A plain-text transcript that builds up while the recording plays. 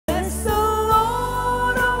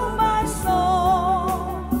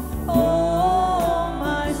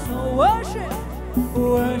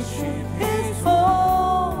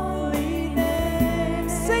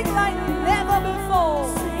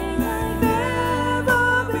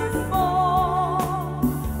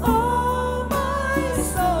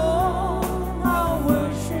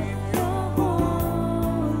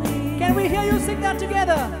sing that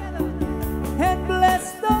together. And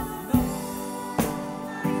bless the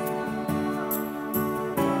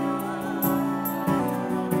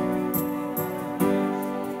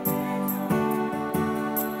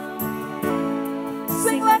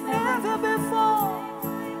sing like never before.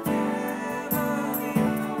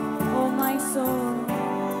 Oh my soul,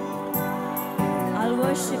 I'll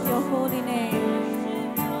worship your holy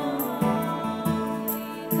name.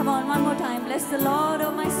 Come on, one more time. Bless the Lord,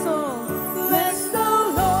 oh my soul. Bless the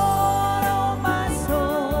Lord, oh my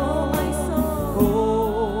soul. Oh my soul.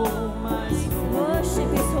 Oh my soul. Worship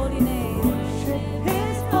his holy name. Worship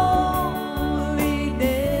his holy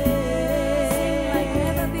name. Sing like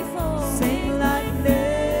never before. Sing like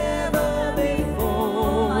never before.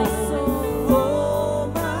 Oh my soul.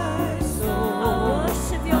 Oh my soul. I'll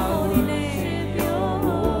worship your holy name. Your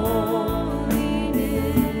holy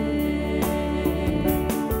name.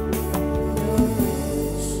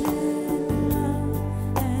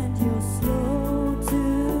 And you're slow to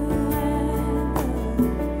anger.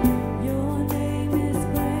 Your name is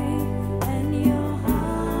great and your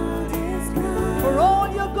heart is kind. For all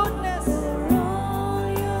your goodness, For all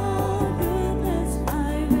your goodness,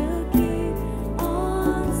 I will keep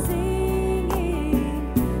on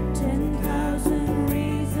singing. 10,000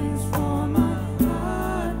 reasons for my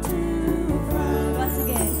heart to find. Once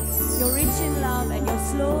again, you're rich in love and you're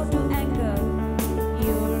slow to anger.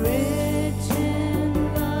 You're rich in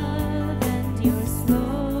love and you're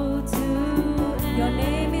slow to anger. Your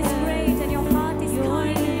name is great and your heart is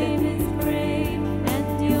kind. Your name is great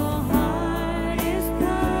and your heart is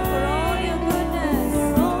kind. For all your goodness,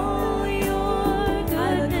 for all your goodness, I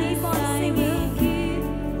will keep on singing. Keep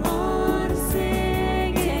on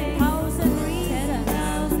singing. 10,000 reasons.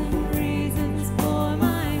 10,000 reasons for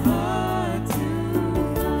my heart to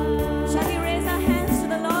find. Shall we raise our hands to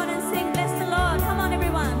the Lord and sing, bless the Lord? Come on,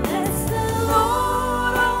 everyone. Bless the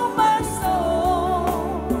Lord, oh my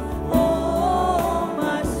soul. Oh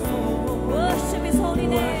my soul. Worship his holy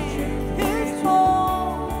name. His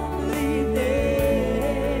holy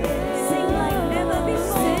name. Sing like never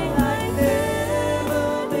before. Sing like never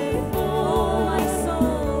before. Oh my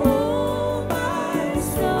soul. Oh my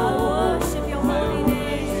soul. I'll worship your holy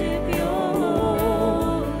name. Worship your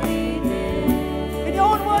holy name. In your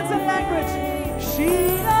own words and language.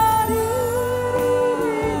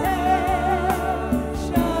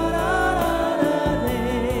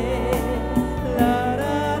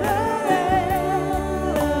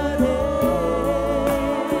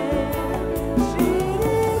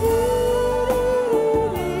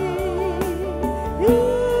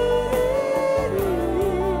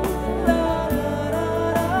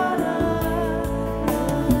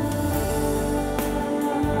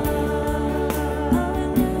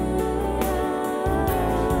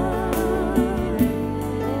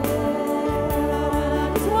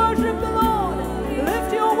 Just worship the Lord.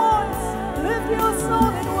 Lift your voice. Lift your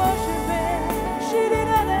soul and worship Him.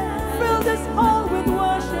 Fill this hall with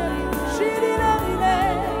worship.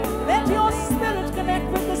 Let your spirit connect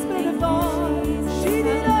with the Spirit of God.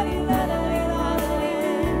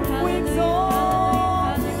 We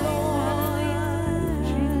exalt you,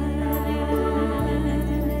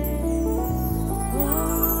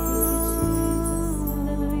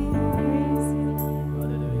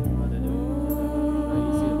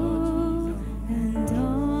 And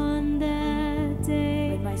on that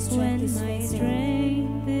day, when my strength is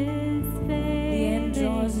failing, the end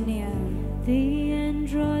draws near,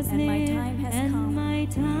 and my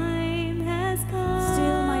time has come.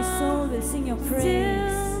 Still my soul will sing your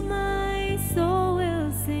praise.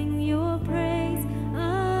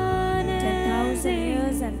 10,000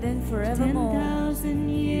 years and then forevermore. 10,000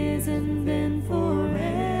 years and then forevermore.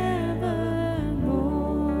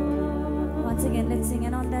 Once again, let's sing.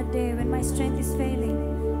 And on that day when my strength is failing,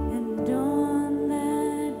 and on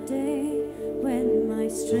that day when my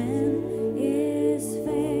strength is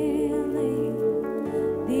failing,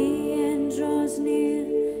 the end draws near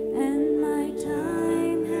and my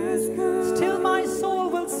time has come. Still my soul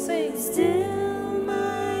will sing. Still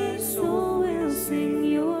my soul will sing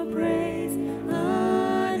your praise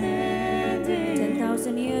unending.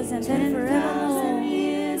 10,000 years and then 10,000 forevermore.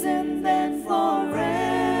 years and then forevermore.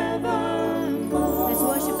 Let's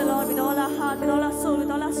worship the Lord with all our heart, with all our soul, with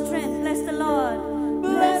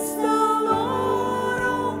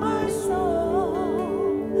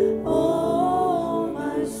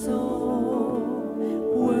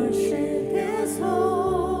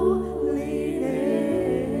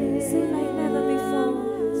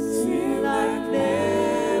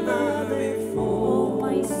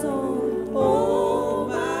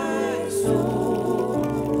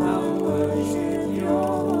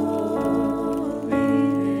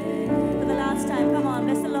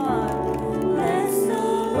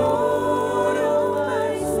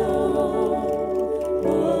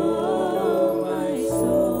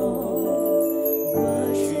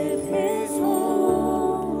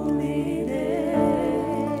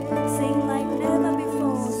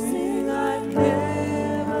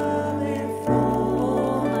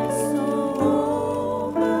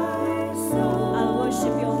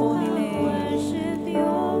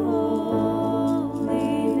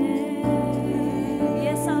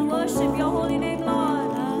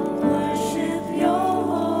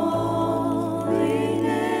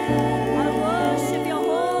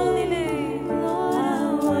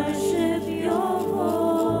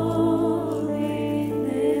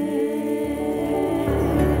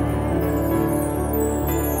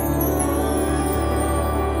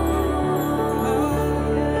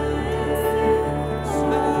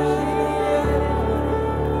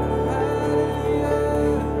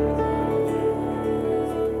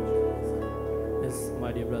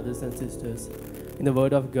my dear brothers and sisters. In the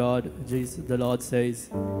word of God, Jesus, the Lord says,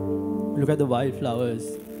 look at the white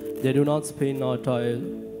flowers. They do not spin or toil,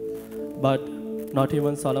 but not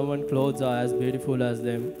even Solomon's clothes are as beautiful as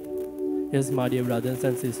them. Yes, my dear brothers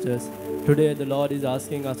and sisters, today the Lord is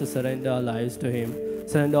asking us to surrender our lives to Him.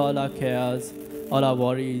 Surrender all our cares, all our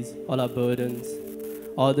worries, all our burdens,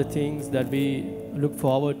 all the things that we look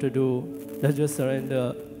forward to do. Let's just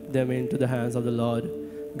surrender them into the hands of the Lord,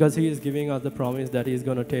 because He is giving us the promise that He is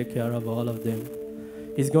going to take care of all of them.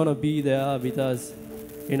 He's going to be there with us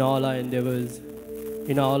in all our endeavors,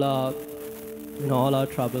 in all our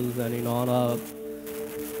troubles, and in all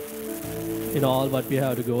what we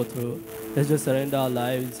have to go through. Let's just surrender our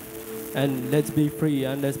lives and let's be free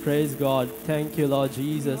and let's praise God. Thank you, Lord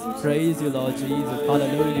Jesus. Praise you, Lord Jesus.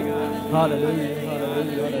 Hallelujah. Hallelujah.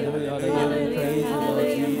 Hallelujah. Hallelujah. Hallelujah. Praise you, Lord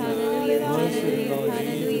Jesus. Worship you, Lord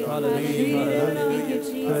Jesus. Hallelujah. Hallelujah.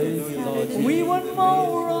 Praise you, Lord Jesus. We want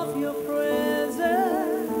more of your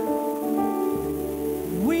presence.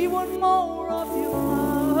 We want more of your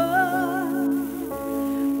power.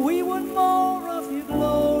 We want more of your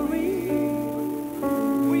glory.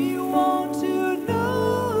 We want to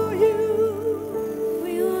know you.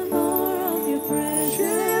 We want more of your presence.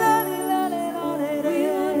 We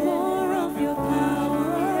want more of your power.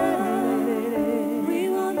 We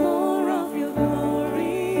want more of your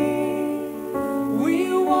glory. We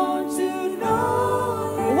want to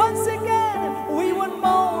know you. Once again, we want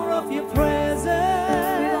more of your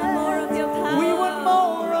presence. We want more of your power. We want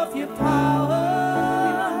more of your power.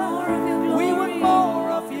 We want more of your glory. We want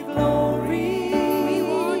more of your glory. We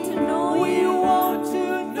want to know We you. want to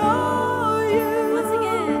know you. Once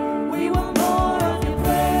again, We want more of your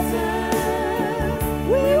presence.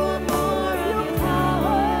 We want more of your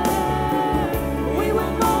power. We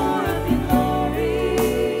want more of your glory.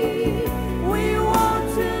 We want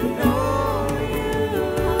to know you.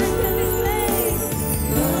 come and fill this place.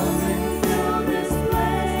 Come and fill this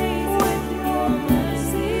place with your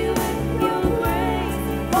mercy, with your grace.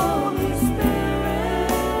 Holy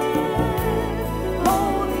Spirit,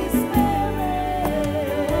 Holy Spirit.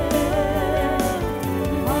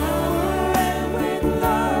 Power and with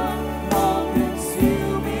love, all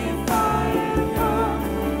consuming fire, come.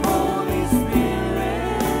 Holy Spirit,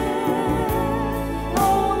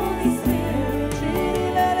 Holy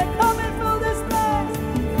Spirit. Let it come and fill this place.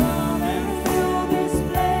 Come and fill this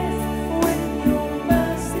place with your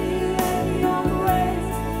mercy and your grace.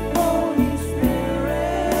 Holy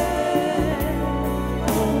Spirit,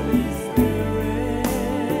 Holy Spirit.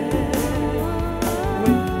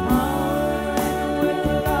 With power and with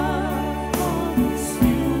love, all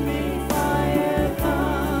consuming fire,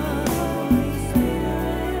 come. Holy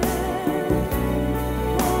Spirit,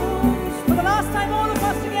 for the last time, all of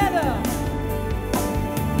us together.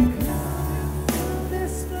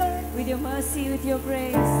 This place. With your mercy, with your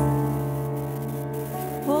grace.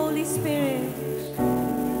 Holy Spirit.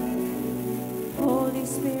 Holy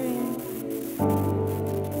Spirit.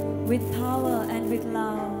 With power and with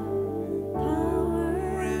love. Power.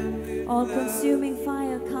 All consuming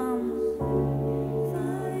fire come.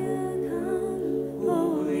 Fire come.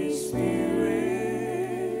 Holy Spirit.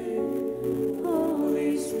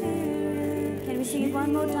 Holy Spirit. Can we sing it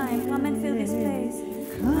one more time? Come and fill this place.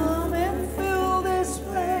 Come and fill this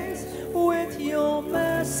place with your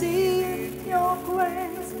mercy, with your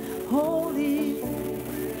grace, Holy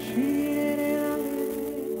Spirit.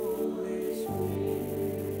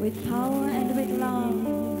 With power and with love,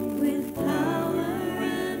 with power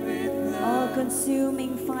and with love, all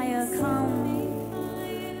consuming fire come.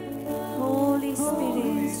 Holy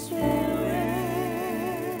Spirit,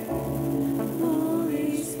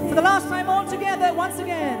 Holy Spirit. For the last time, all together, once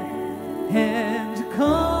again. And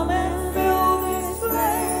come and fill this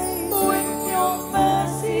place with your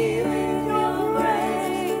mercy, with your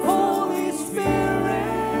grace, Holy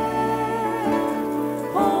Spirit,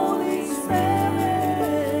 Holy Spirit.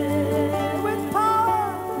 With power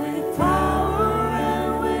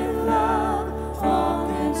and with love, all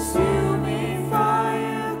consuming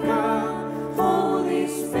fire, come. Holy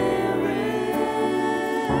Spirit,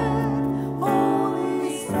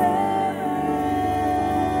 Holy Spirit.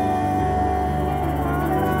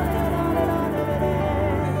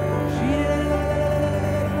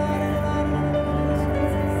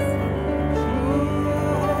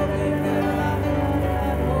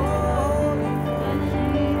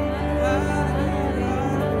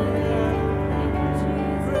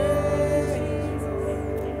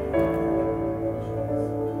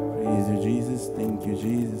 Praise you, Jesus. Thank you,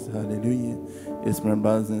 Jesus. Hallelujah. Yes, my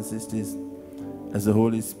brothers and sisters, as the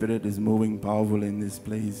Holy Spirit is moving powerful in this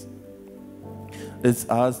place, Let's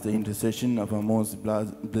ask the intercession of our most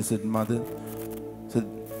blessed Mother, so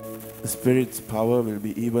the Spirit's power will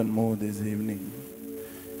be even more this evening.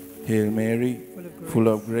 Hail Mary, full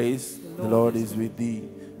of grace, the Lord is with thee.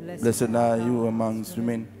 Blessed are you amongst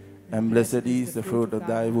women, and blessed is the fruit of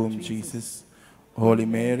thy womb, Jesus. Holy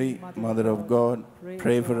Mary, Mother of God,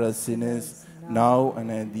 pray for us sinners, now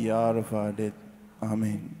and at the hour of our death.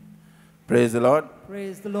 Amen. Praise the Lord.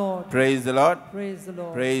 Praise the Lord. Praise the Lord. Praise the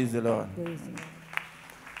Lord. Praise the Lord. Praise the Lord.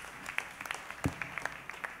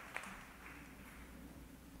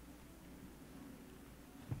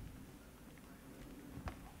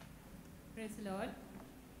 Praise the Lord.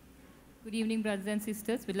 Good evening, brothers and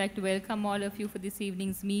sisters. We'd like to welcome all of you for this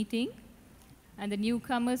evening's meeting. And the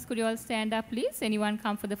newcomers, could you all stand up, please? Anyone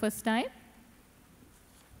come for the first time?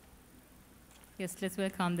 Yes, let's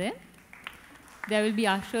welcome them. There will be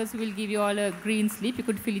ushers who will give you all a green slip. You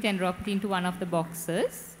could fill it and drop it into one of the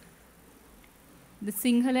boxes. The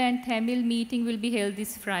Sinhala and Tamil meeting will be held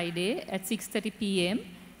this Friday at 6:30 p.m.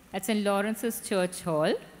 at St. Lawrence's Church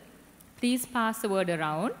Hall. Please pass the word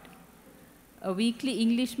around. A weekly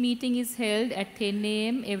English meeting is held at 10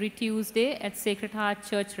 a.m. every Tuesday at Sacred Heart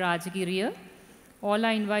Church, Rajagiriya. All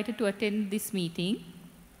are invited to attend this meeting.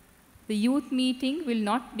 The youth meeting will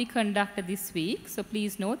not be conducted this week, so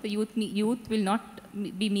please note the youth will not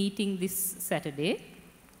be meeting this Saturday.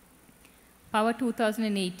 Power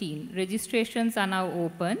 2018, registrations are now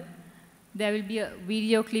open. There will be a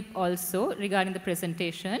video clip also regarding the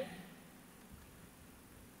presentation.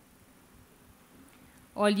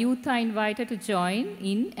 All youth are invited to join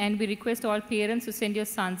in, and we request all parents to send your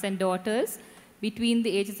sons and daughters between the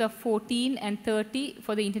ages of 14 and 30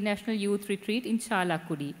 for the International Youth Retreat in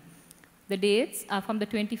Chalakudi. The dates are from the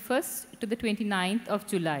 21st to the 29th of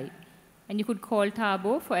July, and you could call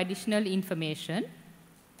Tabo for additional information.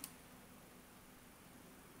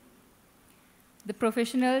 The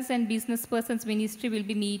Professionals and Business Persons Ministry will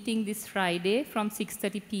be meeting this Friday from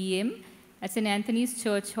 6:30 p.m. at St. Anthony's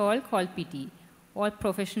Church Hall, Kolpiti. All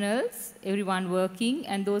professionals, everyone working,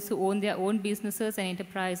 and those who own their own businesses and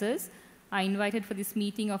enterprises are invited for this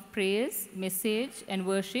meeting of prayers, message, and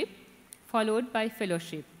worship, followed by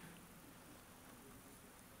fellowship.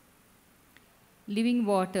 Living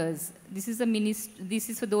Waters. This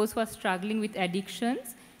is for those who are struggling with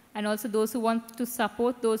addictions, and also those who want to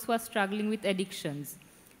support those who are struggling with addictions.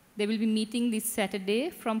 They will be meeting this Saturday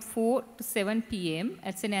from 4 to 7 p.m.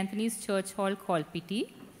 at St. Anthony's Church Hall,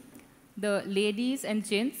 Kolpiti. The ladies and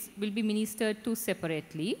gents will be ministered to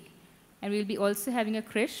separately, and we'll be also having a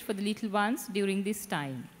creche for the little ones during this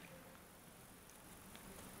time.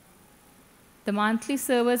 The monthly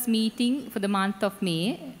servers meeting for the month of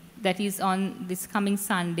May, that is on this coming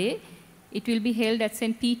Sunday, it will be held at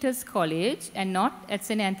St. Peter's College and not at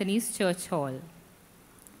St. Anthony's Church Hall.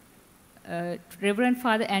 Reverend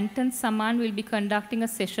Father Anton Saman will be conducting a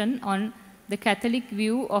session on the Catholic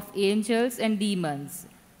view of angels and demons.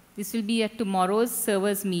 This will be at tomorrow's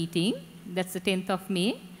servers meeting, that's the 10th of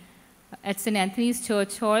May, at St. Anthony's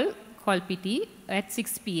Church Hall, Kolpiti, at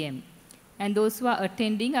 6 p.m. And those who are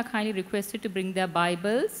attending are kindly requested to bring their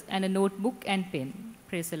Bibles and a notebook and pen.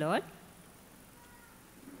 Praise the Lord.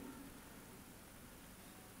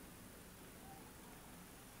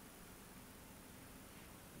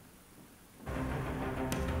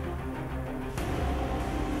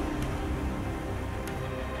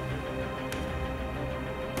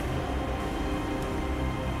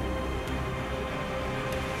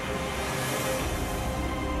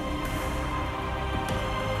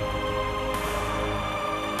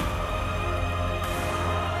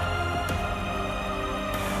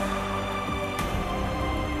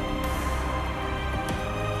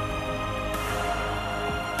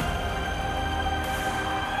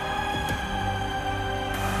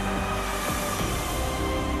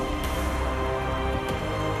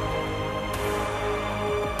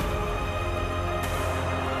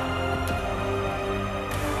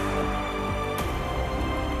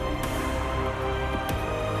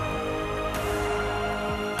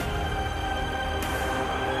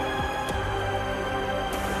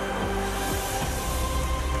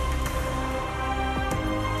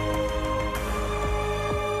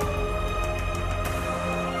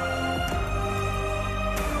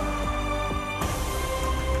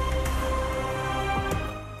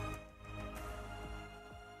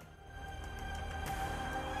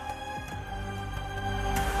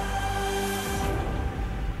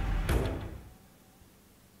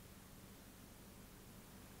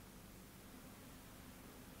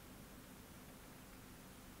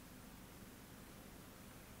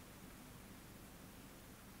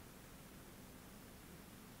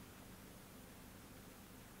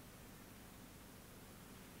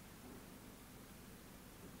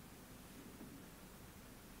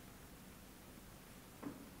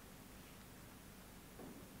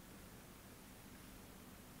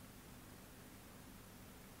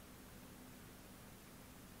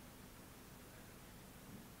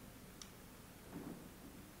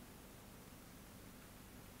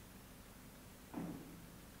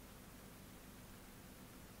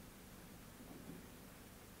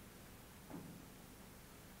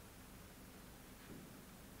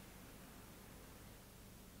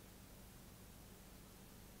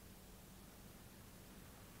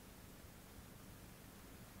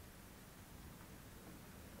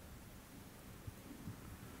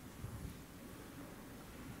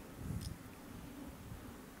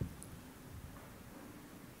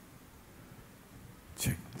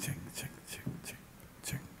 Check, check, check, check, check,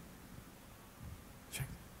 check. Check.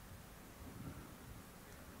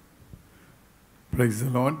 Praise the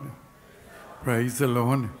Lord. Praise the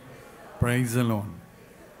Lord. Praise the Lord.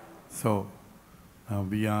 So,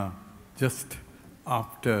 we are just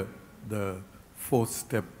after the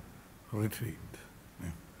 4-step retreat. Yeah.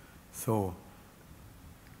 So,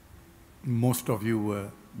 most of you were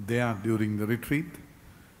there during the retreat,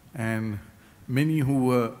 and many who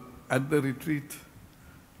were at the retreat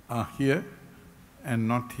are here and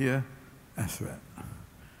not here as well.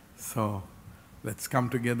 So, let's come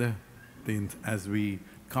together as we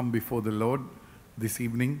come before the Lord this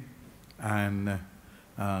evening and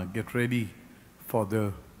get ready for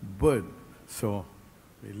the word. So,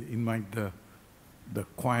 we'll invite the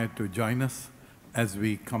choir to join us as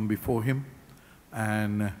we come before Him.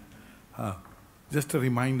 And just a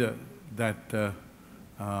reminder that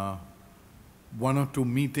one or two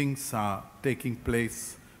meetings are taking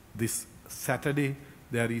place this Saturday.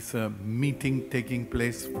 There is a meeting taking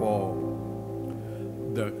place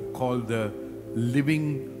called the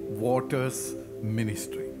Living Waters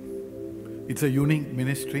Ministry. It's a unique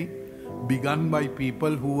ministry begun by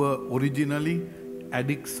people who were originally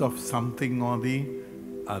addicts of something or the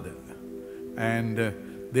other. And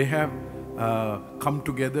they have come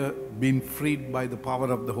together, been freed by the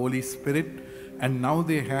power of the Holy Spirit, and now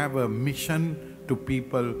they have a mission to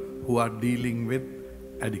people who are dealing with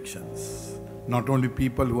addictions. Not only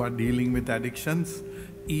people who are dealing with addictions,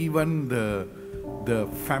 even the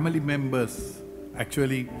family members,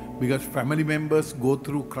 actually, because family members go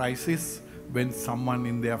through crisis when someone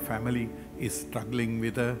in their family is struggling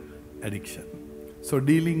with an addiction. So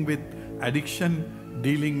dealing with addiction,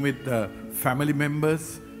 dealing with family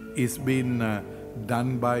members is being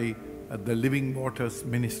done by the Living Waters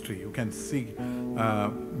Ministry. You can see,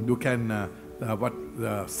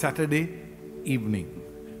 Saturday evening.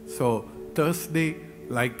 So Thursday,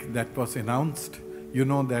 like that was announced, you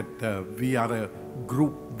know that we are a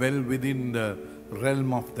group well within the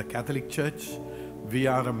realm of the Catholic Church. We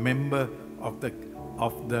are a member of the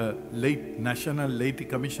National Laity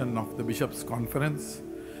Commission of the Bishops' Conference.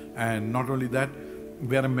 And not only that,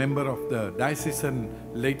 we are a member of the Diocesan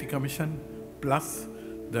Laity Commission, plus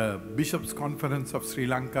the Bishops' Conference of Sri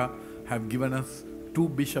Lanka have given us 2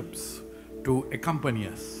 bishops to accompany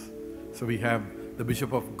us. So we have the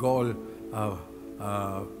Bishop of Gaul,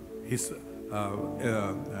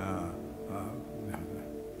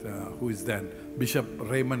 who is that? Bishop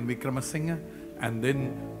Raymond Vikramasinghe, and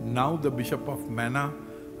then now the Bishop of Mana,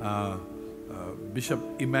 Bishop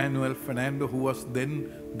Emmanuel Fernando, who was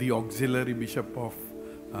then the auxiliary bishop of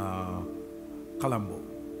Colombo.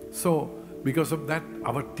 So because of that,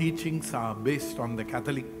 our teachings are based on the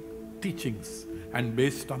Catholic teachings and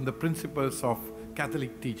based on the principles of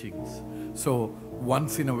Catholic teachings. So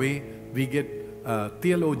once in a way, we get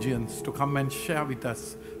theologians to come and share with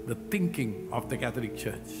us the thinking of the Catholic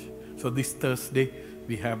Church. So this Thursday,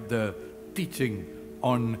 we have the teaching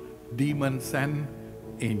on demons and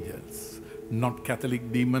angels. Not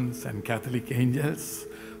Catholic demons and Catholic angels,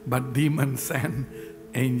 but demons and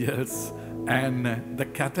angels. And the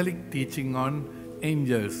Catholic teaching on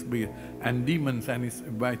angels and demons, and is,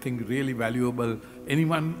 I think, really valuable.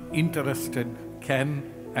 Anyone interested can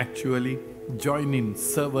actually join in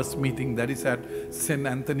service meeting that is at St.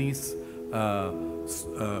 Anthony's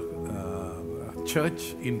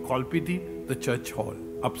Church in Kolpiti, the church hall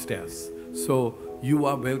upstairs. So you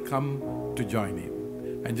are welcome to join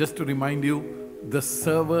in. And just to remind you, the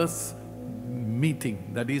service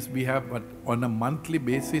meeting, that is, we have on a monthly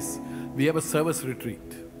basis, we have a service retreat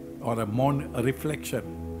or a reflection.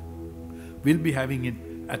 We'll be having it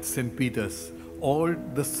at St. Peter's. All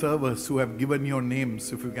the servers who have given your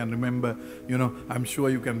names, if you can remember, I'm sure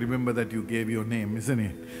you can remember that you gave your name, isn't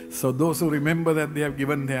it? So those who remember that they have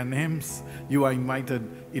given their names, you are invited.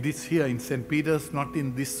 It is here in St. Peter's, not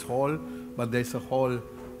in this hall, but there's a hall,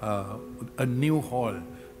 a new hall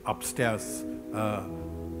upstairs,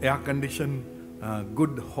 air-conditioned,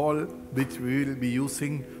 good hall, which we will be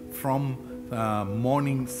using from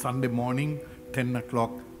Sunday morning, 10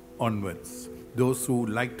 o'clock onwards. Those who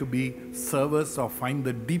like to be servers or find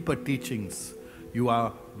the deeper teachings, you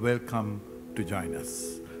are welcome to join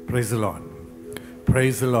us. Praise the Lord.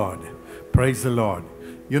 Praise the Lord. Praise the Lord.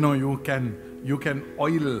 You can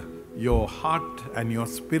oil your heart and your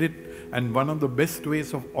spirit, and one of the best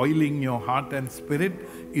ways of oiling your heart and spirit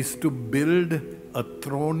is to build a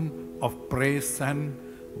throne of praise and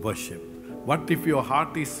worship. What if your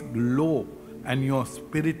heart is low and your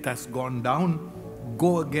spirit has gone down?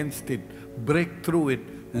 Go against it. Break through it.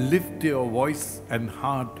 Lift your voice and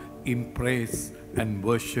heart in praise and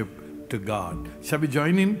worship to God. Shall we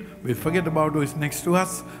join in? We'll forget about who is next to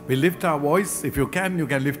us. We lift our voice. If you can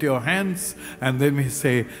lift your hands. And then we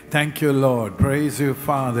say, thank you, Lord. Praise you,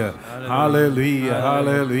 Father. Hallelujah.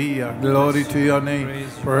 Hallelujah. Glory to your name.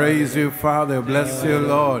 Praise you, Father. Bless you,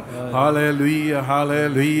 Lord. Hallelujah.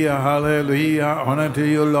 Hallelujah. Hallelujah. Honor to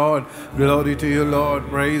you, Lord. Glory to you, Lord.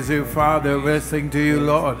 Praise you, Father. Blessing to you,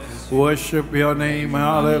 Lord. Worship your name.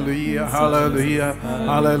 Hallelujah. Hallelujah.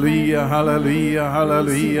 Hallelujah. Hallelujah.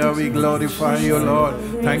 Hallelujah. We glorify you, Lord.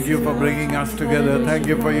 Thank you for bringing us together. Thank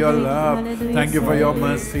you for your love. Thank you for your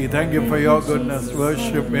mercy. Thank you for your goodness.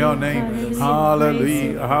 Worship your name.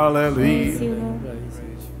 Hallelujah. Hallelujah.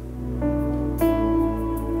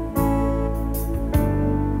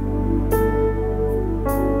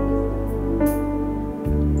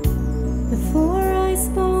 Before I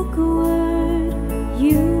spoke a word,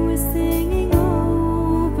 you were singing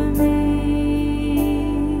over me.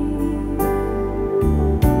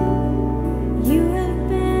 You have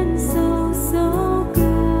been so, so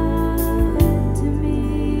good to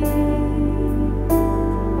me.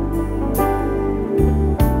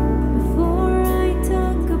 Before I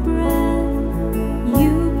took a breath,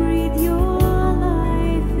 you breathed your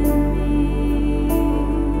life in me.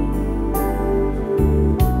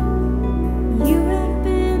 You have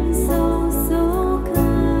been so, so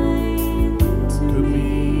kind to me.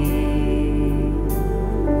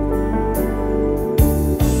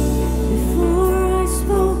 Before I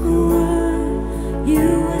spoke a word, you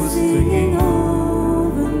were singing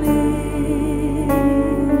over me.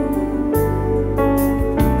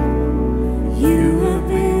 You have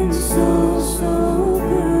been so, so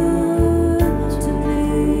good to me.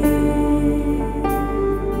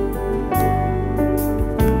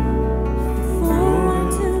 Before I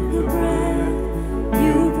took a breath,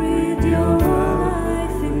 you breathed your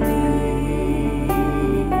life in me.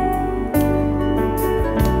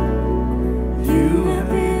 You have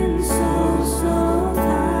been so, so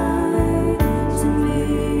kind to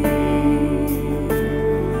me.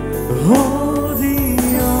 Oh, the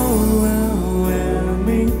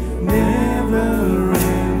overwhelming,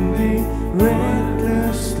 never-ending,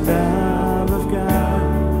 reckless love of God.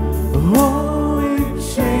 Oh, it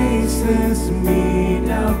chases me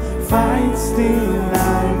down, fights till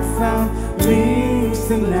I'm found, leaves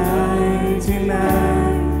the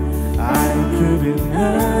 99. I couldn't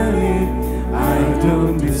earn it, I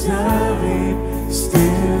don't deserve it,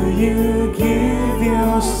 still you give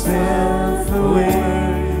yourself away.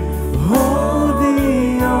 Oh, the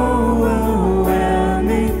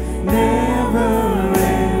overwhelming,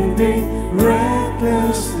 never-ending,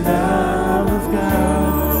 reckless love of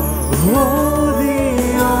God. Oh, the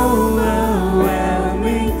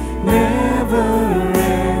overwhelming,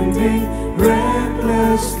 never-ending,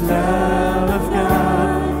 reckless love of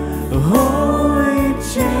God. Oh, it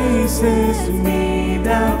chases me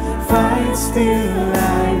down, fights till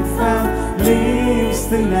I'm found, leaves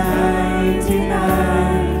the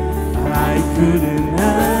 99. I couldn't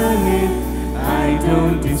earn it, I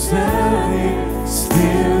don't deserve it,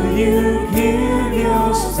 still you give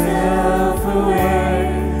yourself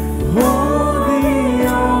away. Oh, the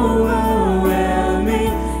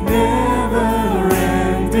overwhelming,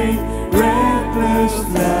 never-ending, reckless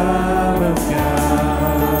love of God.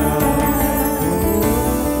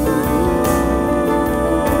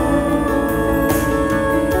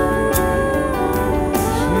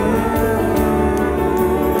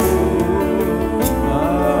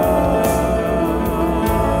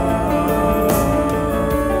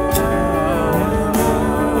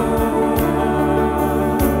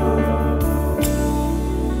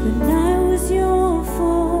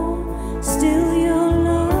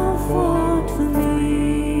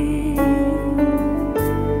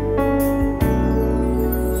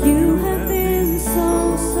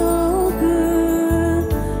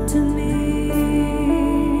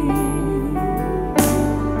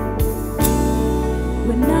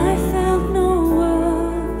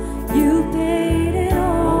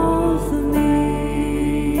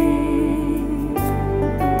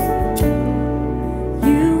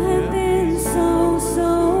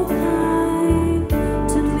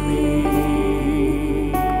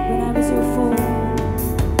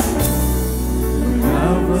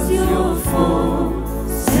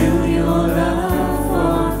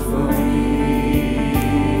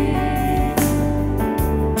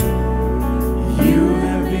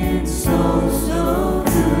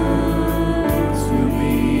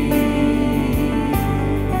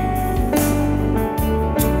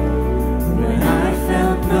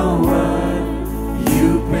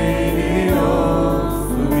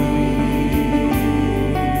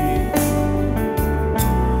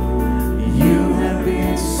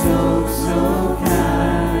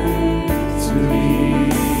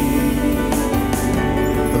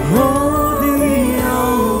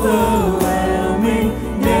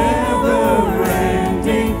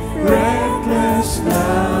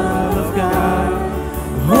 love of God.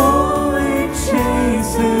 Oh, it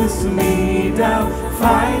chases me down,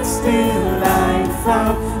 fights till I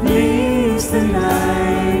found, leaves the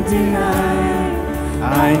 99.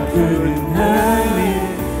 I couldn't earn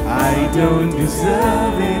it, I don't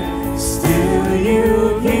deserve it, still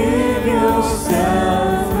you give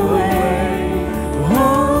yourself away.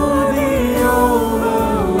 Oh, the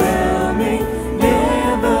overwhelming,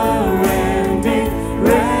 never-ending,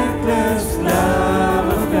 reckless love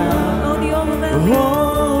of God. Oh, the overwhelming.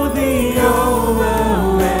 Oh, the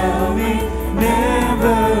overwhelming,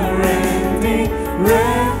 never-ending,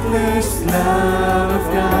 reckless love of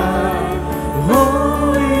God.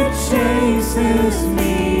 Oh, it chases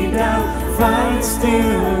me down, fights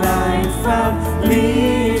till I found,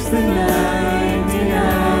 leaves the 99.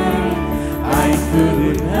 I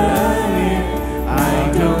couldn't earn it,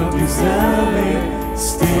 I don't deserve it,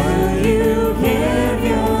 still you give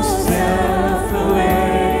yourself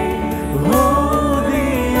away. Oh, the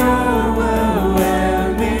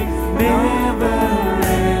overwhelming,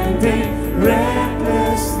 never-ending,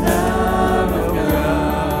 reckless love of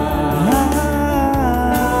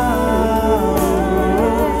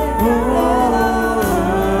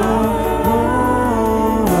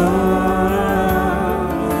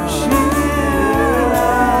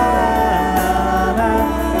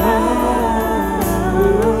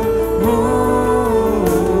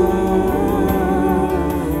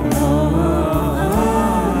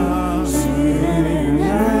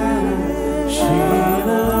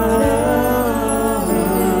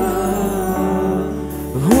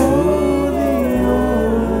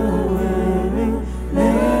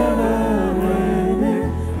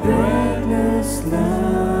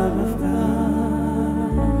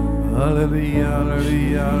Hallelujah,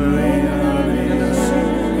 hallelujah,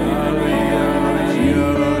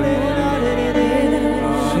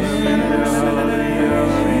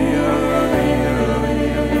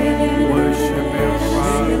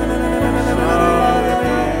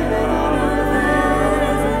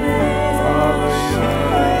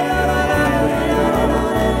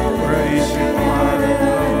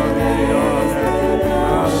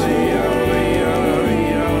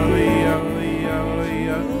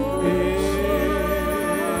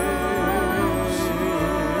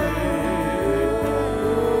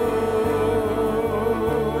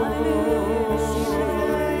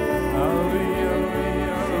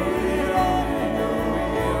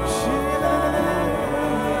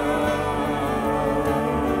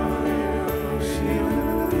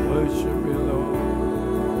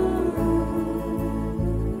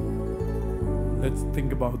 Let's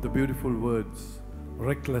think about the beautiful words,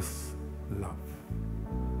 reckless love.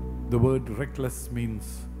 The word reckless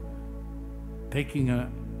means taking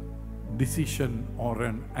a decision or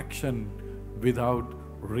an action without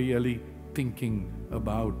really thinking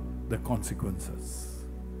about the consequences.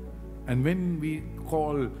 And when we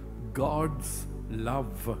call God's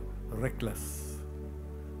love reckless,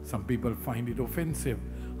 some people find it offensive.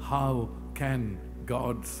 How can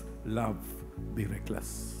God's love be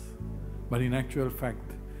reckless? But in actual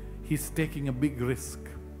fact, He's taking a big risk.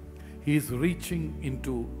 He's reaching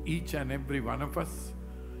into each and every one of us,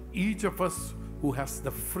 each of us who has the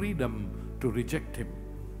freedom to reject Him.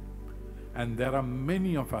 And there are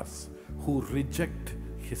many of us who reject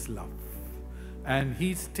His love. And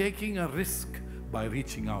He's taking a risk by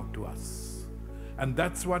reaching out to us. And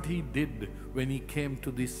that's what He did when He came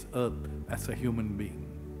to this earth as a human being.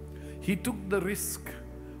 He took the risk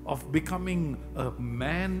of becoming a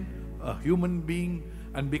man, a human being,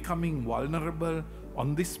 and becoming vulnerable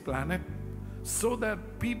on this planet so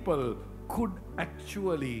that people could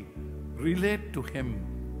actually relate to Him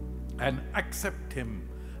and accept Him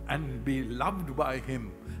and be loved by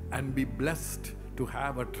Him and be blessed to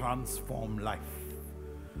have a transformed life.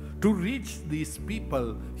 To reach these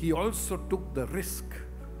people, He also took the risk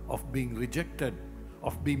of being rejected,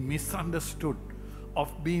 of being misunderstood,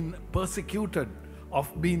 of being persecuted,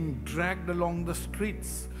 of being dragged along the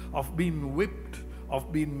streets, of being whipped,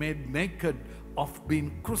 of being made naked, of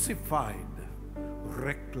being crucified.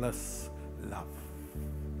 Reckless love.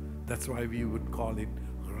 That's why we would call it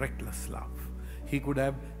reckless love. He could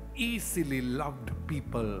have easily loved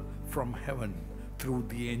people from heaven through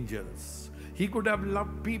the angels. He could have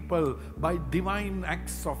loved people by divine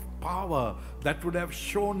acts of power that would have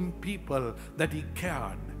shown people that He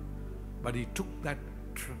cared. But He took that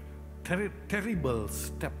terrible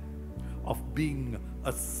step of being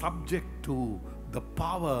a subject to the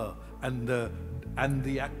power and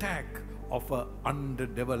the attack of an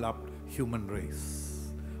underdeveloped human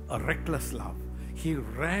race. A reckless love. He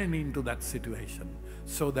ran into that situation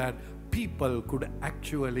so that people could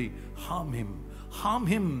actually harm Him, Harm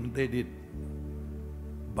him they did.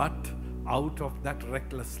 But out of that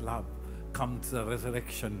reckless love comes the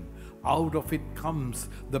resurrection. Out of it comes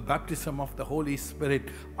the baptism of the Holy Spirit.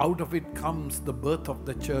 Out of it comes the birth of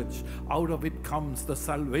the church. Out of it comes the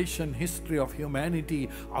salvation history of humanity.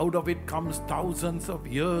 Out of it comes thousands of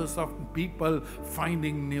years of people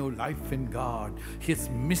finding new life in God. His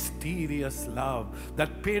mysterious love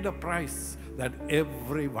that paid a price that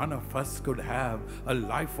every one of us could have a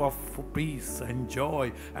life of peace and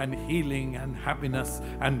joy and healing and happiness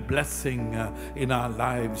and blessing in our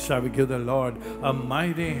lives. Shall we give the Lord a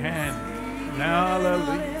mighty hand?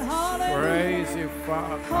 Hallelujah. Praise you,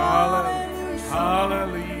 Father. Hallelujah.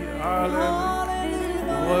 Hallelujah.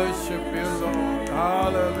 Hallelujah. Worship you, Lord.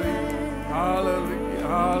 Hallelujah. Hallelujah.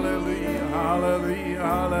 Hallelujah. Hallelujah.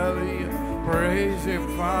 Hallelujah. Praise you,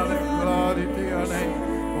 Father. Glory to your name.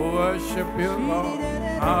 Worship you, Lord.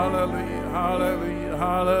 Hallelujah, hallelujah,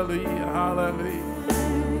 hallelujah, hallelujah.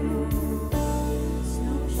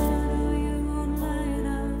 No shadow you won't light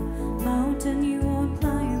up, mountain you won't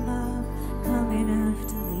climb up, coming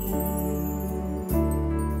after me.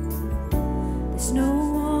 There's no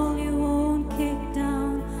wall you won't kick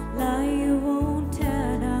down, lie you won't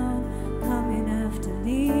tear down, coming after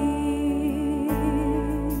me.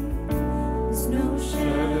 There's no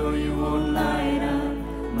shadow you won't light up,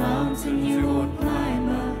 mountain you won't climb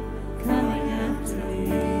up, coming after me.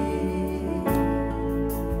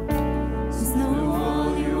 There's no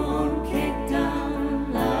wall you won't kick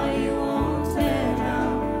down, lie you won't tear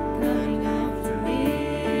down, coming after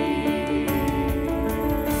me.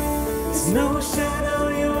 There's no shadow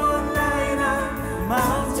you won't light up,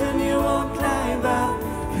 mountain you won't climb up,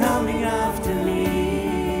 coming after me.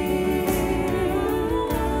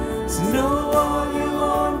 There's no wall you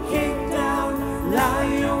won't kick down, lie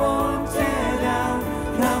you won't tear down,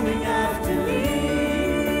 coming after me.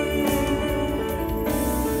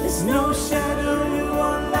 There's no shadow you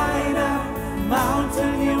won't light up,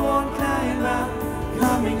 mountain you won't climb up,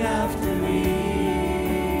 coming after me.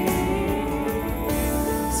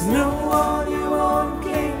 There's no wall you won't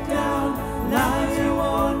kick down, lie you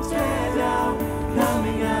won't tear down,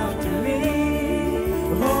 coming after me.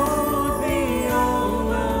 Oh, the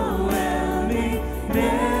overwhelming,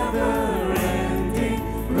 never-ending,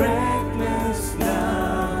 reckless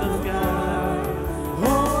love of God.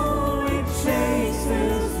 Oh, it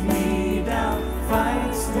chases me down,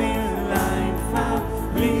 fights till I'm found,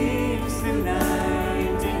 leaves the 99.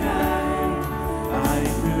 I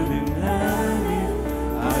couldn't earn it,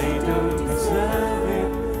 I don't deserve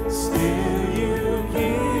it, still you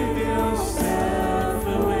give yourself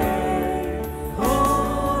away.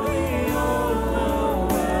 Oh, the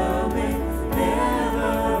overwhelming,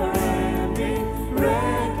 never-ending,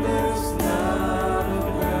 reckless love of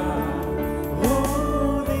God.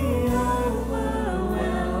 Oh, the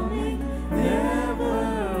overwhelming,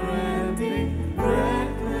 never-ending,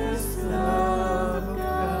 reckless love of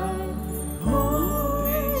God. Oh,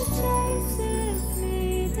 It chases me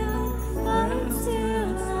down, fights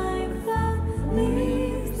till I'm found,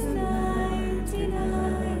 leaves the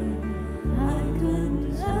 99. I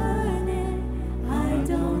couldn't earn it, I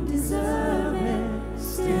don't deserve it,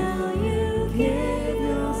 still you give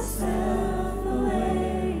yourself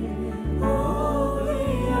away. Oh, the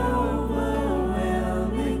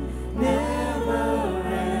overwhelming,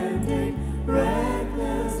 never-ending,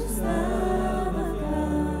 reckless love of God.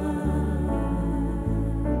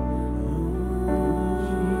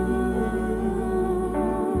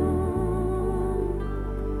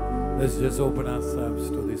 Let's just open ourselves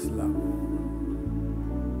to this love.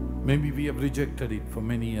 Maybe we have rejected it for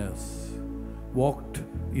many years, walked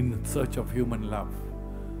in search of human love,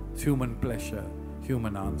 human pleasure,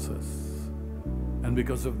 human answers. And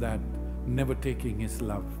because of that, never taking His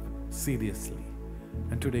love seriously.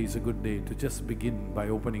 And today is a good day to just begin by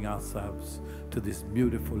opening ourselves to this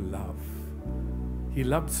beautiful love. He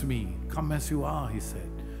loves me. Come as you are, He said.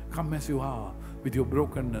 Come as you are, with your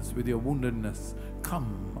brokenness, with your woundedness.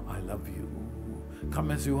 Come, I love you.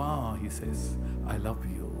 Come as you are, He says. I love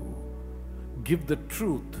you. Give the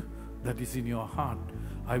truth that is in your heart.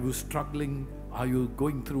 Are you struggling? Are you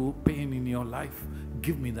going through pain in your life?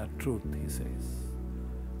 Give me that truth, He says.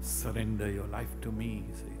 Surrender your life to me,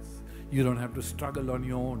 He says. You don't have to struggle on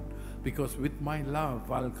your own, because with my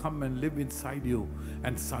love, I'll come and live inside you.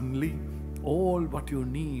 And suddenly, all what you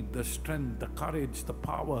need, the strength, the courage, the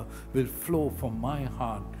power will flow from my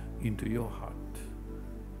heart into your heart.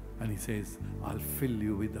 And He says, I'll fill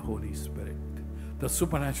you with the Holy Spirit, the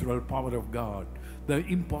supernatural power of God, the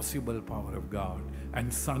impossible power of God.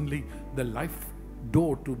 And suddenly the life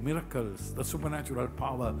door to miracles, the supernatural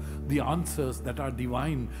power, the answers that are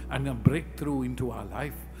divine and a breakthrough into our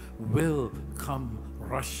life will come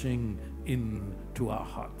rushing into our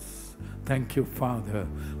hearts. Thank you, Father.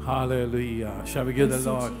 Hallelujah. Shall we give the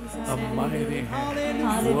Lord a mighty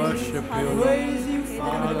hand? Worship you, Lord. Praise you,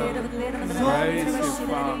 Father. Praise you,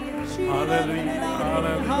 Father. Hallelujah.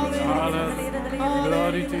 Hallelujah. Hallelujah.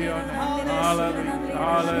 Glory to your name. Hallelujah.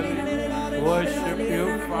 Hallelujah. Worship you,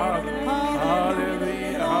 Father.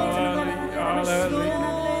 Hallelujah. Hallelujah.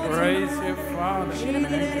 Hallelujah. Praise you, Father.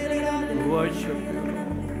 Worship you.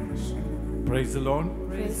 Praise the Lord.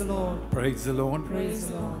 Praise the Lord. Praise the Lord. Praise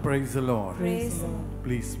the Lord. Praise the Lord. Praise the Lord.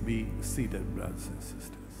 Please be seated, brothers and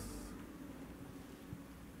sisters.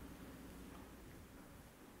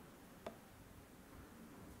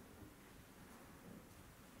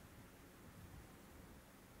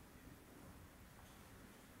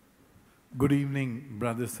 Good evening,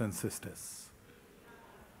 brothers and sisters.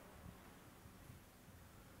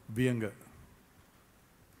 Vienga.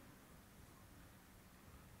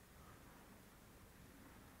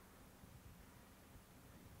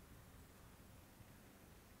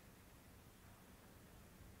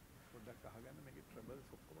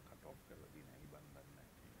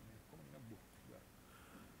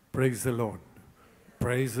 Praise the Lord.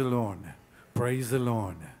 Praise the Lord. Praise the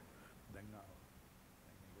Lord.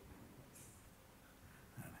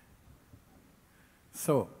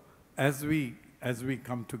 So, as we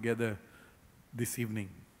come together this evening,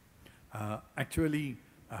 actually,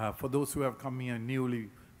 for those who have come here newly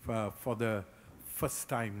for the first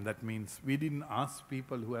time, that means we didn't ask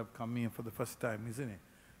people who have come here for the first time, isn't it?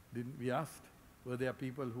 Didn't we ask? Were there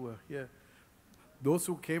people who are here? Those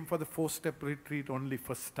who came for the 4-step retreat only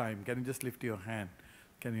first time, can you just lift your hand?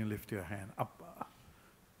 Can you lift your hand up?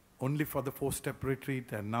 Only for the 4-step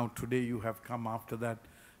retreat, and now today you have come after that.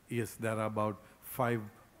 Yes, there are about 5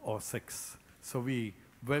 or 6. So we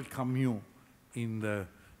welcome you in the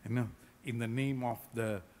name of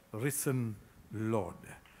the risen Lord.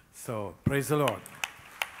 So praise the Lord.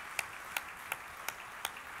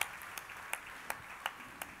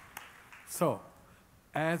 So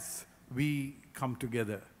as we come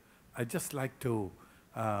together, I just like to,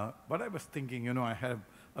 what I was thinking, I have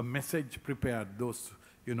a message prepared. Those,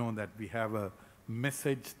 that we have a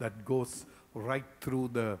message that goes right through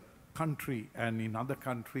the country and in other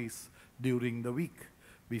countries during the week.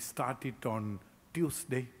 We start it on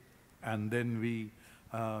Tuesday and then we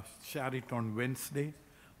share it on Wednesday.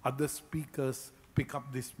 Other speakers pick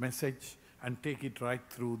up this message and take it right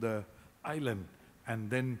through the island. And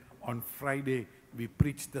then on Friday, we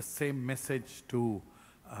preach the same message to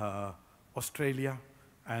Australia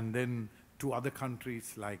and then to other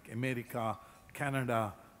countries like America,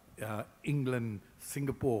 Canada, England,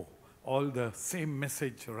 Singapore. All the same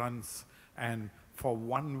message runs, and for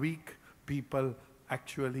 1 week, people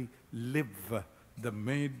actually live the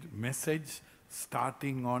message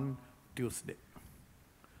starting on Tuesday.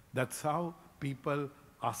 That's how people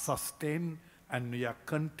are sustained, and we are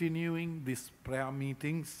continuing these prayer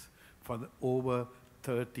meetings for over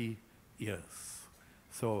 30 years.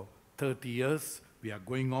 So 30 years we are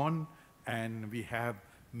going on, and we have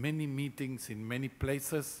many meetings in many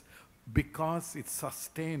places because it's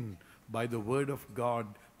sustained by the word of God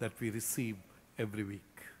that we receive every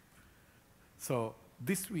week. So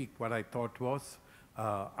this week what I thought was,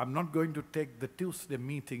 I'm not going to take the Tuesday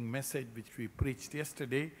meeting message which we preached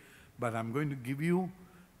yesterday, but I'm going to give you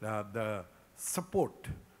the support.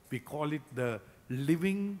 We call it the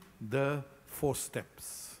living the 4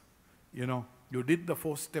 steps. You did the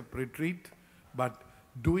 4-step retreat, but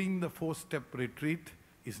doing the 4-step retreat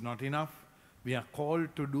is not enough. We are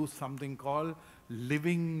called to do something called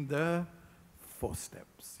living the 4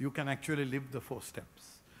 steps. You can actually live the 4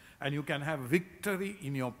 steps. And you can have victory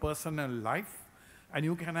in your personal life, and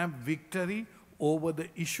you can have victory over the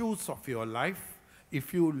issues of your life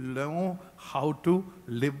if you know how to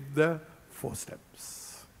live the 4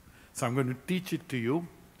 steps. So I'm going to teach it to you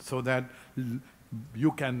so that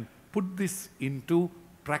you can put this into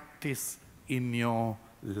practice in your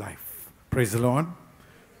life. Praise the Lord.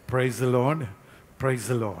 Praise the Lord. Praise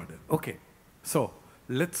the Lord. Okay, so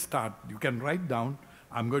let's start. You can write down.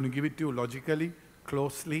 I'm going to give it to you logically,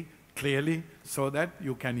 closely, clearly, so that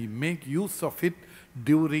you can make use of it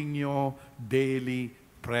during your daily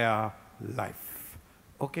prayer life.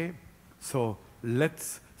 Okay, so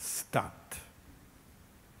let's start.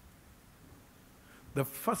 The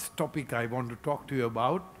first topic I want to talk to you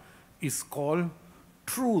about is called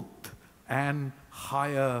truth and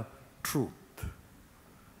higher truth.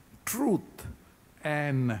 Truth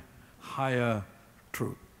and higher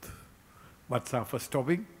truth. What's our first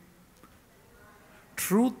topic?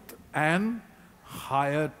 truth and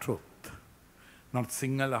higher truth. Not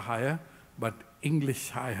Sinhala higher, but English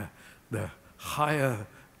higher. The higher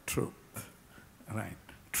truth. Right.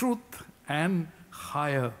 Truth and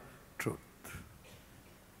higher truth.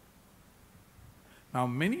 Now,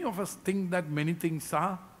 many of us think that many things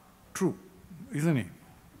are true, isn't it?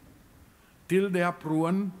 Till they are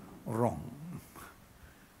proven wrong.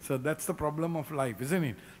 So that's the problem of life, isn't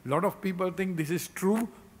it? A lot of people think this is true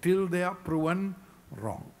till they are proven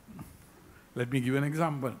wrong. Let me give an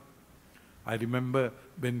example. I remember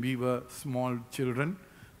when we were small children,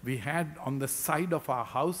 we had on the side of our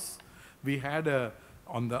house, we had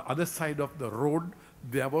on the other side of the road,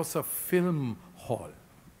 there was a film hall,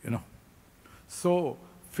 you know. So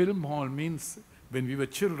film hall means when we were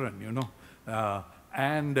children, you know,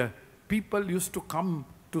 and people used to come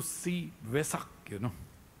to see Vesak, you know.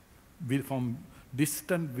 From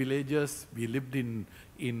distant villages, we lived in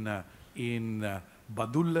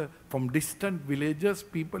Badulla. From distant villages,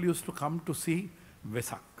 people used to come to see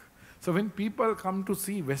Vesak. So when people come to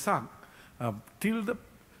see Vesak,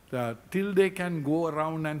 till they can go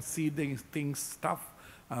around and see things, stuff,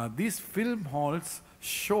 these film halls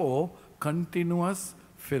show continuous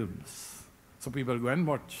films. So people go and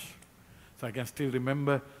watch. So I can still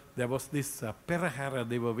remember there was this Perahara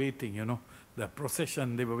they were waiting, you know, the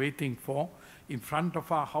procession they were waiting for. In front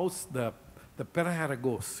of our house, the Perahara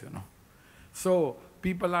goes, you know. So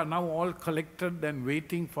people are now all collected and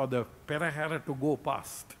waiting for the Perahara to go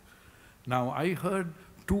past. Now I heard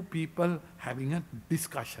two people having a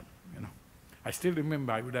discussion, you know. I still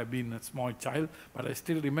remember, I would have been a small child, but I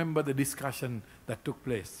still remember the discussion that took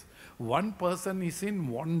place. One person is in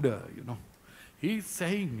wonder, you know. He's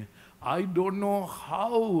saying, I don't know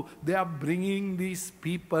how they are bringing these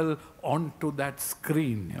people onto that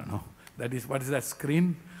screen, you know. That is, what is that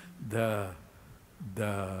screen? The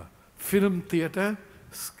film theater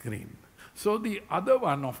screen. So the other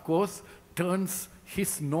one, of course, turns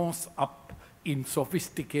his nose up in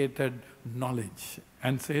sophisticated knowledge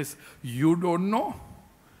and says, you don't know?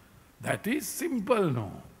 That is simple,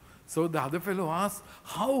 no? So the other fellow asks,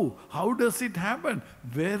 how? How does it happen?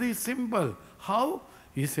 Very simple. How?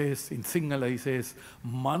 He says, in Sinhala, he says,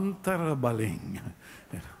 Mantara baling.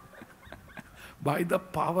 By the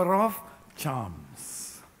power of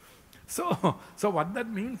charms. So what that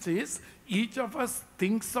means is, each of us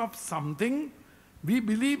thinks of something we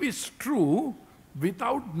believe is true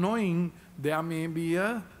without knowing there may be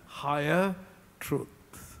a higher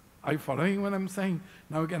truth. Are you following what I'm saying?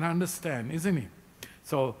 Now you can understand, isn't it?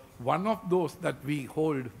 So one of those that we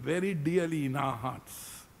hold very dearly in our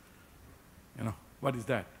hearts, you know, what is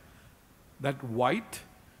that? That white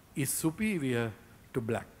is superior to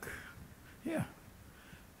black. Yeah.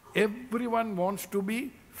 Everyone wants to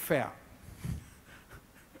be fair.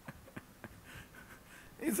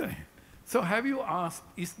 Isn't it? So have you asked,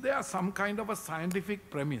 is there some kind of a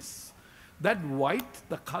scientific premise that white,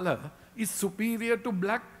 the color, is superior to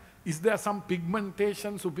black? Is there some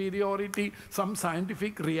pigmentation superiority, some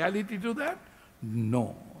scientific reality to that?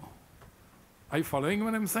 No. Are you following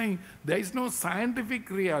what I'm saying? There is no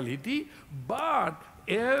scientific reality, but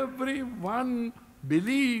everyone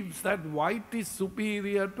believes that white is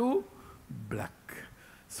superior to black.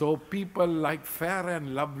 So people like Fair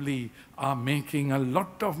and Lovely are making a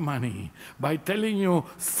lot of money by telling you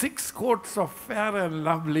 6 coats of Fair and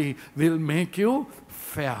Lovely will make you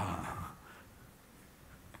fair.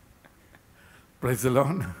 Praise the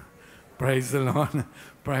Lord. Praise the Lord.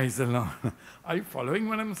 Praise the Lord. Are you following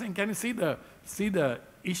what I'm saying? Can you see the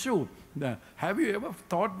issue? Have you ever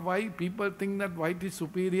thought why people think that white is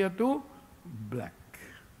superior to black?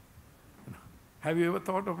 Have you ever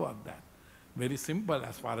thought about that? Very simple,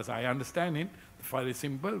 as far as I understand it. Very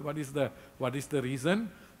simple. What is the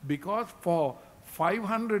reason? Because for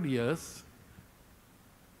 500 years,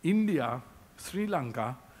 India, Sri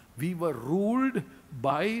Lanka, we were ruled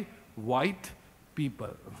by white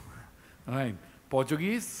people. Right?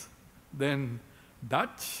 Portuguese, then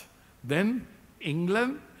Dutch, then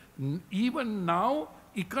England. Even now,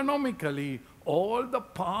 economically, all the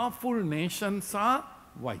powerful nations are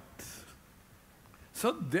white.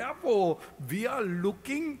 So therefore, we are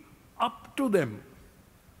looking up to them.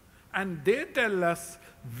 And they tell us,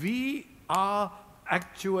 we are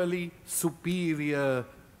actually superior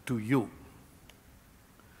to you.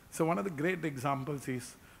 So one of the great examples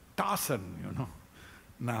is Tarzan, you know.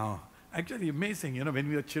 Now, actually amazing, you know, when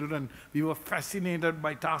we were children, we were fascinated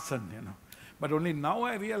by Tarzan, you know. But only now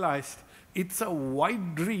I realized it's a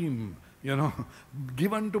white dream, you know,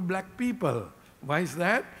 given to black people. Why is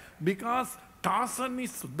that? Because Tarzan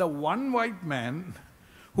is the one white man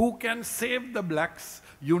who can save the blacks,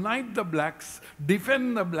 unite the blacks,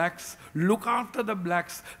 defend the blacks, look after the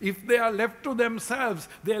blacks. If they are left to themselves,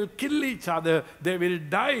 they'll kill each other, they will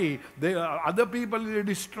die, other people will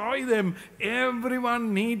destroy them.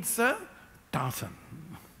 Everyone needs a Tarzan.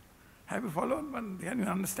 Have you followed? Can you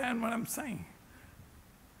understand what I'm saying?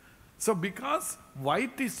 So because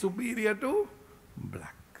white is superior to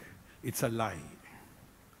black, it's a lie.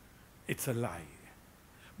 It's a lie.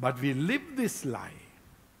 But we live this lie.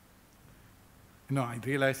 You know, I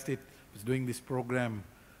realized it. I was doing this program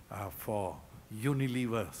for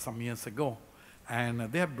Unilever some years ago, and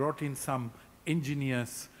they have brought in some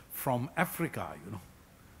engineers from Africa, you know.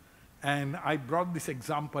 And I brought this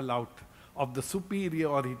example out of the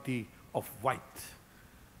superiority of white.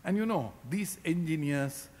 And you know, these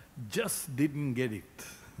engineers just didn't get it.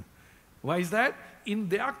 Why is that? In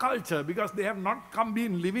their culture, because they have not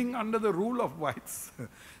been living under the rule of whites,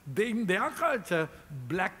 in their culture,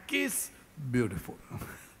 black is beautiful.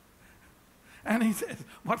 And he says,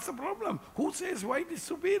 what's the problem? Who says white is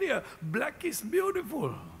superior? Black is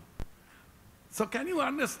beautiful. So can you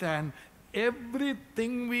understand,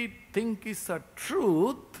 everything we think is a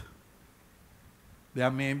truth,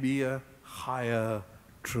 there may be a higher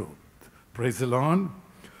truth. Praise the Lord.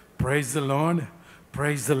 Praise the Lord.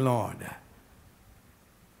 Praise the Lord.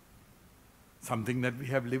 Something that we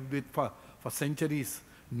have lived with for centuries,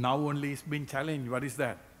 now only is being challenged. What is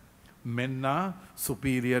that? Men are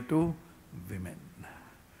superior to women.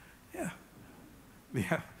 Yeah. We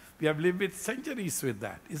have lived with centuries with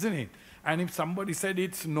that, isn't it? And if somebody said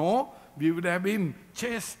it's no, we would have been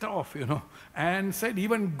chased off, you know, and said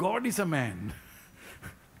even God is a man.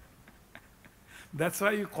 That's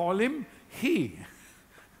why you call him he.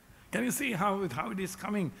 Can you see how it is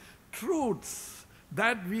coming? Truths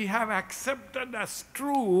that we have accepted as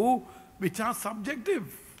true, which are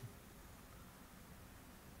subjective.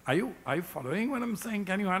 Are you following what I'm saying?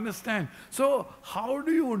 Can you understand? So how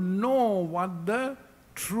do you know what the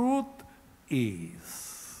truth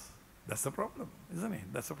is? That's the problem, isn't it?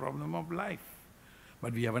 That's the problem of life.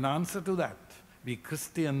 But we have an answer to that. We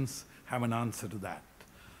Christians have an answer to that.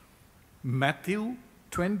 Matthew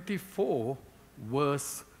 24,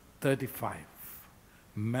 verse 35.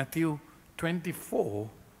 Matthew 24,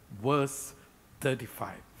 verse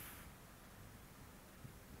 35.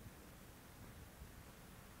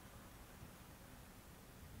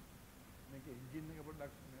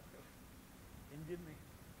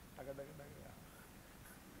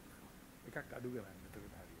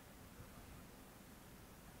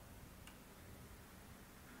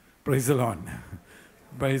 Praise the Lord.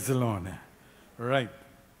 Praise the Lord. Right.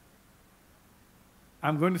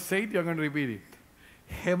 I'm going to say it, you're going to repeat it.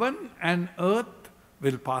 Heaven and earth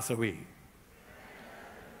will pass away,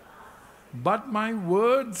 but my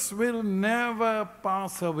words will never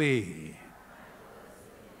pass away.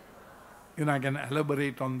 You know, I can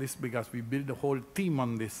elaborate on this because we build a whole team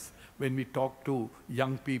on this. When we talk to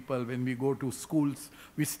young people, when we go to schools,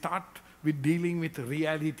 we start with dealing with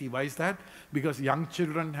reality. Why is that? Because young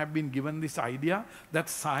children have been given this idea that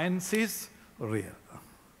science is real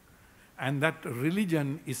and that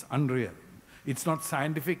religion is unreal. It's not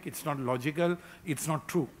scientific, it's not logical, it's not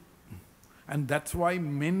true. And that's why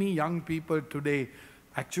many young people today,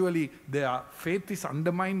 actually their faith is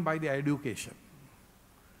undermined by their education.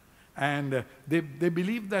 And they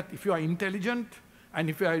believe that if you are intelligent and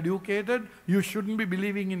if you are educated, you shouldn't be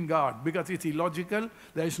believing in God because it's illogical,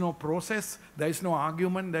 there is no process, there is no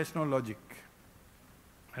argument, there is no logic.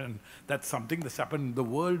 And that's something that's happened the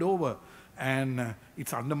world over, and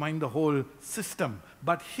it's undermined the whole system.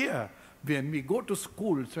 But here, when we go to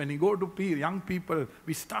schools, when we go to young people,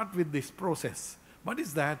 we start with this process. What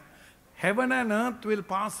is that? Heaven and earth will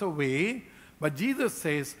pass away, but Jesus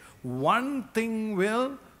says, one thing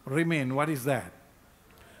will remain. What is that?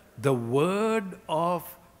 The Word of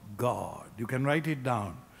God. You can write it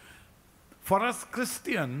down. For us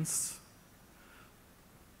Christians,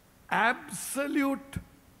 absolute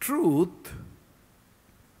truth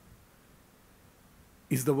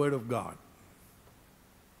is the Word of God.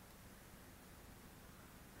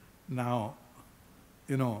 Now,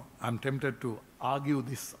 you know, I'm tempted to argue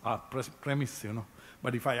this premise, you know,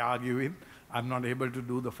 but if I argue it, I'm not able to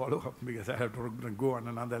do the follow-up because I have to go on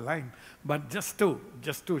another line. But just to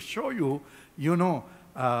show you, you know,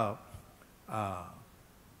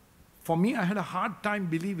 for me, I had a hard time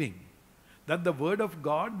believing that the Word of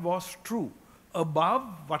God was true. above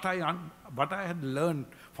what I had learned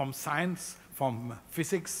from science, from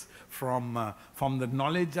physics, from the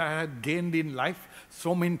knowledge I had gained in life,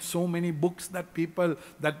 so many books that people,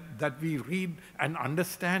 that we read and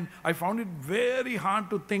understand, I found it very hard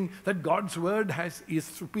to think that God's word is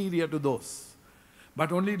superior to those.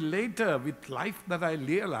 But only later with life that I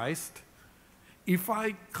realized, if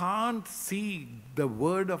I can't see the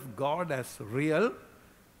word of God as real,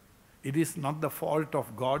 it is not the fault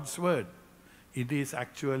of God's word. It is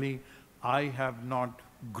actually, I have not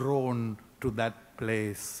grown to that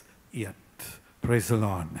place yet. Praise the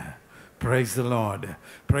Lord. Praise the Lord.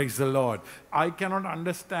 Praise the Lord. I cannot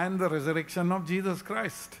understand the resurrection of Jesus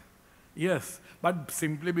Christ. Yes, but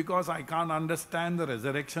simply because I can't understand the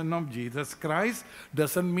resurrection of Jesus Christ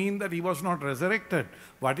doesn't mean that he was not resurrected.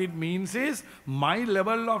 What it means is my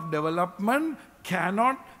level of development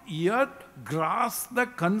cannot yet grasp the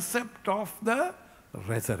concept of the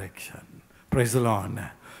resurrection. Praise the Lord.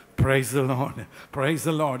 Praise the Lord. Praise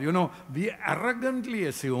the Lord. You know, we arrogantly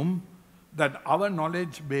assume that our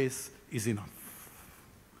knowledge base is enough.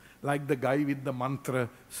 Like the guy with the mantra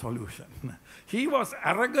solution. He was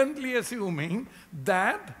arrogantly assuming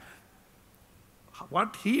that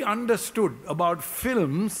what he understood about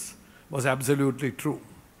films was absolutely true.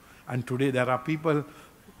 And today there are people,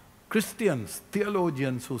 Christians,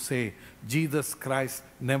 theologians who say Jesus Christ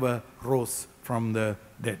never rose from the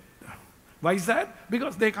dead. Why is that?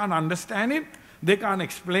 Because they can't understand it, they can't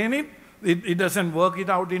explain it, it doesn't work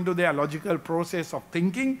it out into their logical process of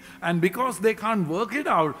thinking, and because they can't work it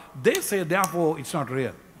out, they say, therefore, it's not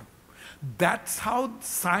real. That's how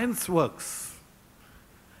science works.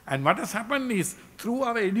 And what has happened is, through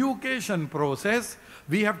our education process,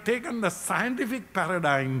 we have taken the scientific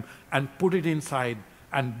paradigm and put it inside,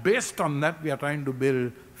 and based on that, we are trying to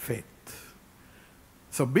build faith.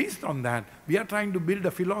 So based on that, we are trying to build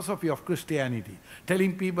a philosophy of Christianity,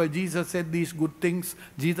 telling people Jesus said these good things,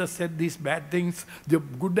 Jesus said these bad things. The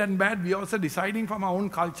good and bad, we are also deciding from our own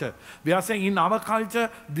culture. We are saying in our culture,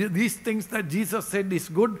 these things that Jesus said is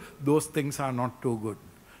good, those things are not too good.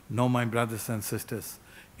 No, my brothers and sisters,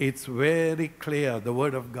 it's very clear, the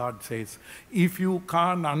word of God says, if you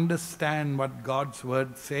can't understand what God's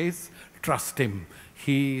word says, trust him.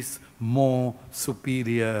 He is more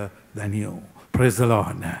superior than you. Praise the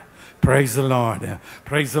Lord. Praise the Lord.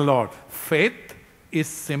 Praise the Lord. Faith is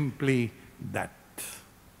simply that.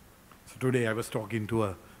 So today I was talking to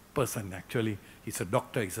a person, actually. He's a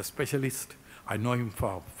doctor, he's a specialist. I know him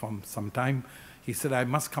from some time. He said, I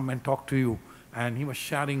must come and talk to you. And he was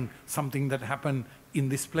sharing something that happened in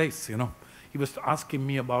this place, you know. He was asking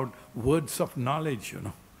me about words of knowledge, you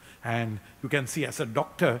know. And you can see as a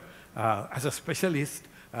doctor, as a specialist,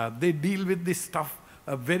 they deal with this stuff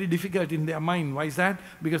very difficult in their mind. Why is that?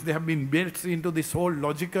 Because they have been built into this whole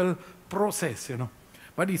logical process, you know.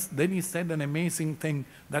 But then he said an amazing thing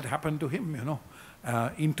that happened to him, you know,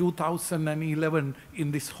 in 2011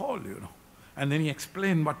 in this hall, you know. And then he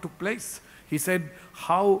explained what took place. He said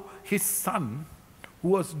how his son, who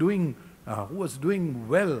was doing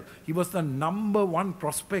well, he was the #1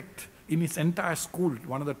 prospect in his entire school,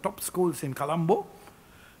 one of the top schools in Colombo.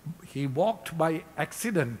 He walked by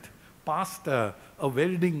accident past a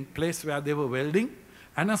welding place where they were welding,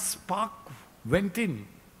 and a spark went in,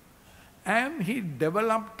 and he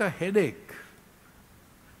developed a headache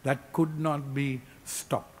that could not be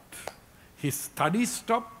stopped. His studies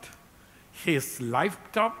stopped, his life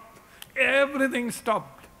stopped, everything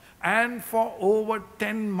stopped, and for over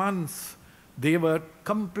 10 months they were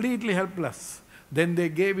completely helpless. Then they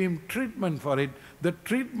gave him treatment for it. The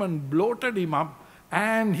treatment bloated him up,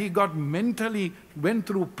 and he got went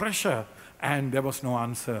through pressure, and there was no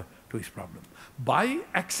answer to his problem. By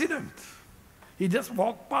accident, he just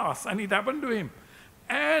walked past, and it happened to him.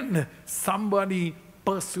 And somebody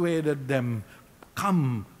persuaded them,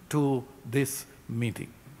 come to this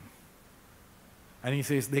meeting. And he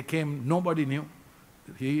says they came, nobody knew.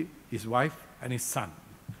 He, his wife, and his son.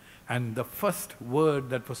 And the first word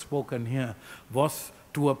that was spoken here was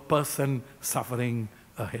to a person suffering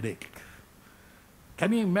a headache.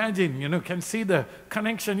 Can you imagine, you know, can see the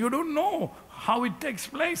connection? You don't know how it takes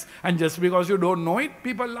place. And just because you don't know it,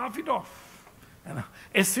 people laugh it off. You know,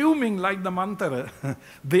 assuming like the mantra,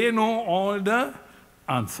 they know all the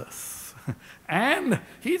answers. And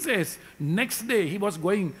he says, next day he was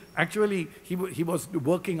going, actually he was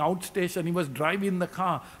working outstation, he was driving the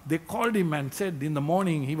car. They called him and said in the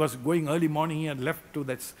morning, he was going early morning, he had left to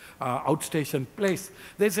that outstation place.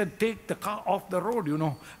 They said, take the car off the road, you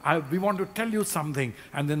know, we want to tell you something.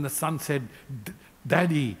 And then the son said,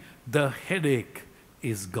 Daddy, the headache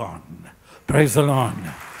is gone. Praise the Lord.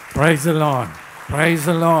 Praise the Lord. Praise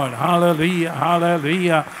the Lord. Hallelujah,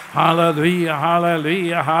 hallelujah, hallelujah,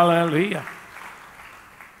 hallelujah, hallelujah.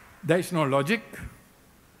 There is no logic.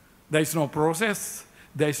 There is no process.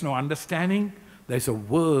 There is no understanding. There is a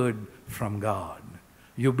word from God.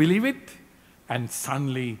 You believe it, and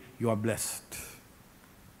suddenly you are blessed.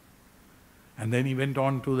 And then he went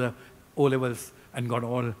on to the O-levels and got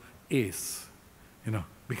all A's,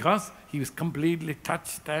 because he was completely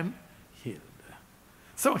touched and healed.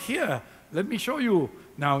 So here, let me show you.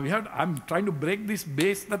 Now, I'm trying to break this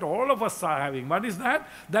base that all of us are having. What is that?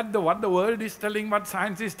 What the world is telling, what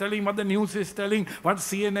science is telling, what the news is telling, what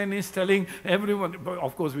CNN is telling, everyone.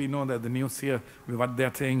 Of course, we know that the news here, what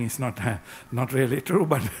they're saying is not really true,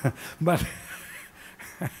 but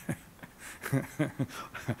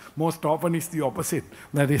most often it's the opposite.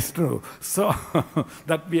 That is true. So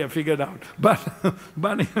that we have figured out.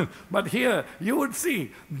 But here you would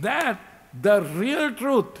see that the real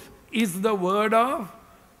truth is the word of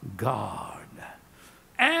God.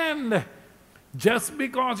 And just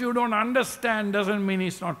because you don't understand doesn't mean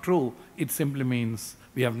it's not true. It simply means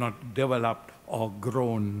we have not developed or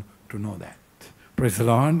grown to know that. Praise the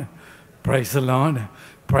Lord. Praise the Lord.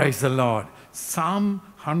 Praise the Lord. Psalm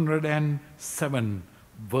 107,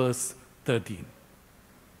 verse 13.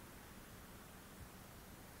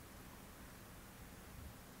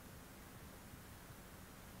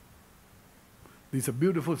 This is a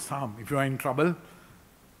beautiful psalm. If you are in trouble,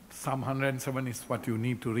 Psalm 107 is what you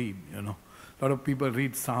need to read, A lot of people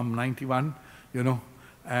read Psalm 91,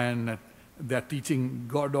 and they're teaching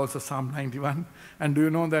God also Psalm 91. And do you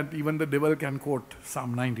know that even the devil can quote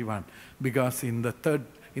Psalm 91? Because in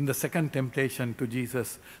the second temptation to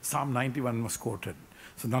Jesus, Psalm 91 was quoted.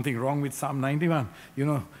 So nothing wrong with Psalm 91.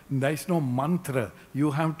 There is no mantra.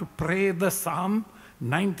 You have to pray the Psalm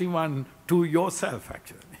 91 to yourself,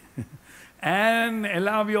 actually. And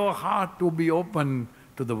allow your heart to be open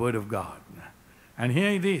to the Word of God. And here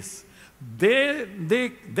it is. Then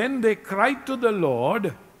they cried to the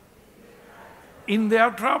Lord in their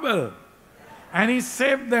trouble, and He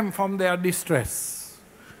saved them from their distress.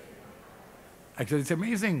 Actually, it's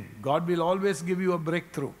amazing. God will always give you a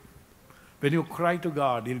breakthrough. When you cry to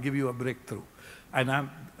God, He'll give you a breakthrough. And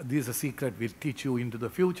this is a secret we'll teach you into the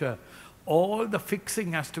future. All the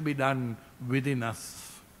fixing has to be done within us.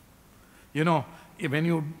 When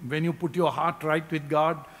you put your heart right with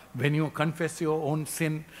God, when you confess your own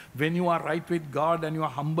sin, when you are right with God and you are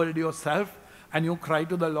humbled yourself and you cry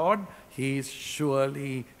to the Lord, He is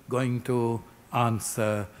surely going to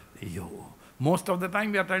answer you. Most of the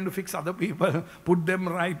time we are trying to fix other people, put them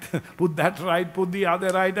right, put that right, put the other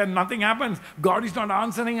right, and nothing happens. God is not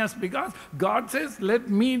answering us because God says, let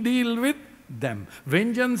me deal with them.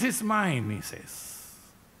 Vengeance is mine, He says.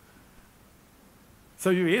 So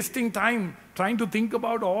you're wasting time trying to think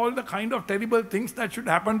about all the kind of terrible things that should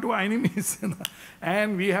happen to our enemies.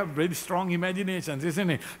 And we have very strong imaginations, isn't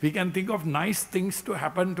it? We can think of nice things to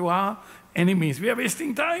happen to our enemies. We are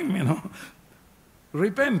wasting time,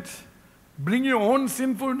 Repent. Bring your own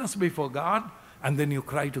sinfulness before God, and then you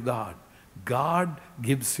cry to God. God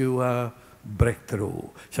gives you a breakthrough.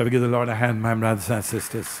 Shall we give the Lord a hand, my brothers and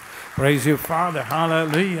sisters? Praise you, Father.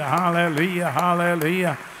 Hallelujah, hallelujah,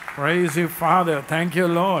 hallelujah. Praise you, Father. Thank you,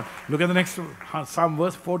 Lord. Look at the next Psalm,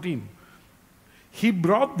 verse 14. He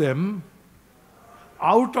brought them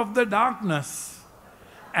out of the darkness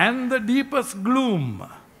and the deepest gloom.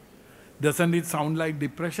 Doesn't it sound like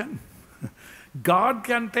depression? God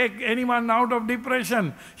can take anyone out of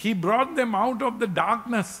depression. He brought them out of the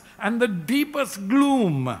darkness and the deepest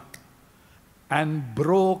gloom and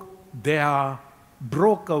broke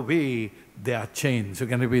away their chains. You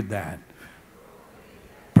can repeat that.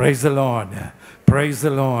 Praise the Lord. Praise the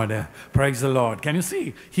Lord. Praise the Lord. Can you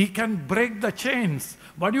see? He can break the chains.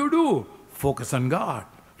 What do? Focus on God.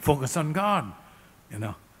 Focus on God.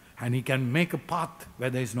 And He can make a path where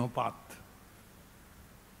there is no path.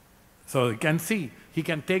 So you can see, He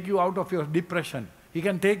can take you out of your depression. He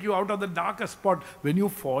can take you out of the darkest spot. When you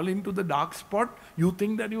fall into the dark spot, you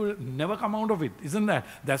think that you will never come out of it. Isn't that?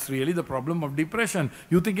 That's really the problem of depression.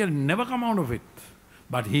 You think you'll never come out of it.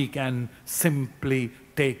 But He can simply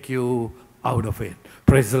take you out of it.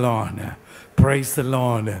 Praise the Lord. Praise the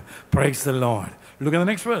Lord. Praise the Lord. Look at the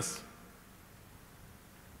next verse.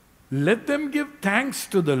 Let them give thanks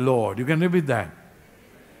to the Lord. You can repeat that.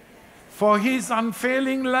 For His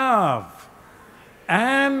unfailing love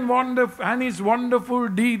and His wonderful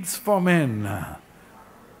deeds for men.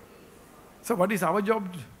 So what is our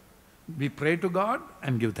job? We pray to God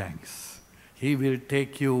and give thanks. He will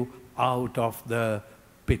take you out of the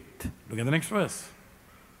pit. Look at the next verse.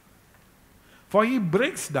 For He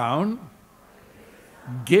breaks down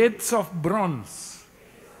gates of bronze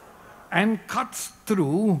and cuts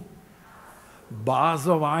through bars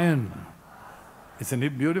of iron. Isn't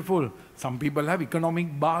it beautiful? Some people have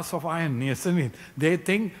economic bars of iron, isn't it? They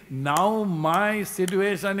think, now my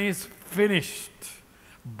situation is finished.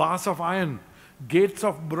 Bars of iron, gates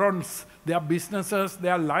of bronze, their businesses,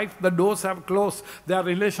 their life, the doors have closed, their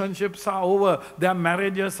relationships are over, their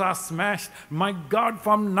marriages are smashed. My God,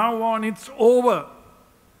 from now on it's over.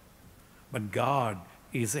 But God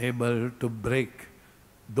is able to break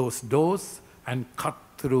those doors and cut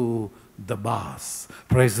through the bars.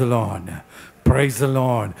 Praise the Lord. Praise the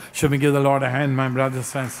Lord. Should we give the Lord a hand, my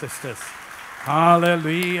brothers and sisters?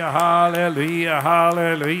 Hallelujah, hallelujah,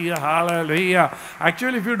 hallelujah, hallelujah.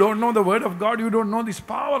 Actually, if you don't know the Word of God, you don't know this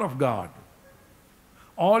power of God.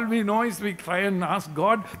 All we know is we try and ask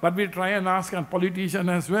God, but we try and ask a politician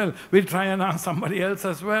as well. We try and ask somebody else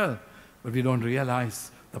as well. But we don't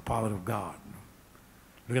realize the power of God.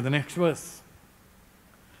 Look at the next verse.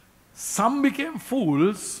 Some became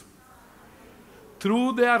fools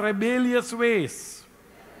through their rebellious ways.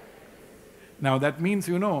 Now that means,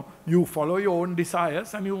 you follow your own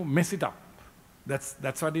desires and you mess it up.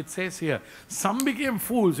 That's what it says here. Some became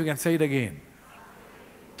fools, you can say it again.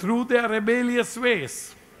 Through their rebellious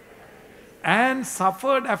ways and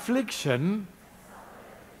suffered affliction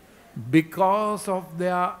because of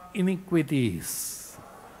their iniquities.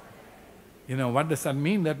 What does that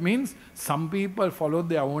mean? That means some people followed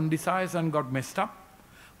their own desires and got messed up.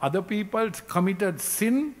 Other people committed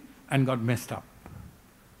sin and got messed up.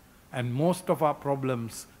 And most of our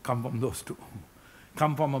problems come from those two.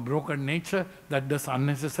 Come from a broken nature that does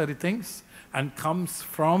unnecessary things and comes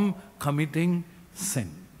from committing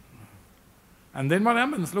sin. And then what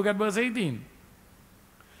happens? Look at verse 18.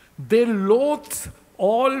 They loathed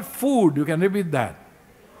all food, you can repeat that,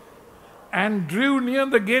 and drew near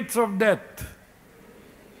the gates of death.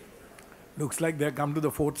 Looks like they come to the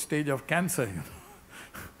 4th stage of cancer.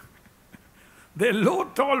 They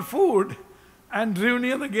loathed all food and drew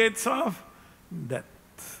near the gates of death.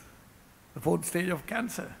 The 4th stage of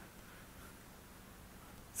cancer.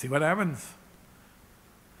 See what happens?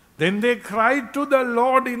 Then they cried to the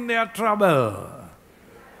Lord in their trouble,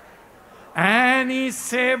 and He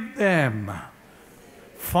saved them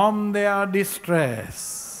from their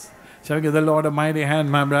distress. Shall we give the Lord a mighty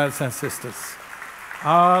hand, my brothers and sisters?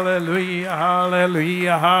 Hallelujah,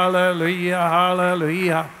 hallelujah, hallelujah,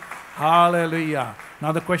 hallelujah, hallelujah.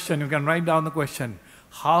 Now the question, you can write down the question.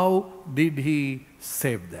 How did He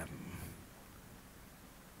save them?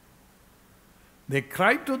 They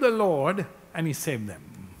cried to the Lord and He saved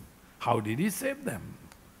them. How did He save them?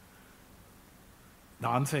 The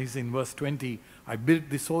answer is in verse 20. I built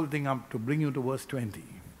this whole thing up to bring you to verse 20.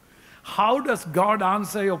 How does God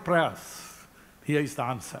answer your prayers? Here is the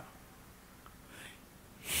answer.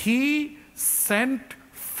 He sent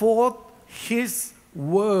forth His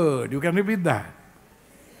word. You can repeat that.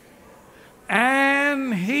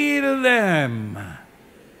 And heal them.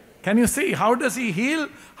 Can you see? How does He heal?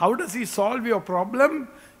 How does He solve your problem?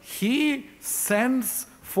 He sends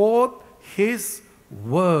forth His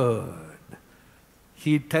word.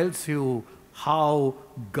 He tells you how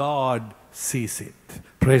God sees it.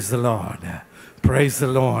 Praise the Lord. Praise the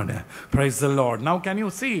Lord. Praise the Lord. Now can you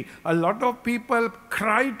see? A lot of people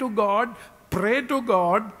cry to God, pray to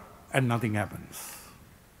God, and nothing happens.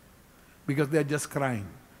 Because they're just crying.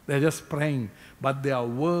 They're just praying. But their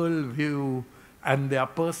worldview and their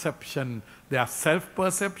perception, their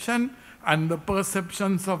self-perception and the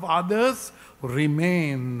perceptions of others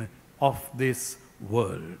remain of this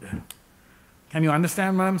world. Can you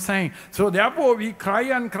understand what I'm saying? So therefore we cry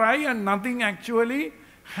and nothing actually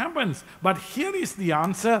happens. But here is the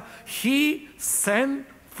answer. He sent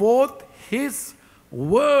forth His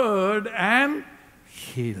word and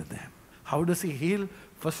healed them. How does He heal?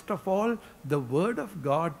 First of all, the word of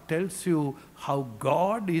God tells you how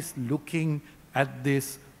God is looking at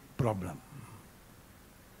this problem.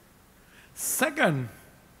 Second,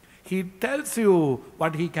 He tells you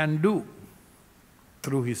what He can do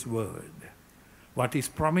through His word, what His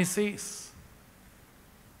promise is.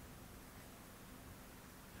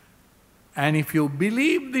 And if you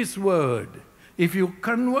believe this word, if you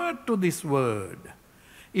convert to this word,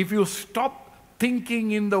 if you stop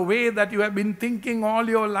thinking in the way that you have been thinking all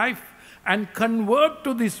your life and convert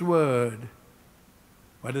to this word,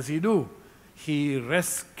 what does He do? He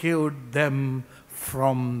rescued them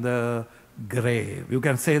from the grave. You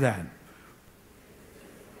can say that.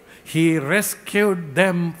 He rescued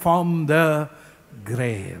them from the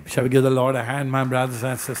grave. Shall we give the Lord a hand, my brothers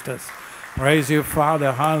and sisters? Praise you,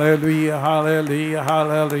 Father. Hallelujah, hallelujah,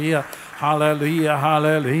 hallelujah, hallelujah,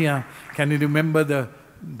 hallelujah. Can you remember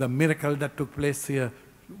the miracle that took place here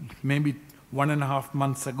maybe 1.5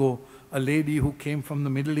 months ago, a lady who came from the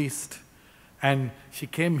Middle East, and she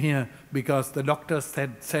came here because the doctors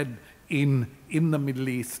said in the Middle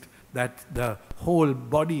East that the whole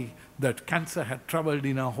body, that cancer had traveled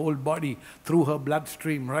in her whole body through her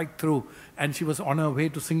bloodstream, right through, and she was on her way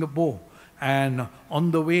to Singapore. And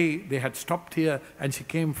on the way, they had stopped here, and she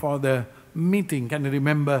came for the meeting. Can you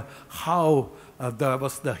remember how there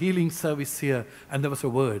was the healing service here, and there was a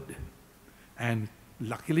word? And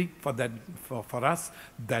luckily for us,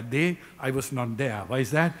 that day, I was not there. Why is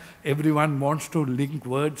that? Everyone wants to link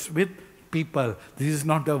words with people. This is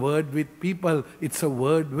not a word with people, it's a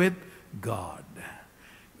word with God.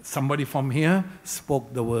 Somebody from here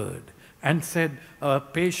spoke the word and said, a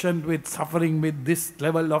patient with suffering with this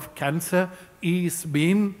level of cancer is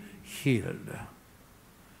being healed.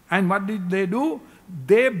 And what did they do?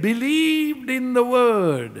 They believed in the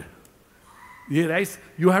word. You realize,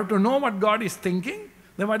 you have to know what God is thinking.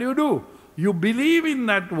 Then what do? You believe in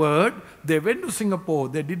that word. They went to Singapore.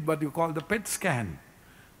 They did what you call the PET scan.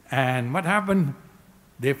 And what happened?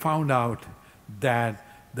 They found out that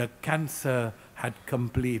the cancer had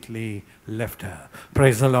completely left her.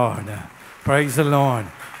 Praise the Lord. Praise the Lord.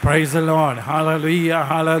 Praise the Lord. Hallelujah,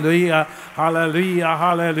 hallelujah, hallelujah,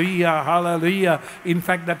 hallelujah, hallelujah. In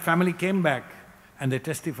fact, that family came back and they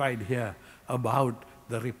testified here about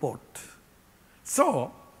the report.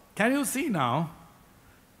 So, can you see now?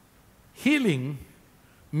 Healing,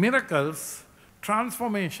 miracles,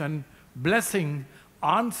 transformation, blessing,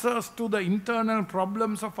 answers to the internal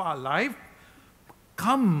problems of our life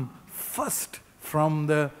come first from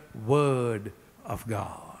the Word of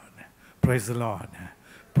God. Praise the Lord.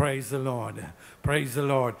 Praise the Lord. Praise the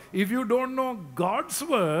Lord. If you don't know God's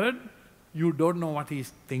Word, you don't know what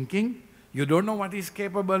He's thinking, you don't know what He's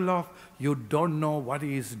capable of, you don't know what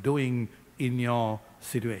He is doing in your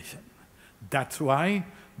situation. That's why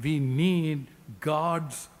we need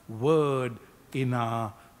God's Word in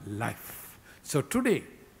our life. So today,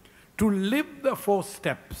 to live the 4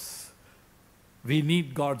 steps, we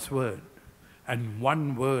need God's Word. And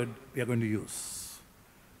one word we are going to use.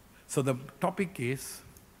 So the topic is,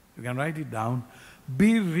 you can write it down,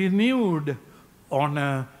 be renewed on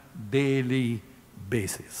a daily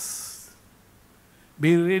basis.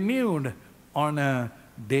 Be renewed on a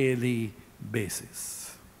daily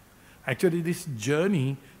basis. Actually, this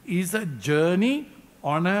journey is a journey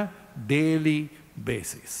on a daily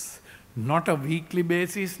basis. Not a weekly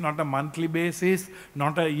basis, not a monthly basis,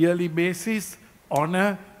 not a yearly basis, on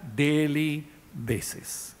a daily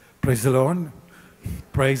basis. Praise the Lord.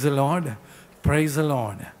 Praise the Lord. Praise the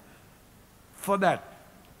Lord. For that,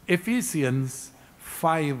 Ephesians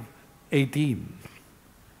 5:18.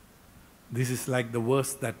 This is like the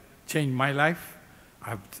verse that changed my life.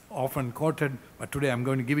 I've often quoted, but today I'm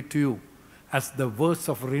going to give it to you as the verse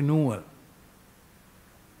of renewal.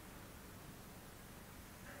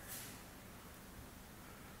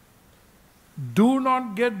 Do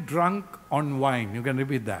not get drunk on wine. You can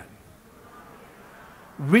repeat that.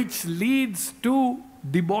 Which leads to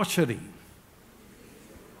debauchery.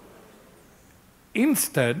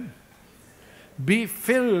 Instead, be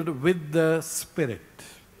filled with the Spirit.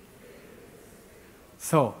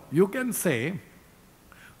 So, you can say,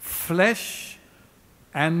 flesh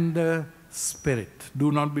and the Spirit.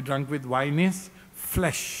 Do not be drunk with wine is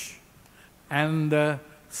flesh and the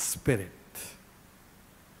Spirit.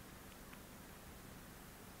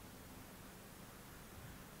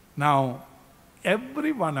 Now,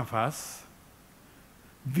 every one of us,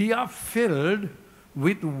 we are filled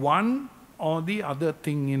with one or the other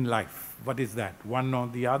thing in life. What is that? One or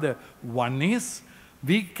the other. One is,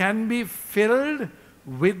 we can be filled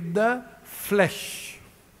with the flesh.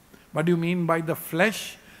 What do you mean by the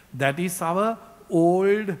flesh? That is our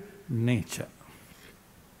old nature.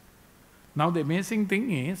 Now, the amazing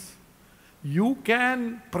thing is, you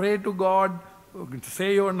can pray to God,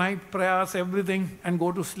 say your night prayers, everything, and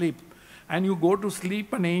go to sleep. And you go to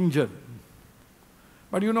sleep an angel.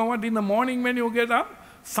 But you know what? In the morning when you get up,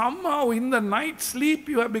 somehow in the night sleep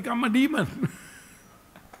you have become a demon.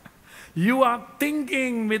 You are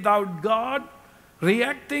thinking without God,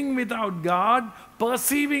 reacting without God,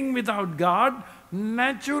 perceiving without God,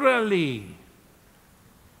 naturally.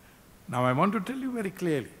 Now I want to tell you very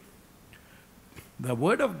clearly. The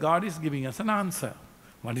Word of God is giving us an answer.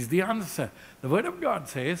 What is the answer? The Word of God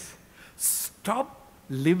says, stop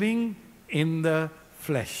living in the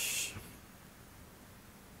flesh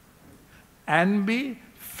and be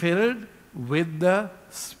filled with the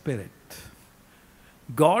Spirit.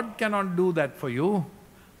 God cannot do that for you.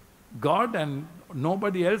 God and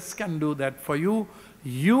nobody else can do that for you.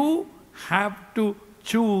 You have to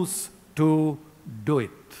choose to do it.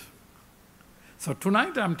 So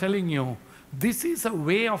tonight I'm telling you, this is a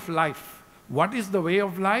way of life. What is the way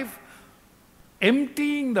of life?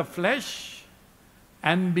 Emptying the flesh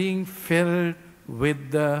and being filled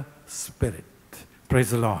with the Spirit.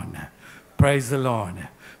 Praise the Lord. Praise the Lord.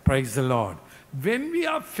 Praise the Lord. When we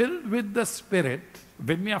are filled with the Spirit,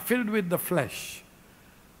 when we are filled with the flesh,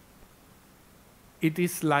 it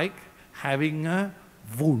is like having a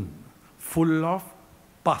wound full of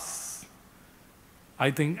pus.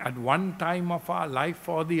 I think at one time of our life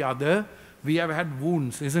or the other, we have had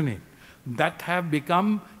wounds, isn't it? That have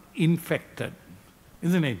become infected,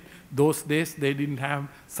 isn't it? Those days, they didn't have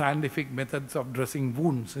scientific methods of dressing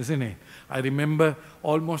wounds, isn't it? I remember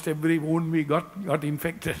almost every wound we got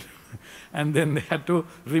infected. And then they had to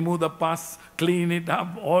remove the pus, clean it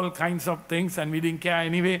up, all kinds of things, and we didn't care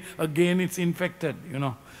anyway. Again, it's infected, you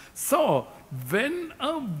know. So, when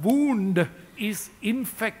a wound is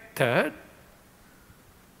infected,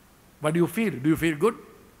 what do you feel? Do you feel good?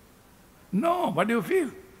 No, what do you feel?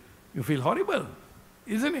 You feel horrible,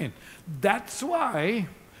 isn't it? That's why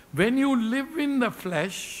when you live in the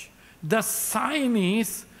flesh, the sign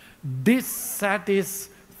is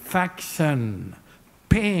dissatisfaction,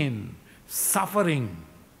 pain, suffering,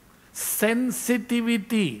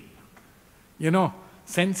 sensitivity. You know,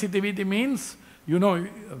 sensitivity means, you know,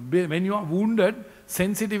 when you are wounded,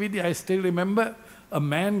 sensitivity, I still remember a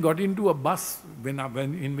man got into a bus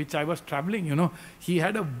in which I was traveling, you know. He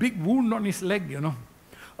had a big wound on his leg, you know.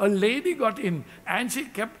 A lady got in and she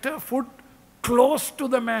kept her foot close to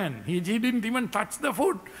the man. He didn't even touch the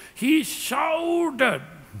foot. He shouted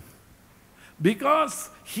because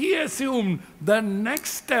he assumed the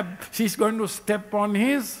next step she's going to step on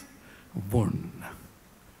his wound.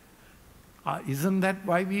 Isn't that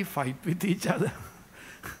why we fight with each other?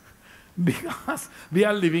 Because we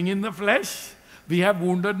are living in the flesh. We have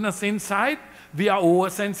woundedness inside. We are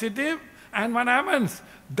oversensitive. And what happens?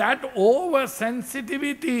 That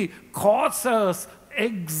oversensitivity causes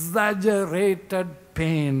exaggerated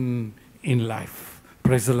pain in life.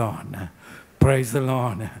 Praise the Lord. Praise the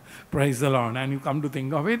Lord. Praise the Lord. And you come to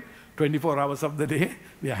think of it, 24 hours of the day,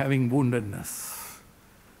 we are having woundedness.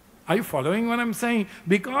 Are you following what I'm saying?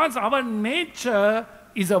 Because our nature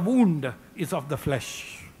is a wound, is of the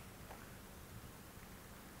flesh.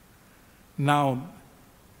 Now,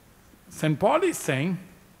 St. Paul is saying,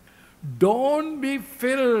 don't be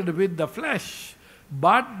filled with the flesh,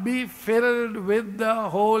 but be filled with the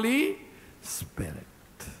Holy Spirit.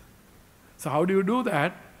 So how do you do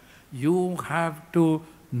that? You have to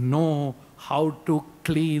know how to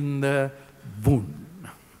clean the wound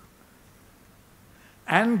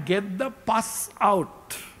and get the pus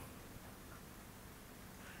out.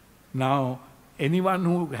 Now, anyone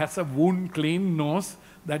who has a wound cleaned knows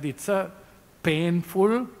that it's a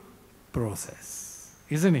painful process,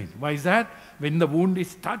 isn't it? Why is that? When the wound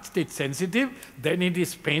is touched, it's sensitive, then it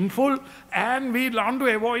is painful, and we want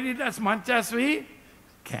to avoid it as much as we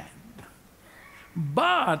can.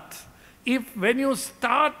 But when you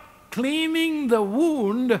start cleaning the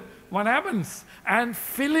wound, what happens? And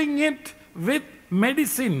filling it with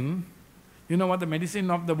medicine, you know what the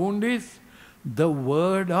medicine of the wound is? The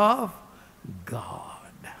Word of God.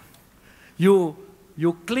 You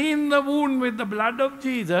clean the wound with the blood of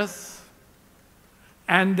Jesus,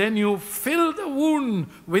 and then you fill the wound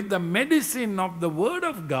with the medicine of the Word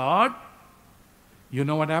of God. You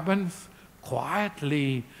know what happens?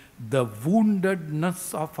 Quietly, the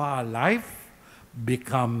woundedness of our life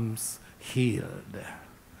becomes healed.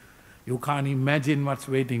 You can't imagine what's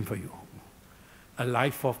waiting for you. A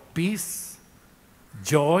life of peace,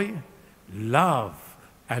 joy, love,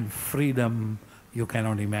 and freedom you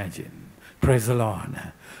cannot imagine. Praise the Lord.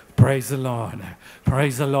 Praise the Lord.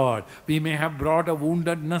 Praise the Lord. We may have brought a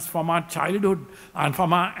woundedness from our childhood and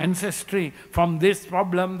from our ancestry, from this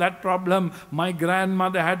problem, that problem. My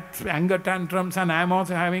grandmother had anger tantrums and I'm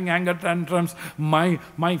also having anger tantrums. My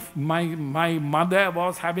mother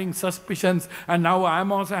was having suspicions and now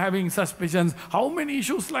I'm also having suspicions. How many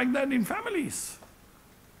issues like that in families?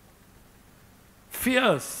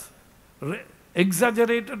 Fears,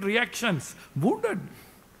 exaggerated reactions, wounded.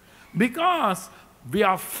 Because we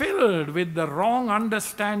are filled with the wrong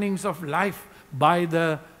understandings of life by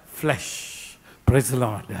the flesh. Praise the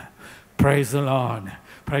Lord. Praise the Lord.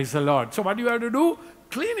 Praise the Lord. So what do you have to do?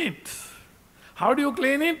 Clean it. How do you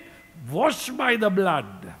clean it? Wash by the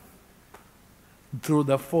blood. Through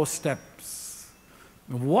the 4 steps.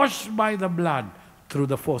 Wash by the blood through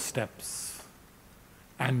the 4 steps.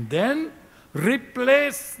 And then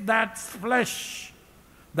replace that flesh,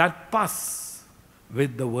 that pus,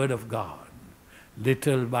 with the Word of God.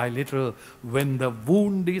 Little by little, when the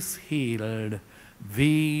wound is healed,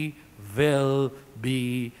 we will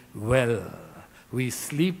be well. We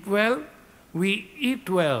sleep well, we eat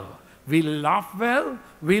well, we laugh well,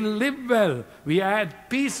 we live well, we had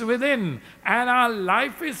peace within, and our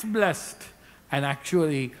life is blessed. And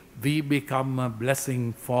actually, we become a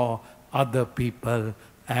blessing for other people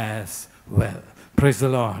as well. Praise the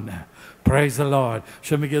Lord. Praise the Lord.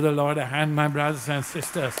 Shall we give the Lord a hand, my brothers and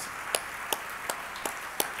sisters?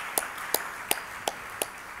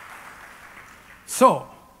 So,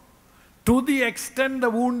 to the extent the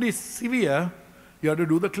wound is severe, you have to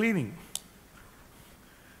do the cleaning.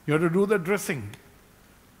 You have to do the dressing.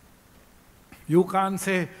 You can't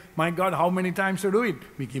say, my God, how many times to do it?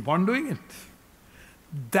 We keep on doing it.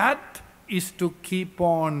 That is to keep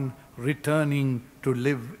on returning to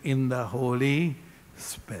live in the Holy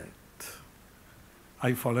Spirit. Are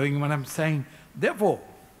you following what I'm saying? Therefore,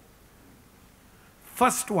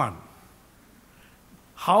 first one,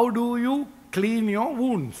 how do you clean your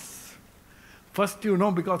wounds? First,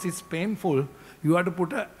 because it's painful, you have to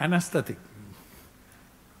put an anesthetic.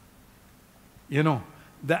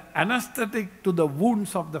 The anesthetic to the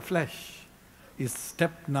wounds of the flesh is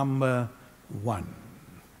step number 1.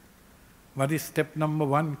 What is step number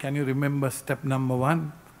 1? Can you remember step number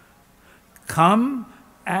 1? Come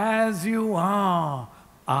as you are,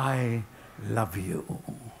 I love you.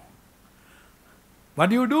 What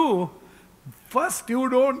do? First, you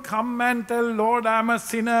don't come and tell, Lord, I'm a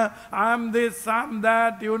sinner, I'm this, I'm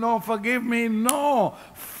that, forgive me. No.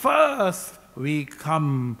 First, we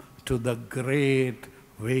come to the great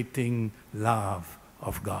waiting love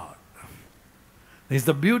of God. It's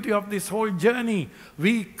the beauty of this whole journey.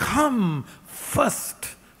 We come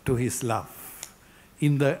first to His love.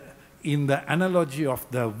 In the analogy of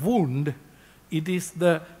the wound, it is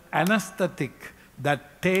the anesthetic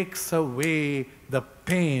that takes away the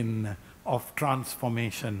pain of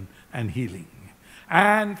transformation and healing.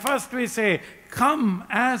 And first we say, come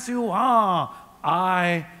as you are,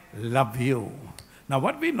 I love you. Now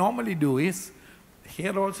what we normally do is,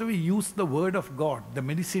 here also we use the Word of God, the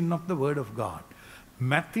medicine of the Word of God.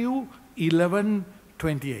 Matthew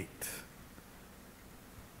 11:28.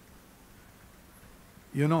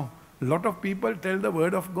 A lot of people tell the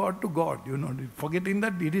Word of God to God, forgetting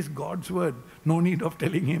that it is God's Word. No need of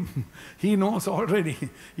telling Him. He knows already.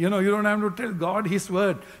 You don't have to tell God His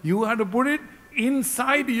Word. You have to put it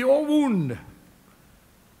inside your wound.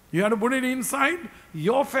 You have to put it inside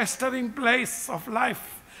your festering place of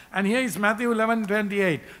life. And here is Matthew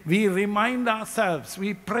 11:28. We remind ourselves,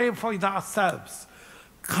 we pray for it ourselves.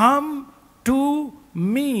 Come to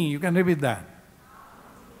me. You can repeat that.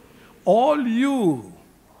 All you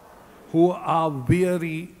who are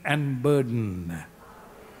weary and burdened,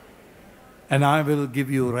 and I will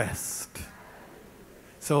give you rest.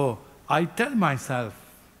 So I tell myself,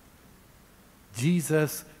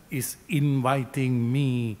 Jesus is inviting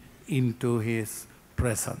me into His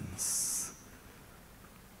presence.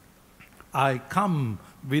 I come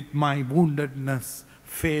with my woundedness,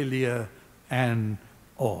 failure, and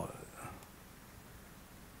all.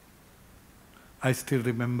 I still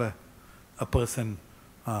remember a person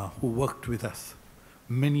who worked with us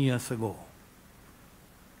many years ago.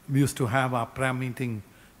 We used to have our prayer meeting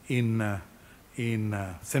in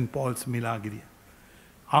St. Paul's, Milagiri.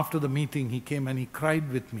 After the meeting, he came and he cried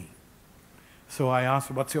with me. So I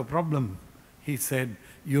asked, what's your problem? He said,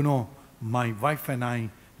 my wife and I,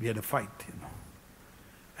 we had a fight,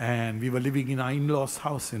 And we were living in our in-laws'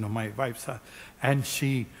 house, my wife's house. And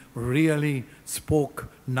she really spoke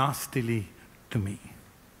nastily to me.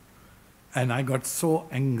 And I got so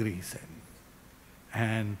angry, he said.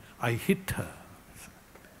 And I hit her.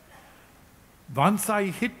 Once I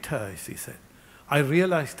hit her, she said, I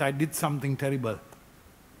realized I did something terrible.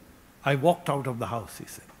 I walked out of the house, he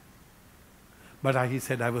said. But he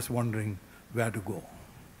said, I was wondering where to go.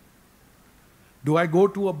 Do I go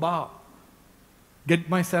to a bar, get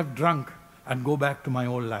myself drunk, and go back to my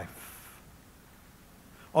old life?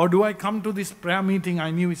 Or do I come to this prayer meeting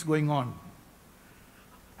I knew is going on?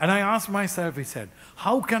 And I asked myself, he said,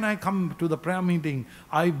 how can I come to the prayer meeting?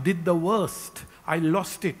 I did the worst. I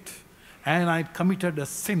lost it. And I committed a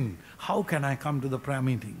sin. How can I come to the prayer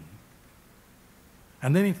meeting?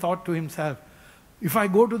 And then he thought to himself, if I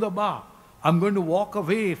go to the bar, I'm going to walk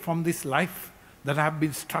away from this life that I've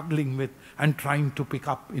been struggling with and trying to pick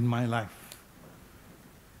up in my life.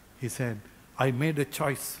 He said, I made a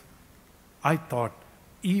choice. I thought,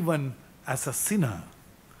 even as a sinner,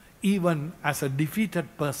 even as a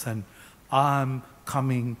defeated person, I'm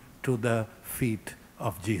coming to the feet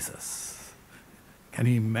of Jesus. Can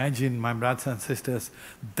you imagine, my brothers and sisters?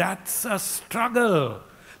 That's a struggle.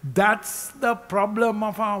 That's the problem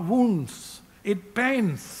of our wounds. It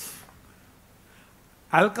pains.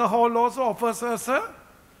 Alcohol also offers us an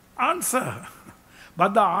answer.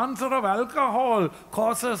 But the answer of alcohol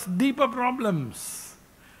causes deeper problems.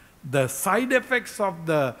 The side effects of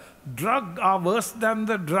the drug are worse than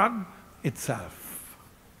the drug itself.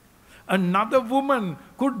 Another woman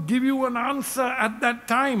could give you an answer at that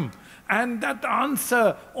time, and that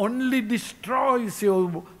answer only destroys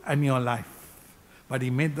you and your life. But he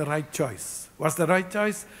made the right choice. What's the right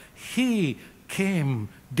choice? He came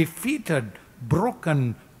defeated,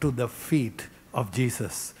 broken to the feet of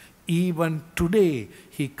Jesus. Even today,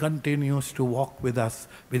 he continues to walk with us,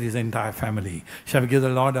 with his entire family. Shall we give the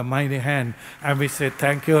Lord a mighty hand and we say,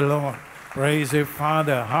 thank you, Lord. Praise you,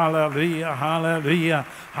 Father. Hallelujah, hallelujah,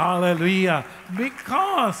 hallelujah.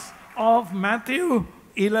 Because of Matthew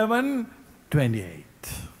 11:28.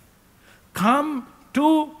 Come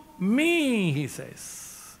to me, he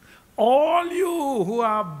says, all you who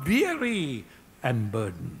are weary and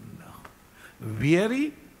burdened.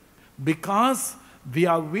 Weary because we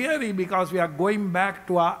are weary because we are going back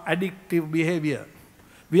to our addictive behavior.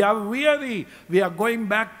 We are weary. We are going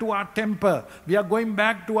back to our temper. We are going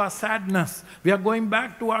back to our sadness. We are going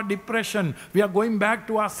back to our depression. We are going back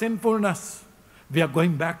to our sinfulness. We are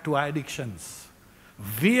going back to our addictions.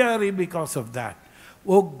 Weary because of that.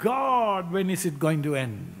 Oh God, when is it going to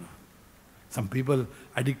end? Some people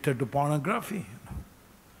addicted to pornography.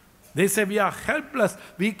 They say we are helpless.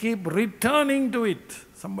 We keep returning to it.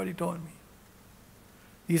 Somebody told me.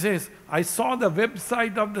 He says, I saw the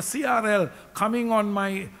website of the CRL coming on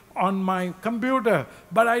my computer,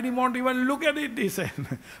 but I didn't want to even look at it, he said.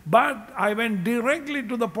 But I went directly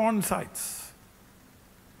to the porn sites.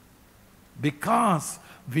 Because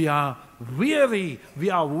we are weary, we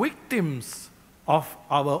are victims of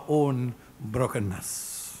our own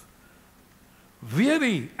brokenness.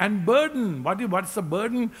 Weary and burden. What's the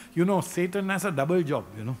burden? You know, Satan has a double job,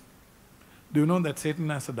 you know. Do you know that Satan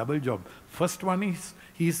has a double job? First one is,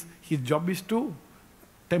 his job is to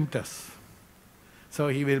tempt us. So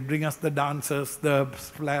he will bring us the dances, the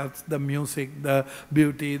flats, the music, the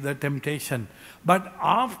beauty, the temptation. But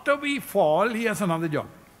after we fall, he has another job.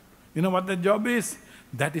 You know what the job is?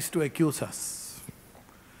 That is to accuse us.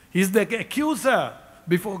 He's the accuser.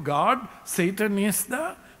 Before God, Satan is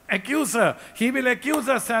the accuser. He will accuse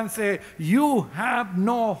us and say, you have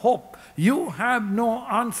no hope. You have no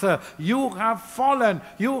answer. You have fallen.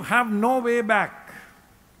 You have no way back.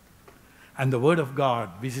 And the word of God,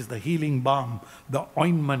 which is the healing balm, the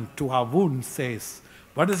ointment to our wounds, says,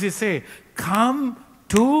 what does he say? Come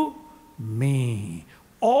to me,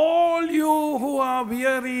 all you who are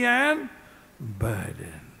weary and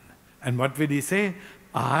burdened. And what will he say?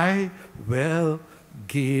 I will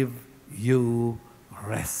give you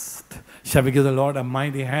rest. Shall we give the Lord a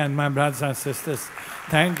mighty hand, my brothers and sisters?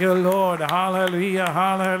 Thank you, Lord. Hallelujah,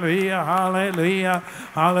 hallelujah, hallelujah,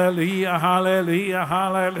 hallelujah, hallelujah,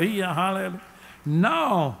 hallelujah, hallelujah.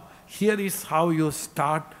 Now, here is how you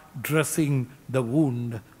start dressing the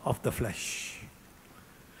wound of the flesh.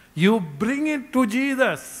 You bring it to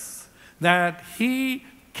Jesus that he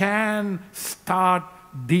can start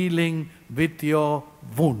dealing with your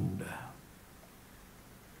wound.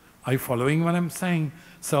 Are you following what I'm saying?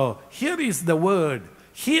 So here is the word.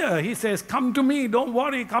 Here he says, come to me, don't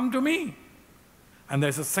worry, come to me. And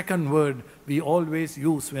there's a second word we always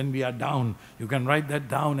use when we are down. You can write that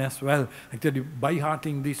down as well. Actually,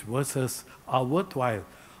 by-hearting these verses are worthwhile.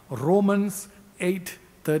 Romans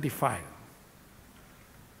 8:35.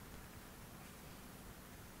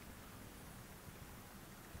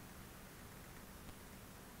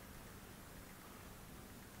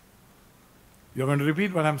 You're going to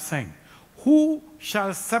repeat what I'm saying. Who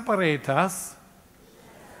shall separate us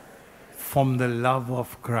from the love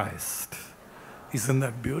of Christ? Isn't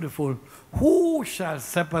that beautiful? Who shall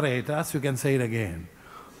separate us? You can say it again.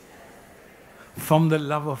 From the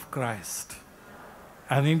love of Christ.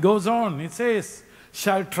 And it goes on. It says,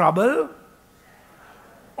 shall trouble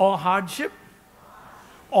or hardship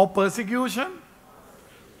or persecution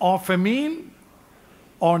or famine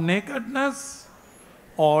or nakedness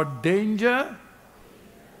or danger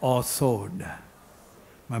or sword.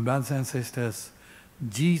 My brothers and sisters,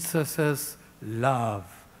 Jesus' love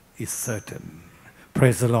is certain.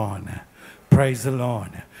 Praise the Lord. Praise the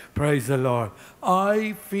Lord. Praise the Lord.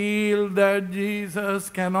 I feel that Jesus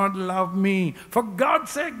cannot love me. For God's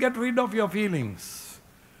sake, get rid of your feelings.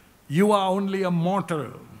 You are only a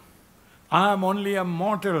mortal. I am only a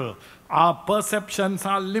mortal. Our perceptions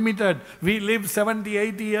are limited. We live 70,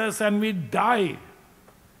 80 years and we die.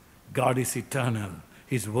 God is eternal.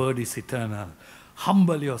 His word is eternal.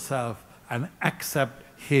 Humble yourself and accept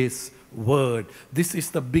His word. This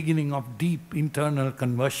is the beginning of deep internal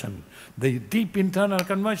conversion. The deep internal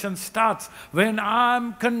conversion starts when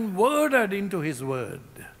I'm converted into His word.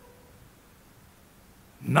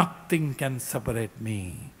 Nothing can separate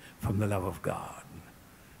me from the love of God.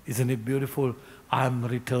 Isn't it beautiful? I'm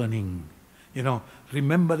returning. You know,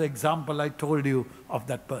 remember the example I told you of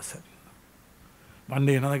that person. One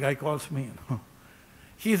day another guy calls me.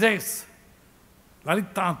 He says,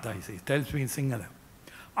 Lalitanta, he says, tells me in Sinhala.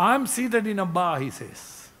 I'm seated in a bar, he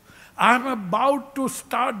says. I'm about to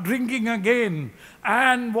start drinking again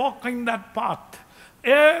and walking that path.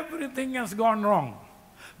 Everything has gone wrong.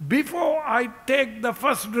 Before I take the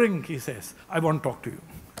first drink, he says, I won't talk to you.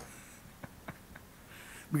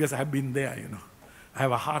 Because I've been there, you know. I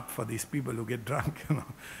have a heart for these people who get drunk, you know.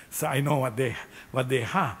 So I know what they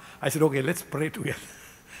have. I said, okay, let's pray together.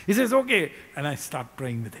 He says, okay. And I start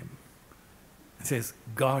praying with him. He says,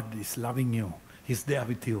 God is loving you. He's there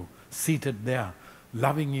with you, seated there,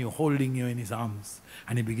 loving you, holding you in His arms.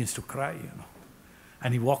 And he begins to cry, you know.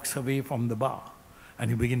 And he walks away from the bar. And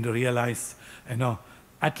you begin to realize, you know,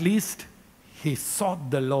 at least he sought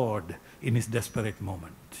the Lord in his desperate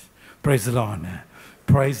moment. Praise the Lord.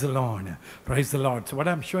 Praise the Lord. Praise the Lord. So what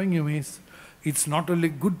I'm showing you is, it's not only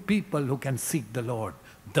good people who can seek the Lord.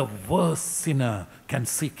 The worst sinner can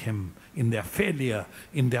seek Him in their failure,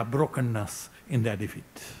 in their brokenness, in their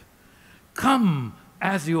defeat. Come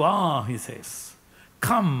as you are, He says.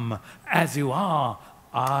 Come as you are.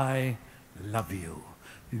 I love you.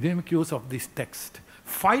 You make use of this text.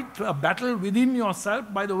 Fight a battle within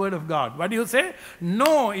yourself by the word of God. What do you say?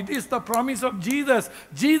 No, it is the promise of Jesus.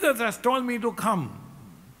 Jesus has told me to come.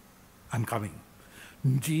 I'm coming.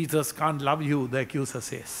 Jesus can't love you, the accuser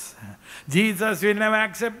says. Jesus will never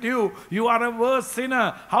accept you. You are a worse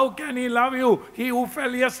sinner. How can He love you? He who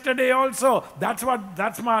fell yesterday also. That's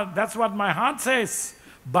what my heart says.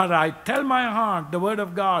 But I tell my heart, the word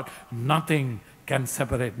of God, nothing can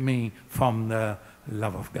separate me from the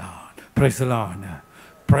love of God. Praise the Lord.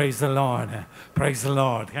 Praise the Lord. Praise the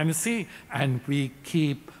Lord. Can you see? And we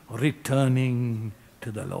keep returning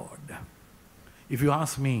to the Lord. If you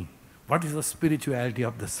ask me, what is the spirituality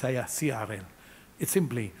of the CRL? It's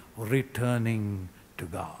simply returning to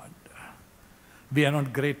God. We are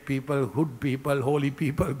not great people, good people, holy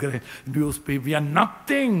people, great news people. We are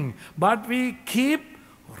nothing, but we keep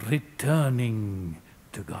returning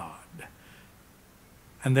to God.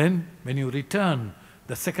 And then when you return,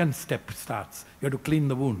 the second step starts. You have to clean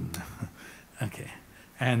the wound. Okay.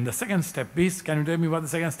 And the second step is, can you tell me what the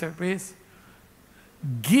second step is?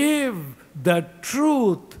 Give the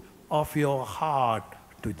truth of your heart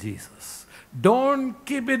to Jesus. Don't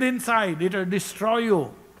keep it inside. It will destroy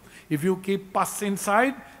you. If you keep pus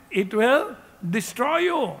inside, it will destroy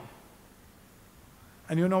you.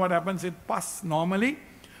 And you know what happens with pus normally?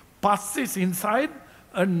 Pus is inside,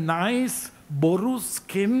 a nice boru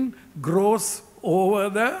skin grows over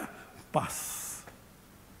the pus.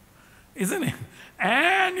 Isn't it?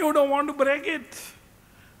 And you don't want to break it.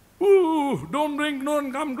 Ooh, don't drink,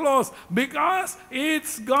 don't come close, because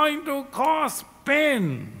it's going to cause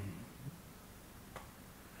pain.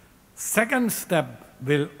 Second step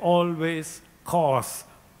will always cause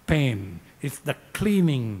pain. It's the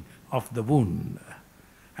cleaning of the wound.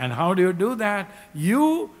 And how do you do that?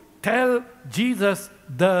 You tell Jesus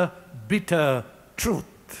the bitter truth.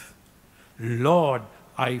 Lord,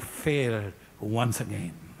 I failed once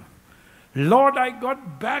again. Lord, I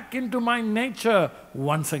got back into my nature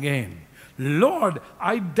once again. Lord,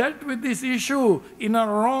 I dealt with this issue in a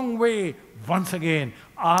wrong way once again.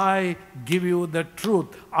 I give you the truth.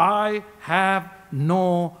 I have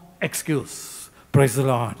no excuse. Praise the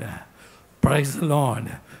Lord. Praise the Lord.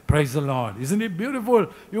 Praise the Lord. Isn't it beautiful?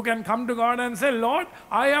 You can come to God and say, Lord,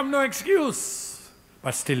 I have no excuse.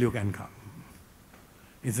 But still you can come.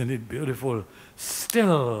 Isn't it beautiful?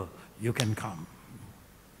 Still you can come.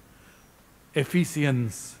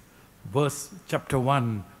 Ephesians chapter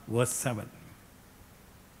 1, verse 7.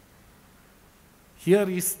 Here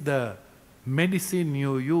is the medicine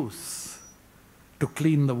you use to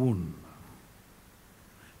clean the wound.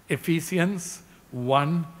 Ephesians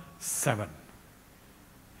 1, 7.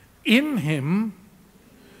 In Him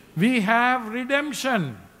we have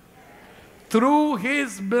redemption through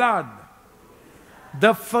His blood,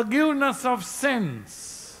 the forgiveness of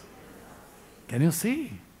sins. Can you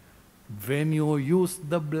see? When you use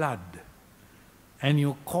the blood and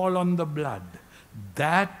you call on the blood,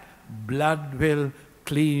 that blood will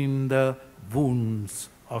clean the wounds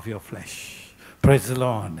of your flesh. Praise the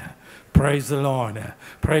Lord. Praise the Lord.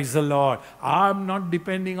 Praise the Lord. I'm not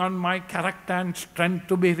depending on my character and strength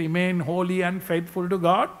to remain holy and faithful to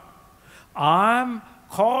God. I'm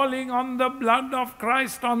calling on the blood of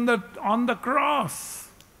Christ on the cross.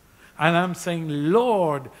 And I'm saying,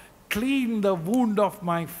 Lord, clean the wound of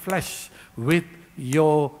my flesh with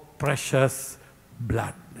your precious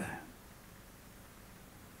blood.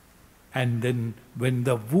 And then when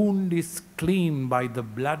the wound is cleaned by the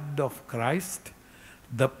blood of Christ,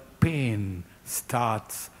 the pain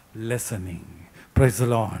starts lessening. Praise the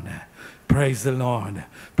Lord. Praise the Lord.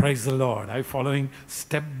 Praise the Lord. I'm following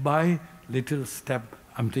step by little step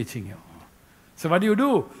I'm teaching you. So what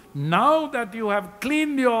do? Now that you have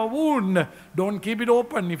cleaned your wound, don't keep it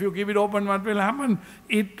open. If you keep it open, what will happen?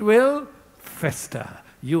 It will fester.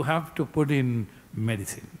 You have to put in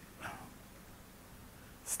medicine.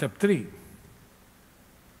 Step 3.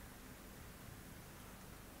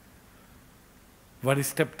 What is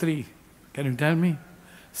step 3? Can you tell me?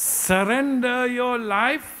 Surrender your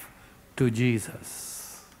life to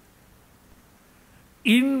Jesus.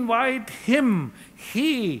 Invite Him.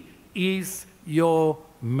 He is your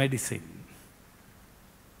medicine.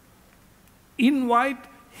 Invite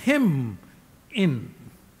Him in.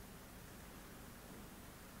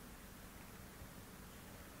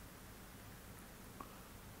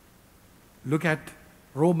 Look at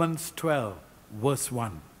Romans 12, verse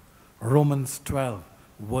 1. Romans 12,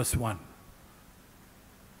 verse 1.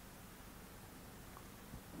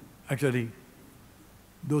 Actually,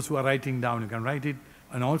 those who are writing down, you can write it.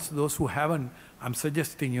 And also those who haven't, I'm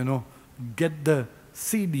suggesting, get the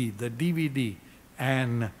CD, the DVD,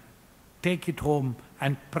 and take it home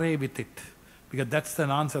and pray with it. Because that's the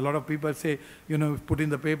answer. A lot of people say, put in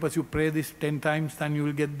the papers, you pray this 10 times, then you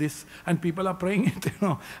will get this. And people are praying it,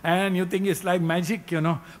 And you think it's like magic,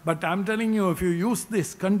 But I'm telling you, if you use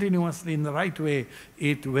this continuously in the right way,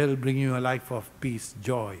 it will bring you a life of peace,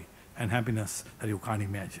 joy, and happiness that you can't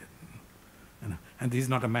imagine. And this is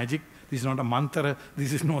not a magic. This is not a mantra.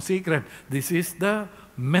 This is no secret. This is the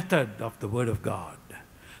method of the Word of God.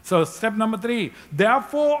 So step number 3.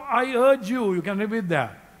 Therefore, I urge you. You can repeat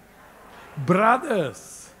that.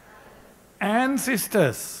 Brothers and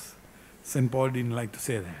sisters. St. Paul didn't like to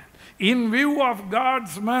say that. In view of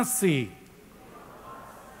God's mercy,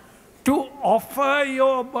 to offer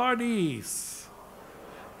your bodies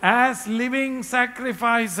as living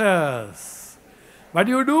sacrifices. What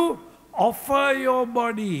do? Offer your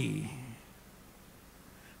body.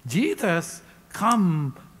 Jesus,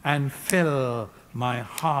 come and fill my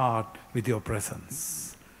heart with your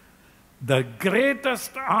presence. The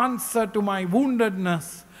greatest answer to my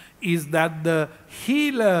woundedness is that the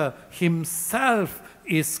healer himself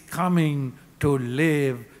is coming to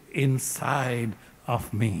live inside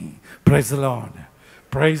of me. Praise the Lord.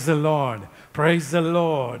 Praise the Lord. Praise the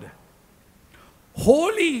Lord.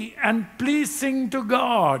 Holy and pleasing to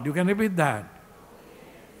God. You can repeat that.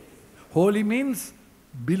 Holy means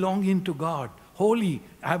belonging to God. Holy.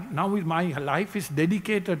 Now my life is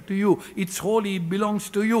dedicated to you. It's holy. It belongs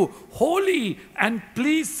to you. Holy and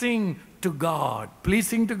pleasing to God.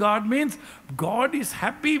 Pleasing to God means God is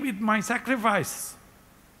happy with my sacrifice.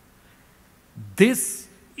 This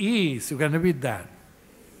is, you can repeat that.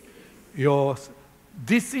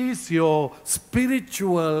 This is your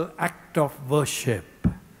spiritual act of worship.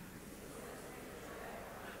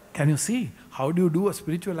 Can you see? How do you do a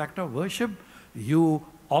spiritual act of worship? You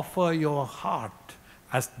offer your heart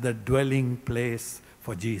as the dwelling place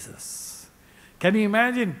for Jesus. Can you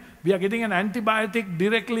imagine? We are getting an antibiotic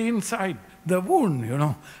directly inside the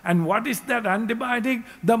wound, And what is that antibiotic?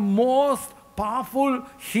 The most powerful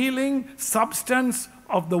healing substance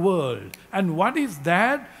of the world. And what is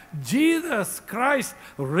that? Jesus Christ,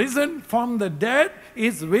 risen from the dead,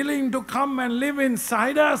 is willing to come and live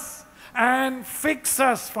inside us and fix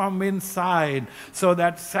us from inside, so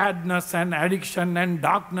that sadness and addiction and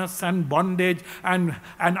darkness and bondage and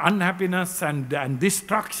unhappiness and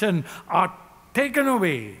destruction are taken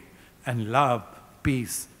away, and love,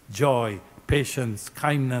 peace, joy, patience,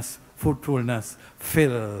 kindness, fruitfulness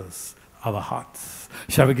fills our hearts.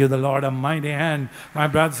 Shall we give the Lord a mighty hand, my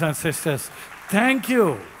brothers and sisters? Thank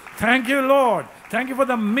you. Thank you, Lord. Thank you for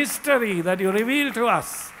the mystery that you revealed to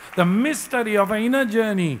us. The mystery of our inner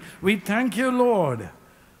journey. We thank you, Lord.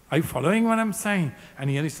 Are you following what I'm saying? And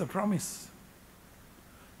here is the promise.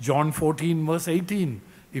 John 14, verse 18.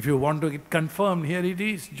 If you want to get confirmed, here it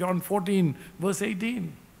is. John 14, verse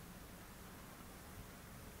 18.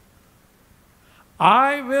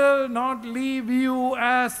 I will not leave you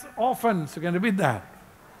as orphans. You can repeat that.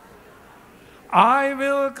 I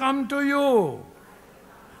will come to you.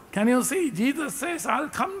 Can you see? Jesus says, I'll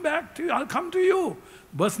come back to you, I'll come to you.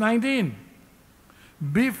 Verse 19.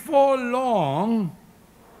 Before long,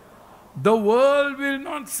 the world will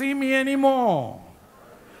not see me anymore.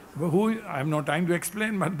 I have no time to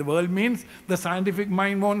explain, but the world means the scientific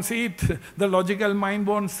mind won't see it, the logical mind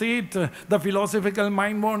won't see it, the philosophical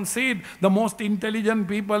mind won't see it, the most intelligent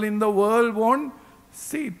people in the world won't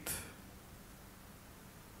see it.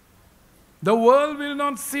 The world will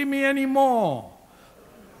not see me anymore,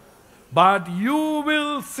 but you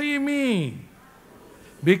will see me,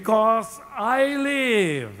 because I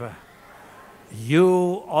live.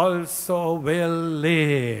 You also will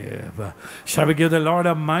live. Shall we give the Lord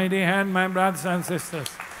a mighty hand, my brothers and sisters?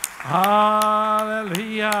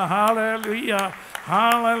 Hallelujah, hallelujah,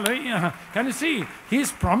 hallelujah. Can you see?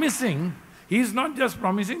 He's promising. He's not just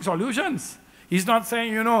promising solutions. He's not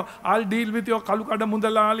saying, you know, I'll deal with your Kalukada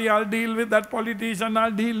Mundalali, I'll deal with that politician,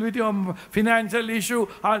 I'll deal with your financial issue.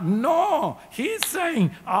 No, he's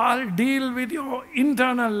saying, I'll deal with your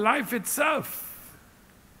internal life itself.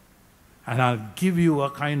 And I'll give you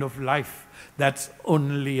a kind of life that's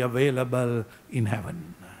only available in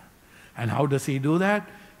heaven. And how does he do that?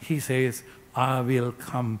 He says, I will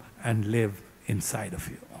come and live inside of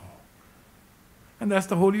you. And that's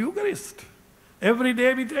the Holy Eucharist. Every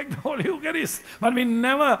day we take the Holy Eucharist, but we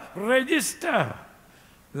never register.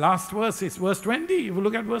 Last verse is verse 20. If you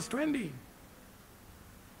look at verse 20.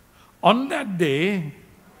 On that day,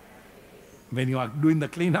 when you are doing the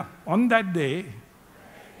cleanup, on that day,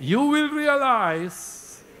 you will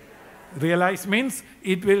realize means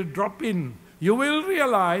it will drop in. You will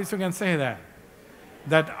realize, you can say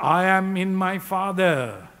that I am in my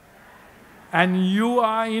Father, and you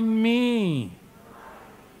are in me.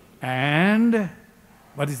 And,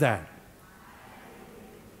 what is that?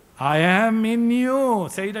 I am in you.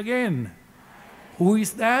 Say it again. Who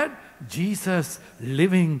is that? Jesus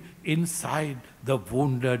living inside the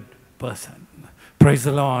wounded person. Praise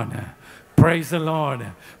the Lord. Praise the Lord.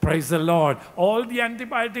 Praise the Lord. All the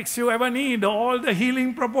antibiotics you ever need, all the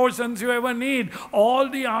healing proportions you ever need, all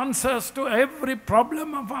the answers to every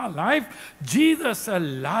problem of our life, Jesus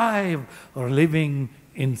alive, living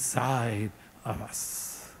inside of us.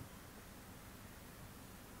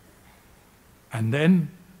 And then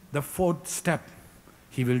the fourth step,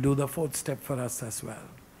 he will do the fourth step for us as well.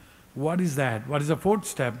 What is that? What is the fourth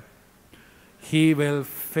step? He will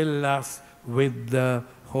fill us with the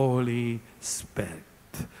Holy Spirit.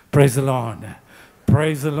 Praise the Lord.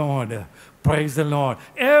 Praise the Lord. Praise the Lord.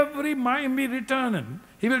 Every mind be returning.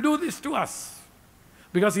 He will do this to us.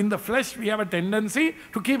 Because in the flesh, we have a tendency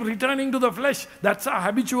to keep returning to the flesh. That's our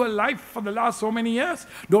habitual life for the last so many years.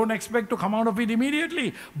 Don't expect to come out of it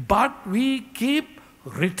immediately. But we keep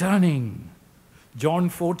returning. John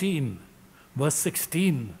 14, verse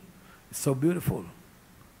 16. It's so beautiful.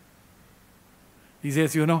 He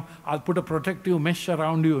says, you know, I'll put a protective mesh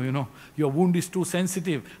around you, you know. Your wound is too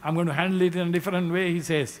sensitive. I'm going to handle it in a different way, he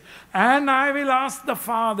says. And I will ask the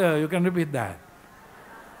Father. You can repeat that.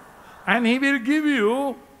 And he will give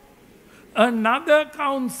you another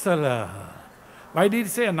counselor. Why did he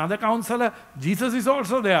say another counselor? Jesus is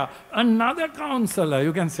also there. Another counselor,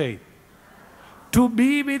 you can say. To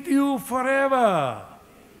be with you forever.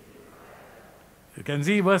 You can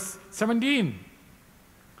see verse 17.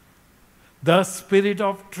 The Spirit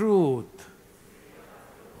of truth.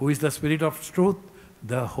 Who is the Spirit of truth?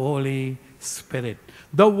 The Holy Spirit.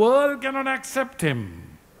 The world cannot accept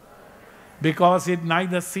him because it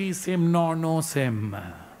neither sees him nor knows him.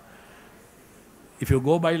 If you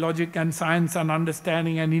go by logic and science and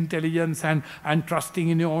understanding and intelligence and trusting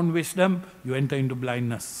in your own wisdom, you enter into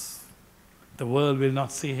blindness. The world will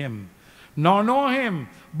not see him, nor know him,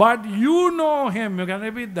 but you know him. You can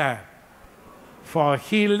repeat that. For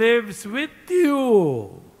he lives with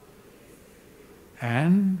you.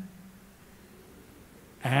 And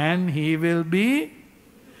he will be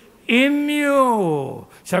in you.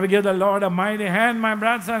 Shall we give the Lord a mighty hand, my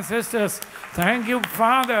brothers and sisters? Thank you,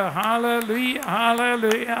 Father. Hallelujah,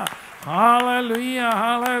 hallelujah, hallelujah,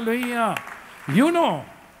 hallelujah. You know,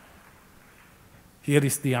 here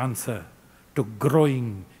is the answer to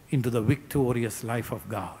growing into the victorious life of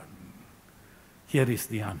God. Here is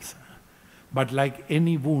the answer. But like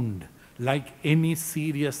any wound, like any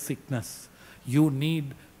serious sickness, you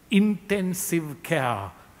need intensive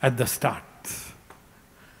care at the start.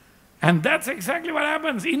 And that's exactly what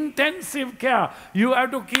happens, intensive care. You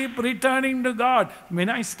have to keep returning to God. When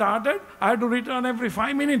I started, I had to return every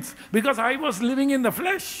 5 minutes because I was living in the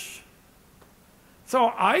flesh.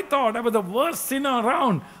 So I thought I was the worst sinner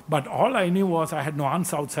around. But all I knew was I had no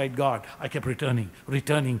answer outside God. I kept returning.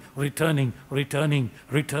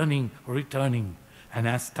 And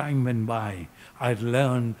as time went by, I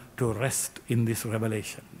learned to rest in this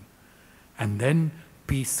revelation. And then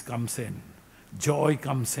peace comes in, joy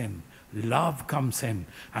comes in, love comes in,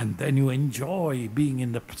 and then you enjoy being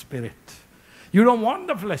in the Spirit. You don't want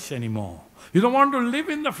the flesh anymore. You don't want to live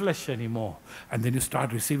in the flesh anymore. And then you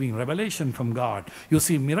start receiving revelation from God. You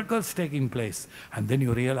see miracles taking place. And then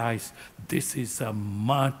you realize this is a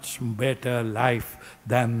much better life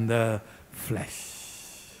than the flesh.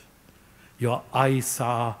 Your eyes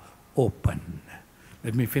are open.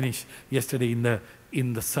 Let me finish. Yesterday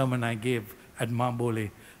in the sermon I gave at Mabole,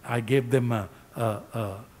 I gave them a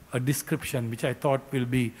description which I thought will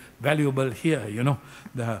be valuable here.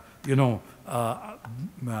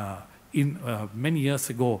 Many years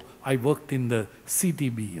ago, I worked in the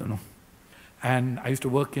CTB, and I used to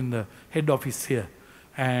work in the head office here.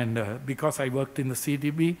 And because I worked in the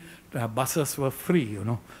CTB, buses were free,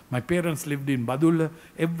 My parents lived in Badulla.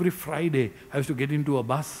 Every Friday, I used to get into a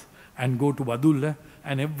bus and go to Badulla.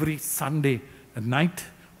 And every Sunday at night,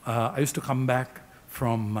 I used to come back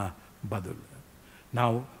from Badulla.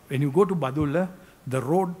 Now, when you go to Badulla, the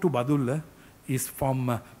road to Badulla is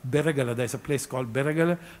from Beragala. There's a place called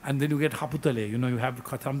Beragala, and then you get Haputale. You have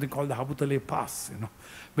something called the Haputale Pass.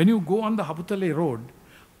 When you go on the Haputale Road,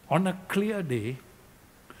 on a clear day,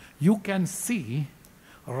 you can see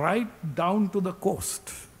right down to the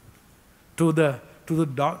coast, to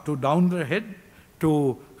down the head,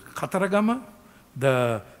 to Kataragama.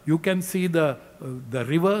 You can see the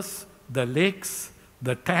rivers, the lakes,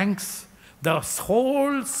 the tanks, the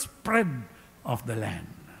whole spread of the land.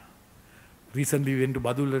 Recently we went to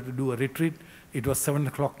Badulla to do a retreat. It was 7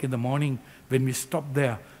 o'clock in the morning when we stopped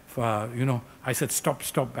there. I said, stop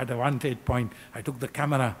at a vantage point. I took the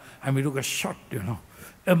camera and we took a shot,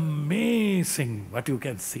 Amazing what you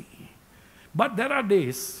can see. But there are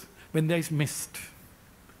days when there is mist.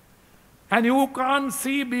 And you can't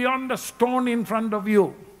see beyond the stone in front of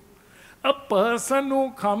you. A person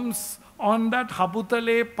who comes on that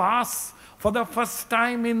Haputale Pass for the first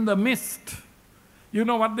time in the mist, you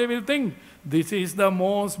know what they will think? This is the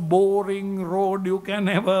most boring road you can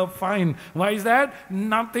ever find. Why is that?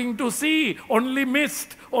 Nothing to see. Only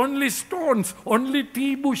mist, only stones, only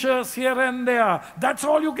tea bushes here and there. That's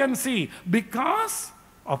all you can see because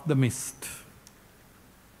of the mist.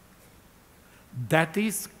 That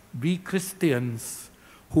is we Christians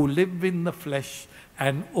who live in the flesh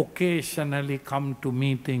and occasionally come to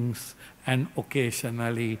meetings and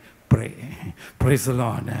occasionally pray. Praise the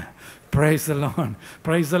Lord. Praise the Lord.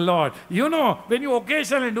 Praise the Lord. When you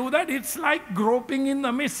occasionally do that, it's like groping in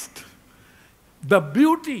the mist. The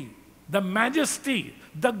beauty, the majesty,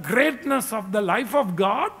 the greatness of the life of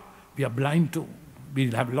God, we are blind to. We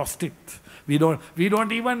have lost it. We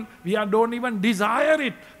don't even desire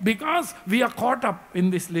it because we are caught up in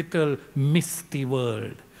this little misty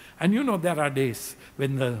world. And there are days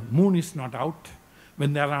when the moon is not out,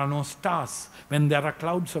 when there are no stars, when there are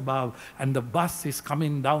clouds above, and the bus is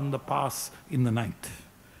coming down the pass in the night.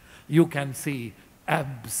 You can see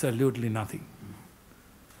absolutely nothing.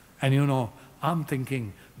 And I'm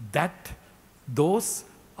thinking that those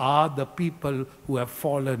are the people who have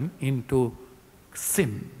fallen into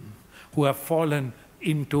sin, who have fallen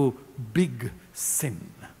into big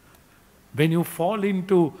sin. When you fall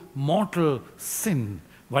into mortal sin,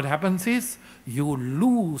 what happens is you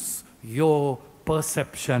lose your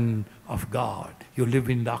perception of God. You live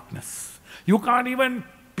in darkness. You can't even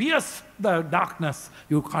pierce the darkness.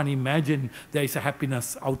 You can't imagine there is a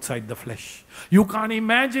happiness outside the flesh. You can't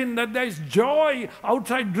imagine that there is joy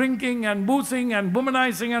outside drinking and boozing and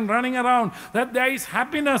womanizing and running around. That there is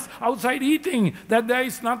happiness outside eating. That there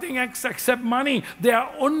is nothing except money. They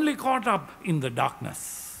are only caught up in the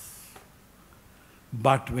darkness.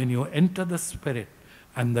 But when you enter the Spirit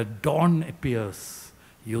and the dawn appears,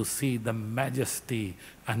 you see the majesty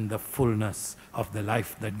and the fullness of the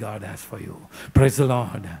life that God has for you. Praise the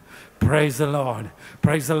Lord. Praise the Lord.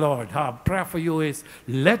 Praise the Lord. Our prayer for you is,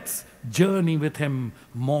 let's journey with Him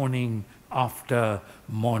morning after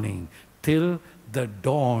morning till the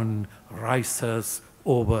dawn rises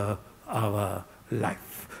over our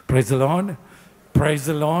life. Praise the Lord. Praise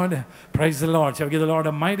the Lord. Praise the Lord. Shall we give the Lord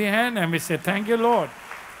a mighty hand and we say, thank you, Lord.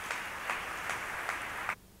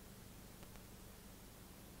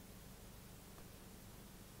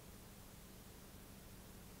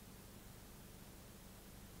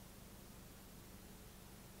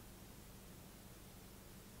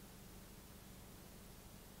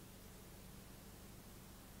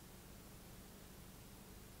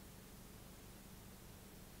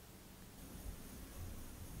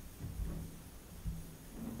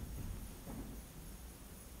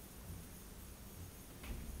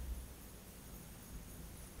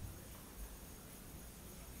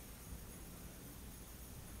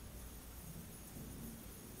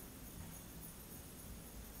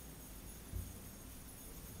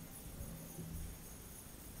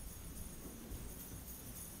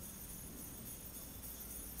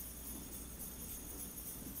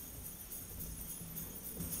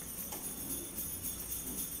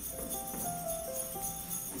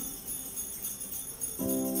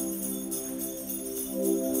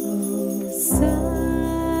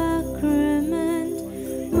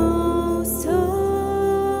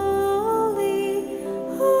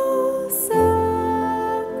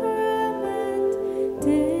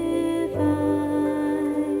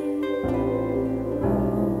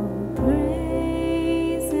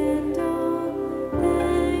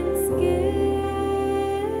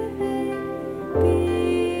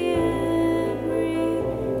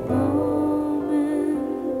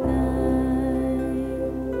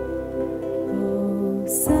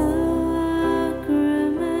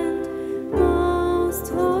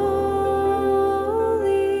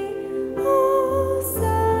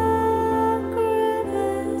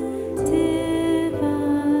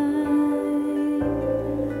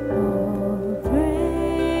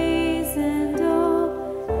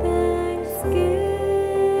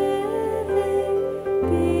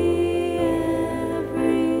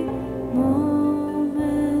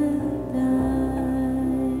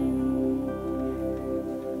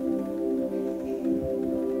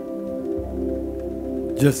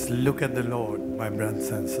 Just look at the Lord, my brothers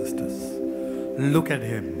and sisters. Look at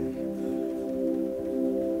Him.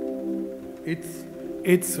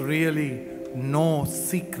 It's really no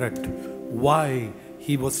secret why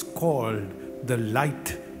He was called the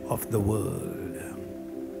light of the world.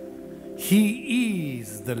 He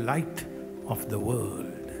is the light of the world.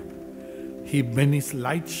 When His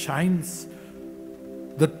light shines,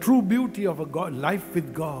 the true beauty of a life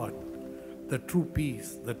with God, the true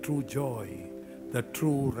peace, the true joy, the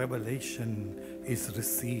true revelation is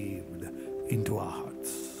received into our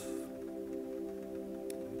hearts.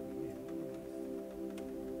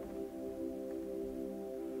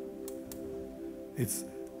 It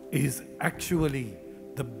is actually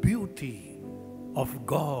the beauty of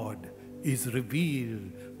God is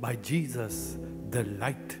revealed by Jesus, the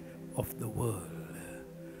light of the world.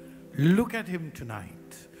 Look at Him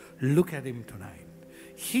tonight. Look at Him tonight.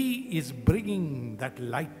 He is bringing that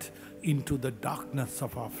light into the darkness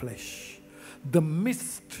of our flesh, the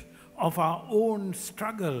mist of our own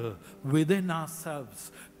struggle within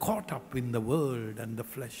ourselves, caught up in the world and the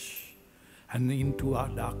flesh, and into our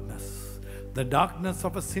darkness, the darkness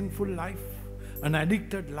of a sinful life, an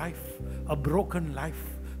addicted life, a broken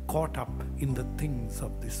life, caught up in the things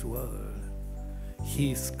of this world.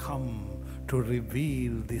 He's come to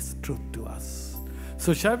reveal this truth to us.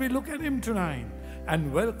 So shall we look at Him tonight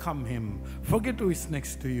and welcome Him? Forget who is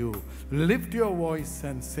next to you. Lift your voice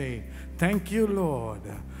and say, thank you, Lord.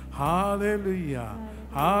 Hallelujah.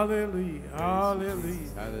 Hallelujah.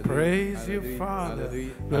 Hallelujah. Praise you, Father.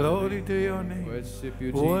 Glory to your name. Worship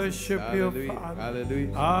you, Worship Jesus. you, Hallelujah. Father.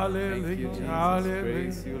 Hallelujah. Hallelujah. Thank you, Jesus. Hallelujah.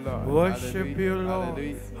 Praise you, Lord. Worship you, Lord.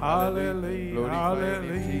 Hallelujah. Hallelujah. Glorify your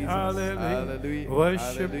name, Hallelujah. Jesus. Hallelujah. Hallelujah.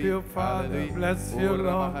 Worship you, Hallelujah. Father. Hallelujah. Bless you,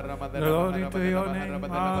 Lord. Glory to your name.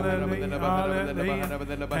 Hallelujah.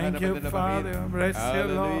 Hallelujah. Thank you, Father. Bless you,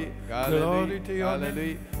 Lord. Glory to your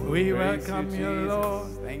name. We welcome you, Lord.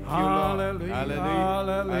 Thank you, Lord. Hallelujah. Hallelujah.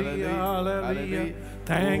 Hallelujah. Hallelujah.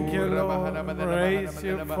 Thank you, Lord. Praise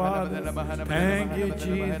you, Father. Thank you,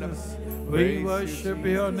 Jesus. We worship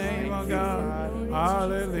your name, O God.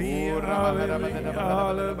 Hallelujah. Hallelujah.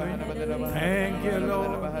 Hallelujah. Thank you,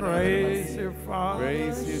 Lord. Praise you, Father.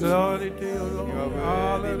 Praise you, Glory Jesus. to you, Lord. You are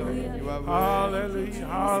worthy, Lord. Hallelujah. You are worthy, Hallelujah. Jesus.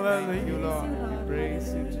 Thank you, Hallelujah. Lord. Praise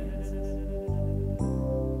you, Jesus.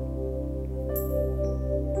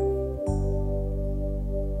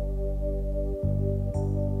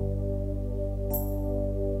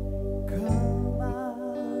 Come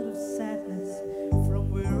out of sadness from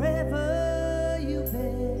wherever you've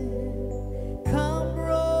been. Come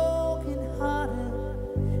broken hearted,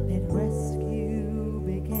 let rescue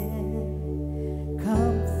begin.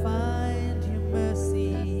 Come find your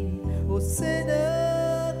mercy, O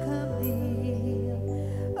sinner, come near.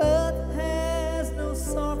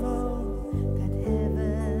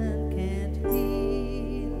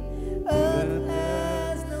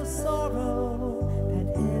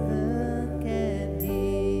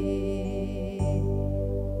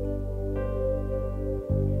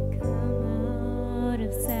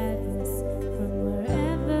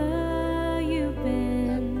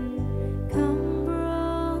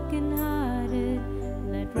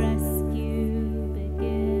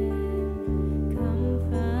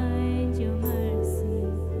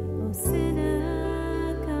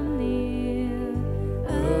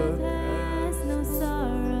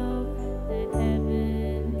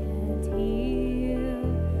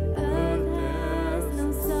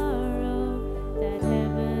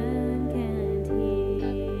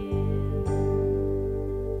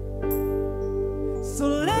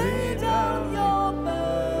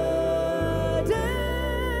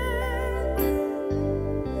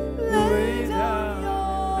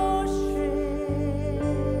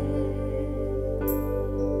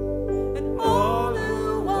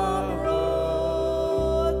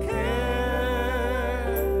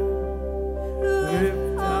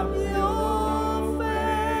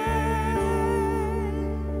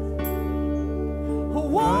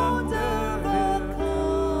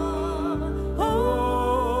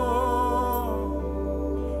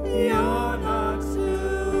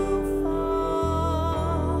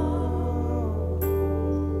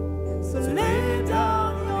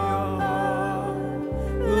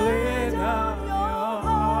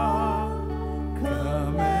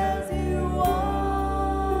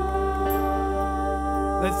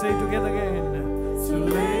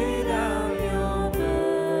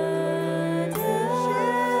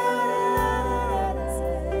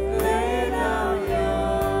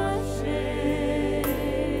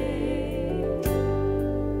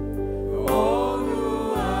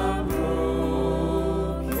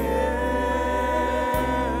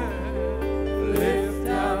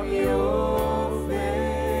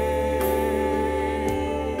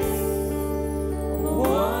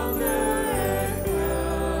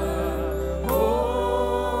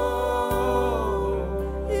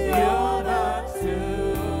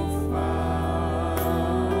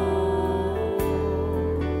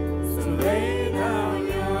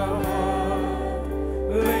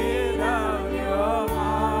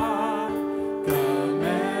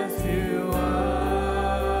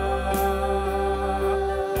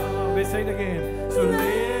 Say it again. So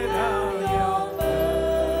lay down your burdens,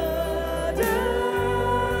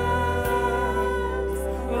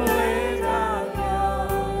 lay down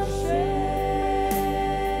your shame.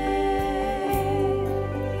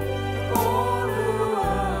 All who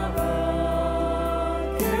are broken,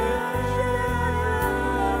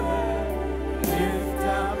 lift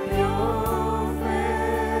up your face.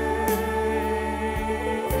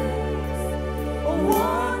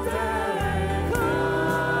 Wonder and come.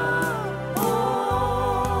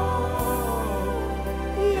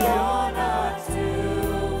 You're not too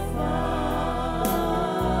far.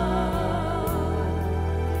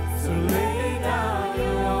 So lay down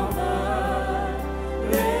your heart,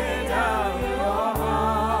 lay down your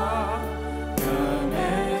heart, come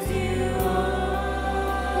as you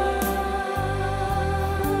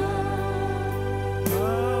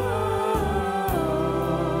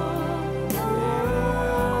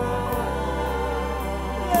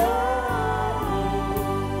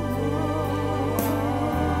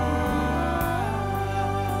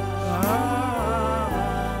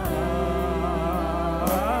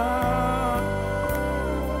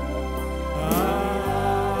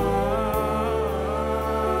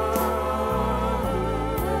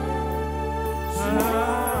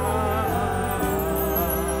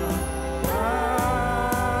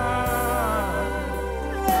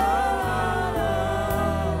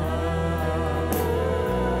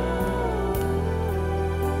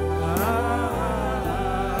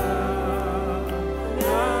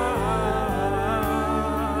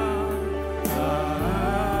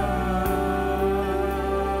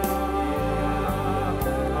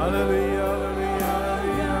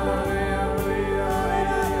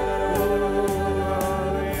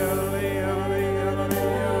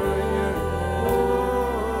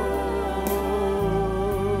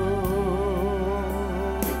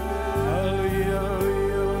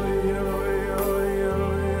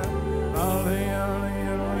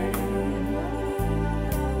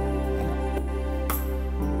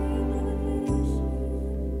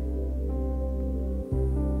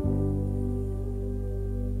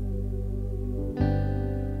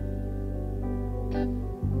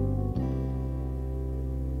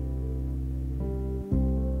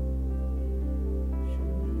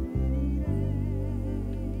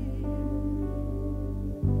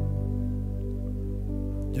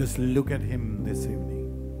just look at him this evening.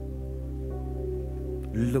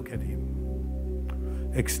 Look at him.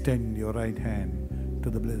 Extend your right hand to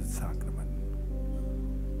the Blessed Sacrament.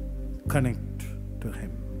 Connect to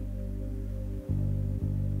him.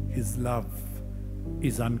 His love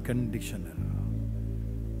is unconditional.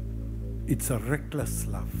 It's a reckless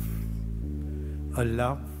love. A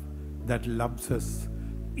love that loves us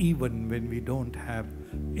even when we don't have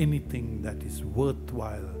anything that is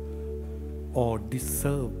worthwhile or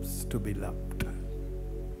deserves to be loved.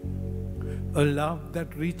 A love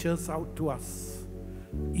that reaches out to us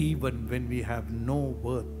even when we have no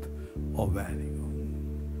worth or value.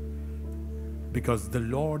 Because the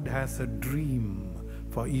Lord has a dream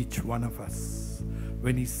for each one of us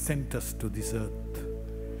when He sent us to this earth.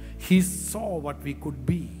 He saw what we could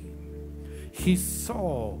be. He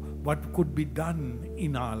saw what could be done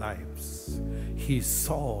in our lives. He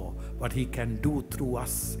saw what He can do through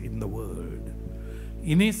us in the world.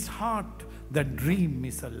 In His heart, that dream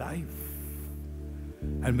is alive.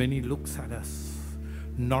 And when He looks at us,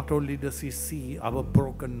 not only does He see our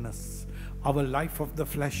brokenness, our life of the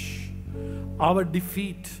flesh, our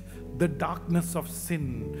defeat, the darkness of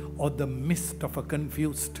sin, or the mist of a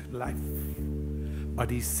confused life, but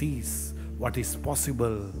He sees what is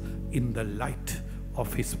possible in the light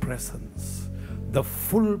of His presence, the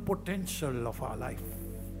full potential of our life.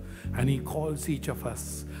 And He calls each of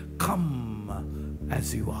us, come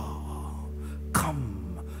as you are.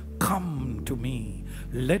 Come to me.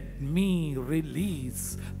 Let me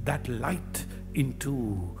release that light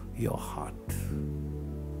into your heart.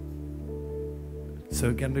 So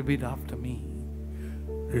you can repeat after me.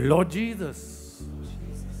 Lord Jesus,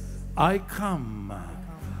 I come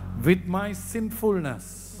with my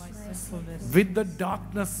sinfulness, with the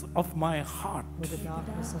darkness of my heart.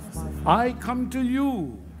 I come to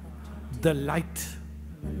you, the light.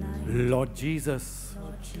 Lord Jesus,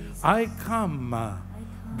 I come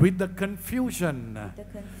with the confusion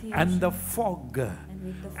and the fog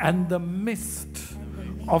and the mist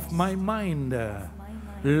of my mind.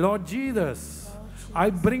 Lord Jesus, I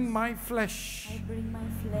bring my flesh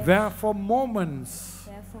where for moments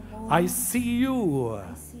I see you,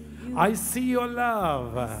 I see your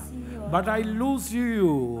love, but I lose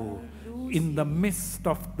you in the midst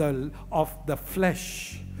of the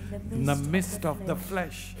flesh. in the midst of the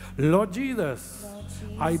flesh. Lord Jesus,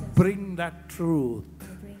 I bring that truth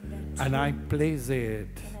and I place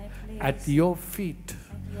it at your feet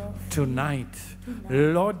tonight.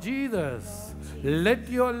 Lord Jesus, let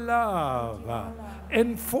your love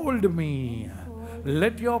enfold me.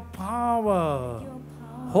 Let your power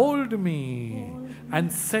hold me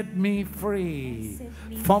and set me free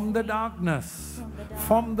from the darkness,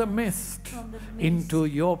 from the mist, into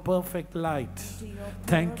your perfect light.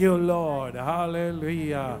 Thank you, Lord.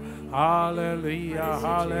 Hallelujah. Hallelujah.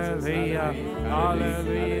 Hallelujah.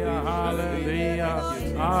 Hallelujah. Hallelujah.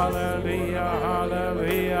 Hallelujah.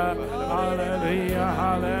 Hallelujah. Hallelujah.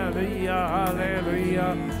 Hallelujah.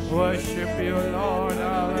 Hallelujah. Worship you, Lord.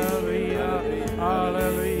 Hallelujah.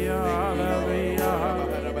 Hallelujah. Hallelujah.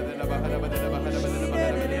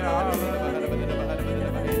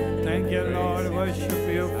 Thank you, Lord. Worship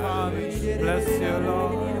you, Father. Bless you,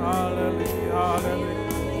 Lord. Hallelujah.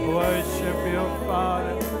 Hallelujah. Worship you,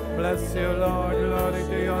 Father. Bless you, Lord. Glory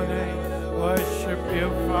to your name. Worship you,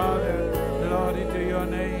 Father. Glory to your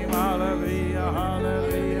name. Hallelujah.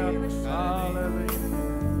 Hallelujah. Hallelujah.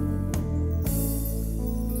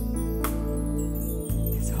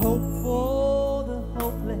 There's hope for the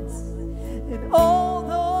hopeless and all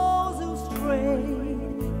those who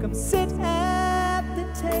strayed. Come sit at the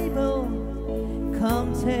table.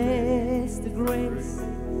 Come taste the grace.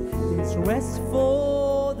 There's rest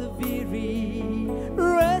for the weary,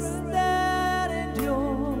 rest that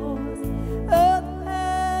endures. Earth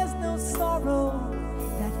has no sorrow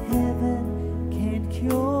that heaven can cure.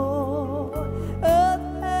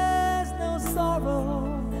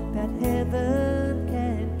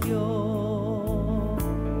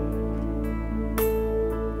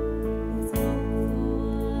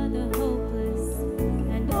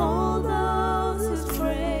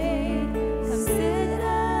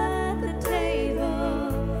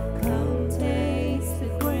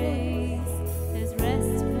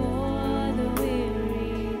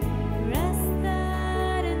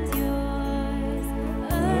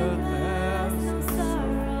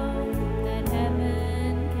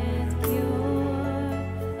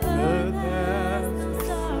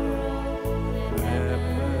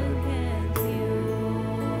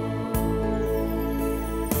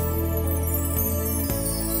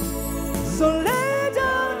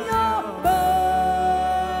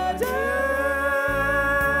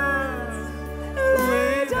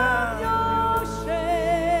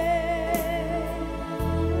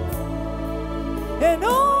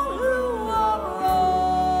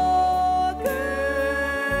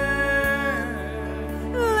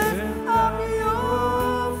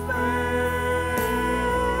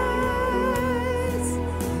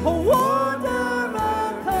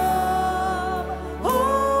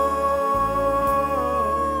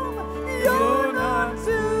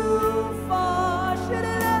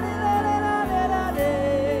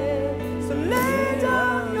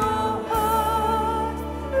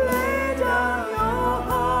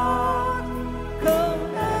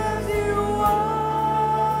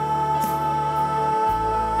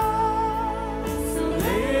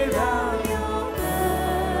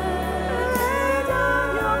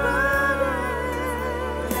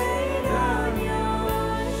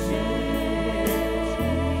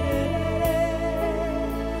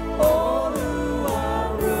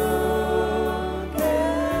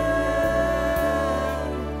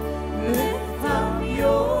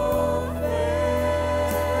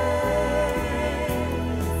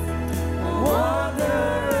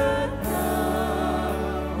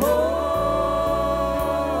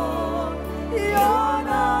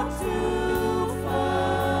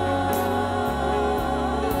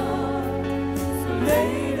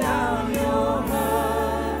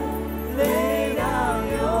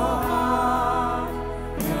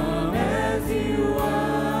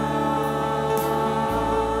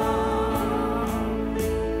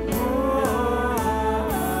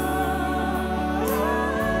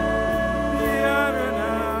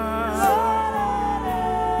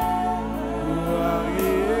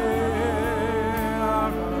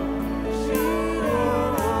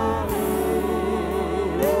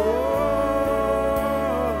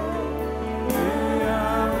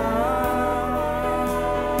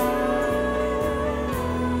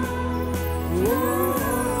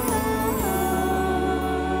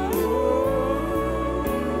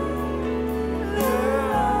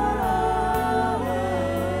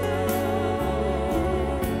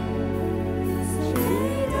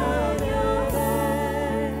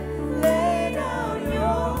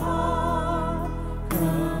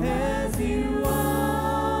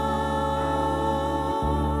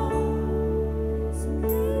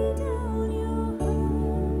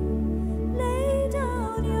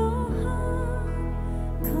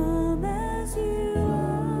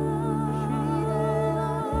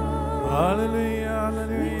 Hallelujah,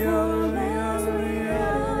 hallelujah, hallelujah,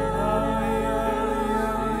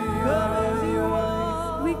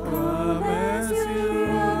 hallelujah. We come as you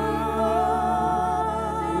are.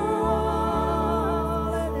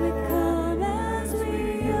 We come as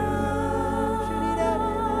we are.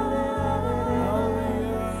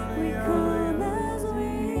 We come as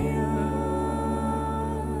we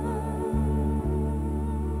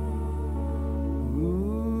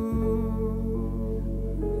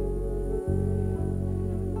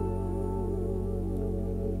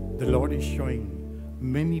The Lord is showing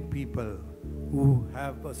many people who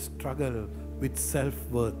have a struggle with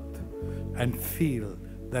self-worth and feel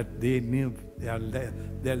that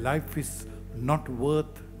their life is not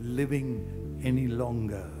worth living any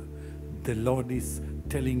longer. The Lord is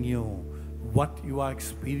telling you, what you are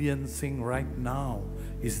experiencing right now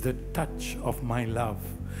is the touch of my love.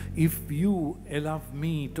 If you allow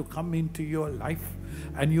me to come into your life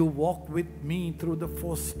and you walk with me through the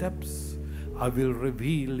 4 steps, I will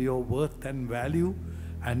reveal your worth and value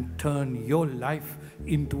and turn your life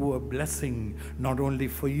into a blessing, not only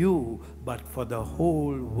for you, but for the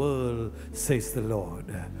whole world, says the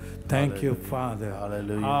Lord. Thank you, Father.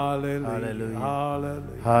 Hallelujah. Hallelujah. Hallelujah.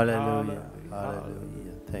 Hallelujah. Hallelujah.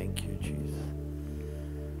 Hallelujah. Thank you, Jesus.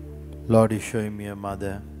 Lord is showing me a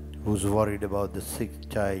mother who's worried about the sick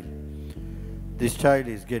child. This child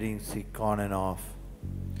is getting sick on and off.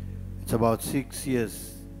 It's about 6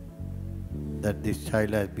 years that this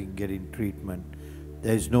child has been getting treatment.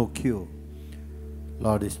 There is no cure.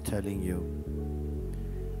 Lord is telling you,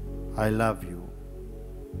 I love you.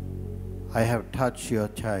 I have touched your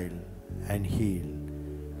child and healed.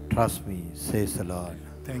 Trust me, says the Lord.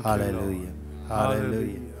 Thank you, Hallelujah. Lord.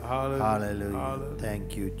 Hallelujah. Hallelujah. Hallelujah. Hallelujah.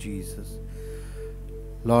 Thank you, Jesus.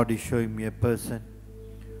 Lord is showing me a person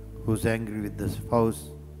who's angry with the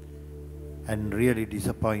spouse and really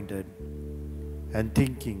disappointed and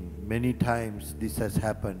thinking many times this has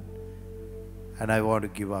happened and I want to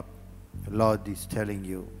give up. Lord is telling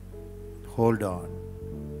you, hold on.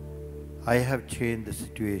 I have changed the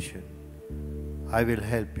situation. I will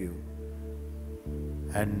help you.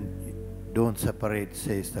 And don't separate,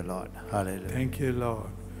 says the Lord. Hallelujah. Thank you, Lord.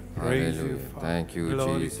 Praise you, Hallelujah. Father. Thank you,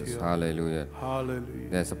 Glory to Jesus. you. Hallelujah. Hallelujah.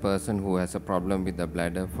 There's a person who has a problem with the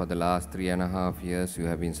bladder for the last 3.5 years. You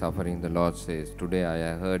have been suffering. The Lord says, today I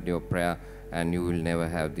have heard your prayer and you will never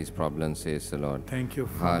have this problem, says the Lord. Thank you,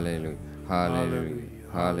 Father. Hallelujah. Hallelujah. Hallelujah.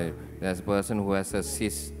 Hallelujah. There's a person who has a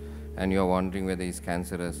cyst and you're wondering whether it's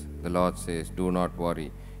cancerous. The Lord says, do not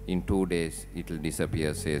worry. In 2 days it will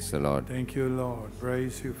disappear, says the Lord. Thank you, Lord.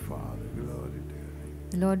 Praise you, Father. Glory to you.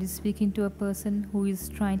 The Lord is speaking to a person who is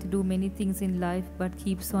trying to do many things in life but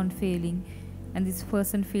keeps on failing, and this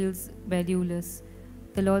person feels valueless.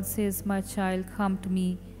 The Lord says, my child, come to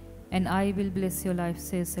me and I will bless your life,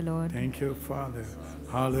 says the Lord. Thank you, Father.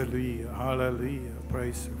 Hallelujah. Hallelujah.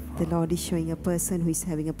 Praise you, Father. The Lord is showing a person who is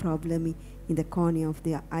having a problem in the corner of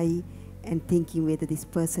their eye and thinking whether this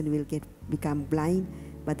person will become blind.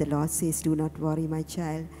 But the Lord says, do not worry, my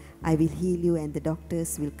child. I will heal you and the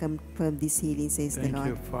doctors will confirm this healing, says the Thank Lord.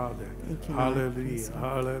 you, Father. Thank you, Lord. Hallelujah. Praise God.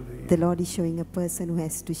 Hallelujah. The Lord is showing a person who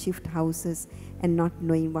has to shift houses and not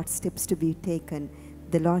knowing what steps to be taken.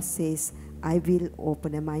 The Lord says, I will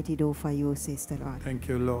open a mighty door for you, says the Lord. Thank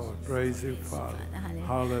you, Lord. Praise you, Father.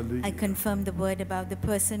 Hallelujah. I confirm the word about the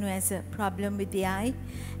person who has a problem with the eye,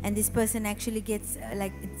 and this person actually gets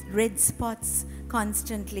like red spots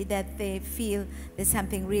constantly that they feel there's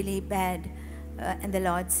something really bad. And the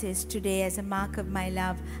Lord says, today, as a mark of my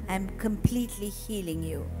love, I'm completely healing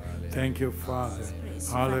you. Thank you, Father.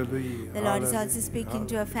 Hallelujah. The Lord is also Hallelujah. speaking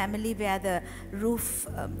to a family where the roof,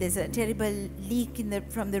 there's a terrible leak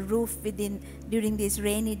from the roof during these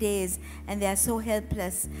rainy days, and they are so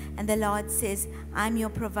helpless. And the Lord says, I'm your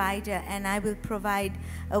provider, and I will provide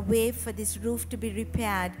a way for this roof to be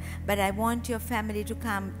repaired. But I want your family to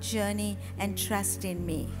come, journey, and trust in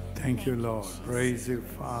me. Thank you, Lord. Praise you,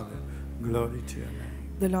 Father. Glory to your name.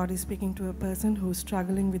 The Lord is speaking to a person who's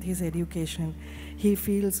struggling with his education. He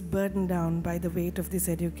feels burdened down by the weight of this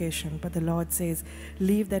education. But the Lord says,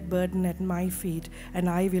 leave that burden at my feet and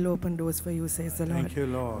I will open doors for you, says the Lord. Thank you,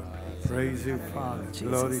 Lord. Praise you, Father.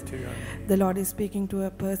 Glory to your name. The Lord is speaking to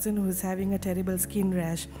a person who's having a terrible skin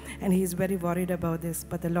rash and he's very worried about this.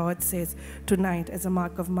 But the Lord says, tonight, as a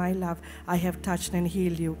mark of my love, I have touched and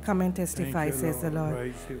healed you. Come and testify, Thank you, says the Lord.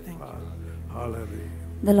 Praise you, Father. Hallelujah.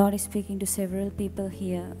 The Lord is speaking to several people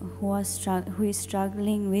here who is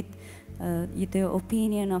struggling with the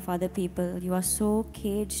opinion of other people. You are so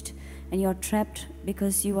caged and you are trapped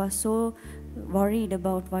because you are so worried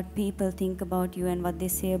about what people think about you and what they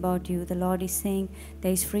say about you, the Lord is saying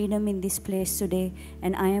there is freedom in this place today,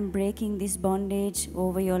 and I am breaking this bondage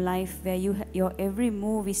over your life where your every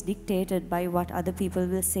move is dictated by what other people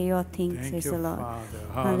will say or think, Thank says you, the Lord. Father.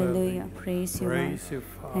 Hallelujah. Praise you, Lord. Praise you,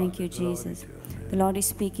 Father. Thank you, Glory Jesus. to your name. The Lord is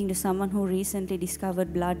speaking to someone who recently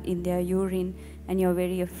discovered blood in their urine, and you're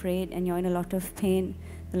very afraid and you're in a lot of pain.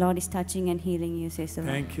 The Lord is touching and healing you, says the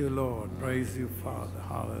Lord. Thank you, Lord. Praise you, Father.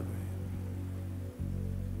 Hallelujah.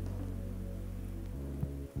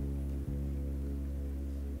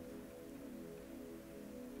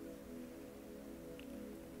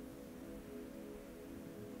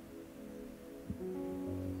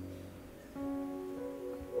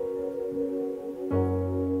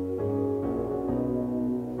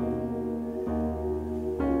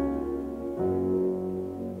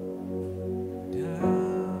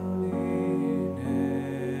 Down in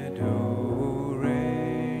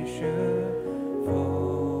adoration,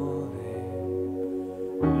 falling,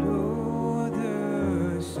 Lord,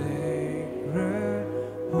 the sacred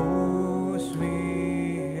host we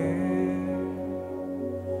hear.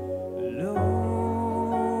 Lo,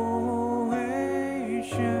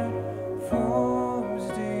 ancient forms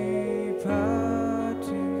departing,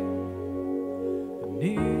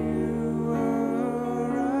 new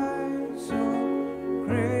horizon,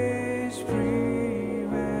 grace prevail.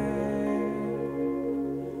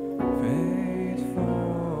 Faithful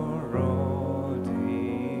all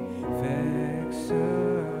defects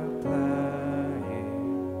supplying,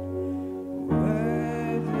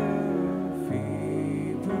 whether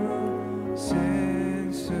feeble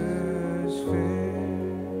senses fail,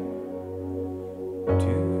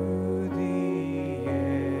 to the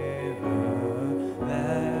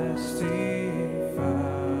everlasting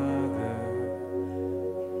Father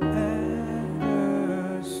and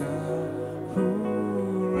the Son who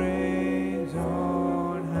reigns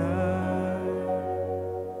on high,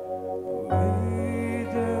 with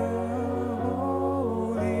the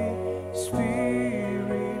Holy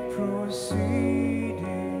Spirit proceeding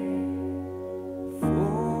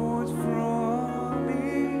forth from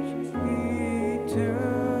each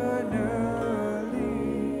eternally,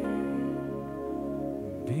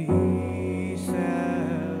 be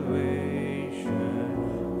salvation,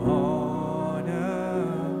 honor,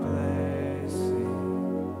 blessing,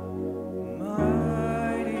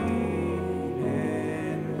 mighty,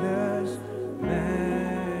 endless majesty.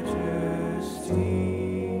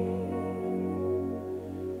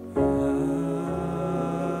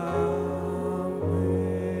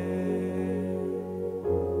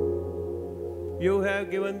 Amen. You have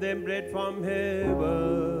given them bread from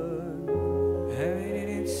heaven. Heaven in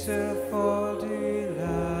itself all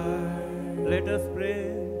delight. Let us pray.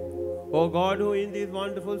 O God, who in this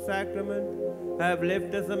wonderful sacrament have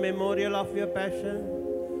left us a memorial of your passion,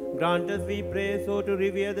 grant us, we pray, so to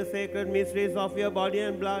revere the sacred mysteries of your body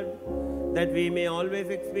and blood, that we may always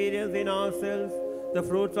experience in ourselves the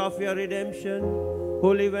fruits of your redemption,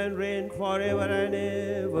 who live and reign forever and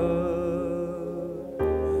ever.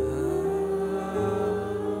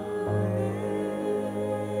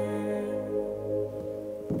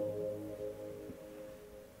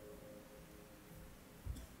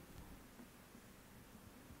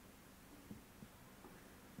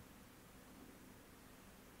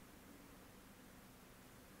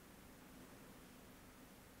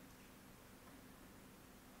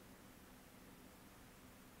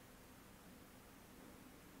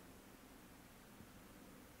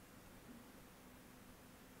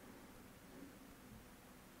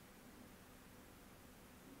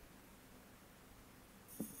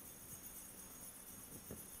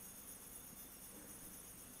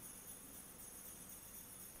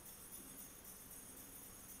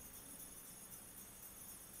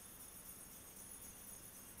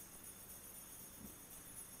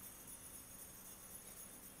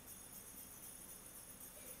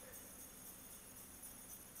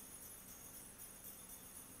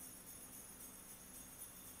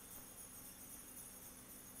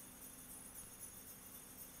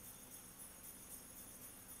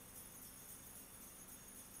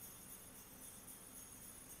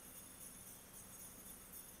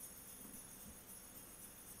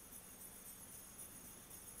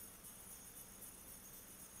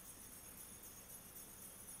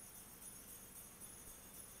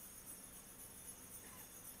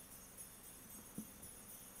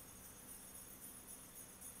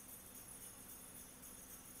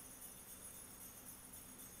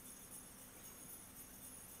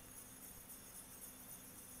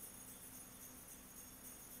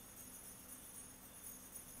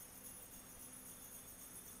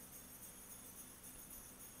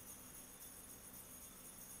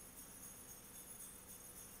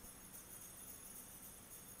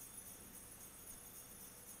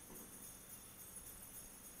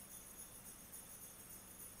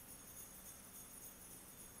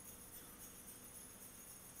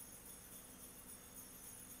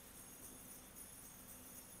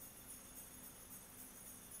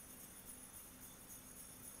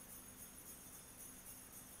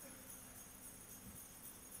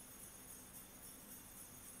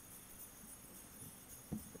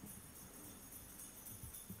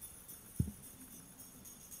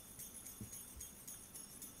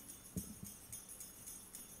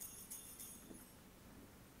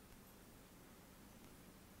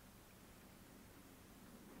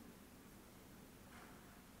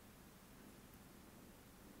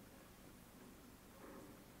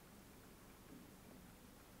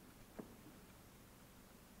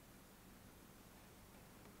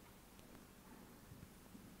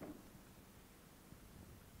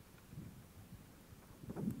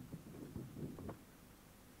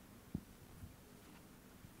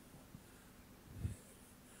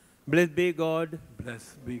 Blessed be God.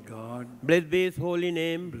 Blessed be God. Blessed be His holy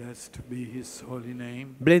name. Blessed be His holy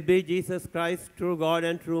name. Blessed be Jesus Christ, true God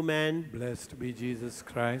and true man. Blessed be Jesus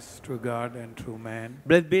Christ, true God and true man.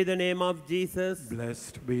 Blessed be the name of Jesus.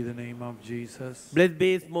 Blessed be the name of Jesus. Blessed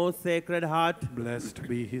be His most sacred heart. Blessed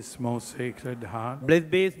be His most sacred heart.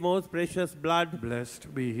 Blessed be His most precious blood.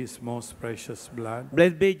 Blessed be His most precious blood.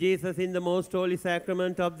 Blessed be Jesus in the most holy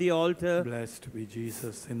sacrament of the altar. Blessed be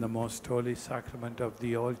Jesus in the most holy sacrament of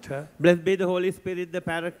the altar. Blessed be the Holy Spirit, the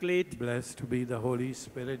Paraclete. Blessed be the Holy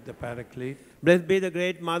Spirit, the Paraclete. Blessed be the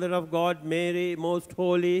great Mother of God, Mary, most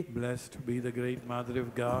holy. Blessed be the great Mother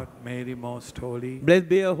of God, Mary, most holy. Blessed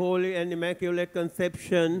be her holy and immaculate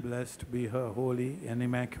conception. Blessed be her holy and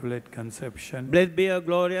immaculate conception. Blessed be her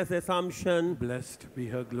glorious assumption. Blessed be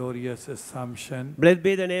her glorious assumption. Blessed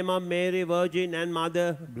be the name of Mary, Virgin and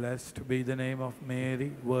Mother. Blessed be the name of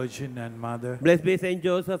Mary, Virgin and Mother. Blessed be Saint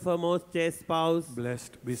Joseph, her most chaste spouse.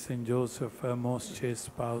 Blessed be Saint Joseph, her most chaste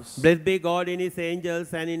spouse. Blessed be God in His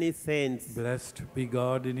angels and in His saints. Blessed be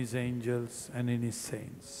God in His angels and in His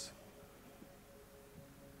saints.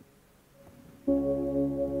 O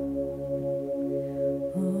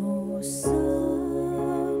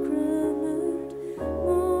sacrament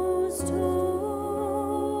most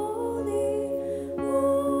holy,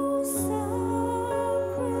 O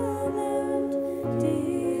sacrament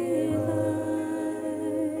divine,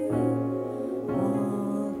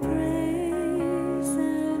 all praise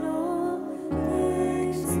and all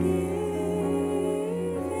thanksgiving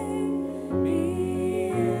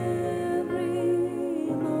be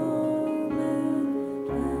every moment thine.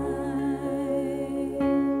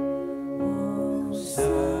 O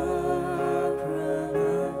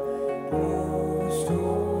sacrament most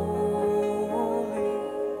holy,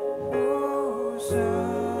 O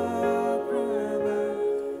sacrament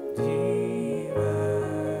divine,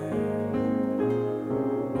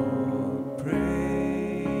 all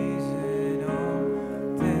praise and all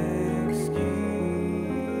thanksgiving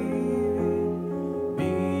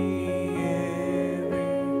be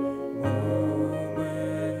every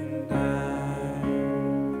moment thine.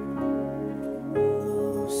 O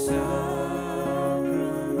sacrament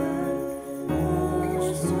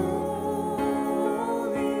most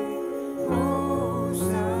holy, O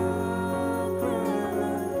sacrament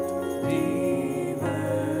divine,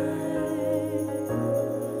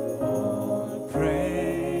 all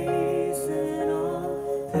praise and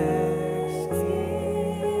all thanksgiving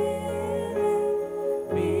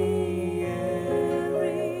be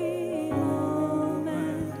every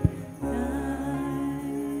moment thine.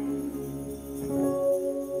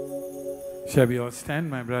 Shall we all stand,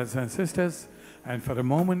 my brothers and sisters? And for a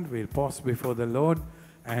moment, we'll pause before the Lord.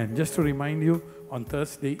 And just to remind you, on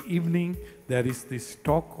Thursday evening, there is this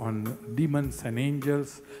talk on demons and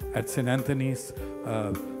angels at St. Anthony's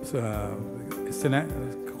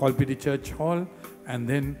Colpity Church Hall. And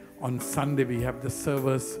then on Sunday, we have the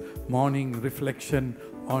service morning reflection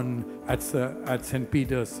at St.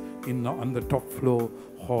 Peter's on the top floor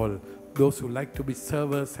hall. Those who like to be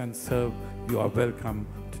servers and serve, you are welcome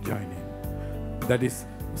to join in. That is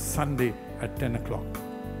Sunday at 10 o'clock.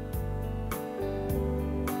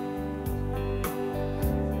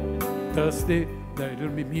 Thursday, the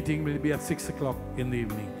meeting will be at 6 o'clock in the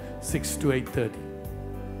evening, 6 to 8:30.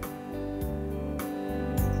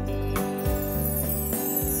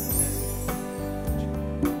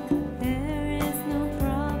 There is no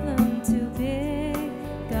problem too big,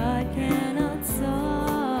 God cannot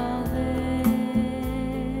solve it.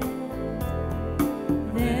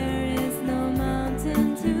 There is no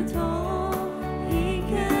mountain too tall, He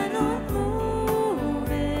cannot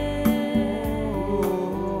move it.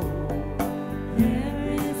 There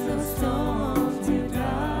is no storm too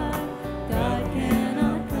dark, God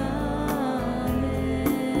cannot calm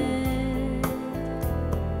it.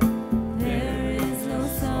 There is no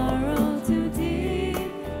sorrow too deep,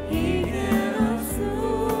 He cannot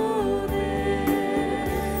soothe it.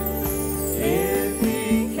 If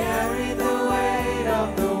He carried the weight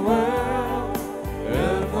of the world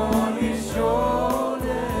upon His shoulders,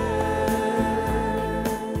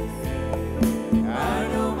 I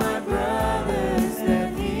know, my brothers, that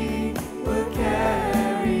He will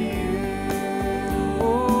carry you.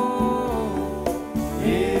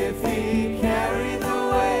 If He carried the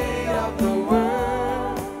weight of the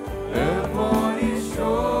world upon His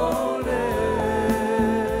shoulders,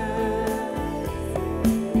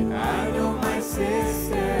 I know, my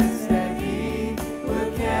sisters, that He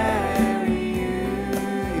will carry you.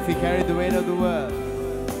 If He carried the weight of the world,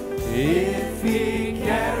 If He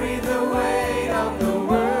carried the weight of the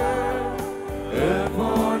world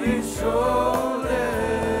upon His shoulders,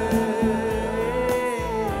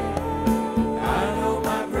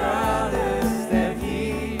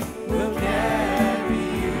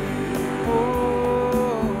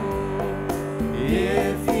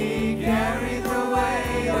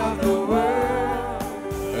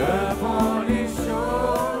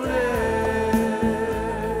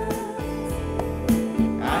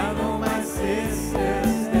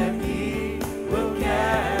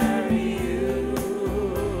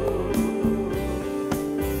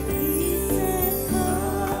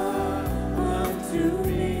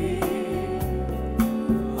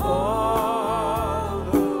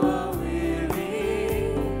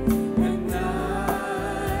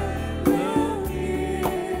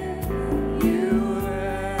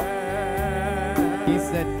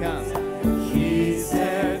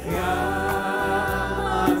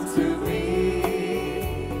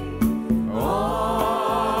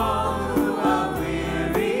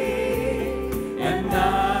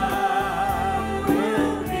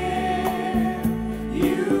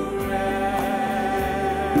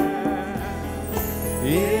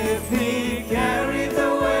 If he carried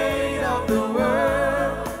the weight of the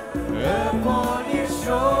world upon his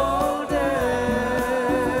shoulders,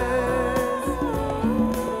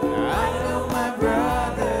 I know my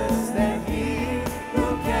brothers that he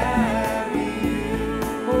will carry you.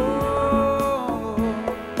 Oh,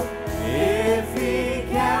 if he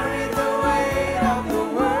carried the weight of the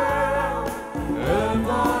world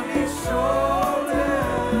upon his shoulders,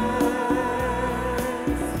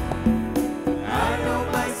 I know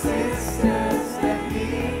my sisters that he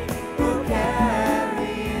will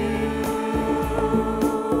carry you.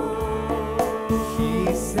 He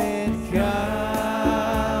said,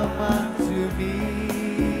 come unto me,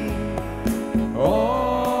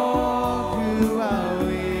 all who are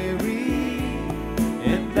weary,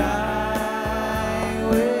 and I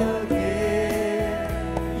will give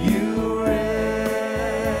you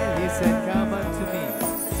rest. He said, come unto me.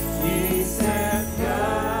 He said,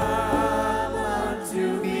 come unto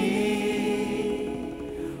me,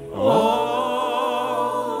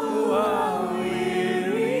 all who are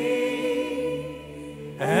weary,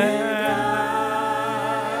 and I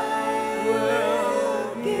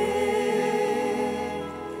will give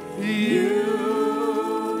you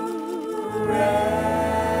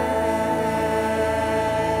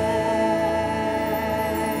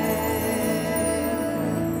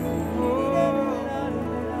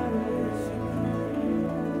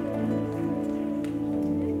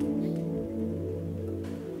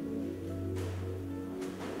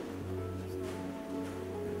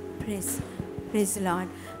Praise the Lord.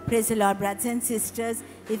 Praise the Lord, brothers and sisters.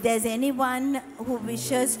 If there's anyone who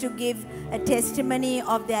wishes to give a testimony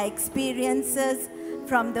of their experiences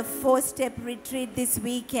from the 4-step retreat this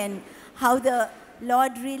weekend, how the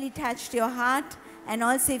Lord really touched your heart, and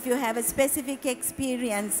also if you have a specific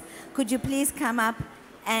experience, could you please come up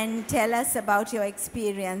and tell us about your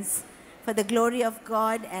experience for the glory of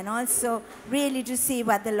God, and also really to see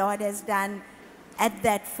what the Lord has done at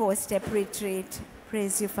that 4-step retreat.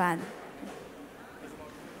 Praise you, Father.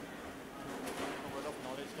 A word of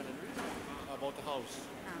knowledge, can I read? About a house.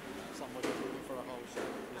 Somebody is looking for a house.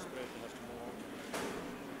 This great has to move out.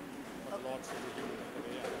 But the Lord said he will take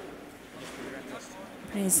away. Just give you a testimony.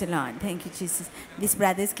 Praise the Lord. Thank you, Jesus. This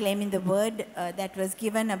brother is claiming the word that was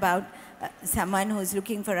given about someone who is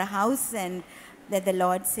looking for a house, and that the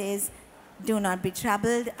Lord says, do not be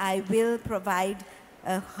troubled. I will provide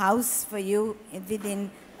a house for you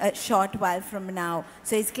within a short while from now.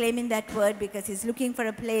 So he's claiming that word because he's looking for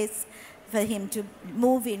a place for him to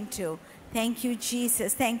move into. Thank you,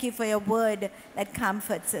 Jesus. Thank you for your word that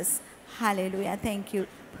comforts us. Hallelujah. Thank you.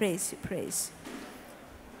 Praise you. Praise.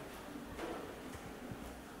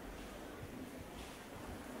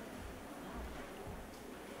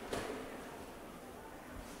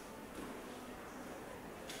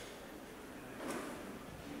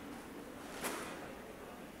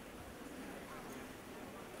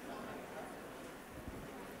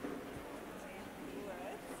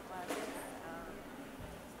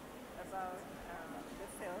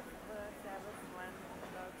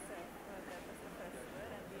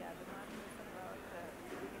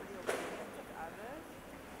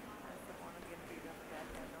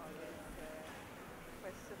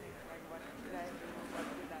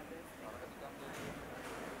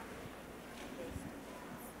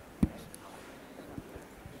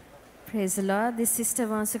 Praise the Lord. This sister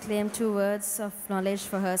wants to claim 2 words of knowledge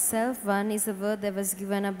for herself. One is a word that was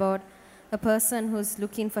given about a person who's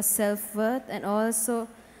looking for self-worth, and also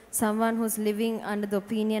someone who's living under the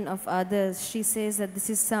opinion of others. She says that this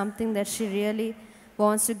is something that she really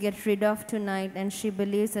wants to get rid of tonight, and she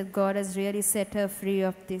believes that God has really set her free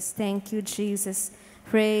of this. Thank you, Jesus.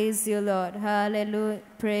 Praise you, Lord. Hallelujah.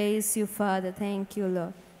 Praise you, Father. Thank you,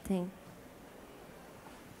 Lord. Thank you.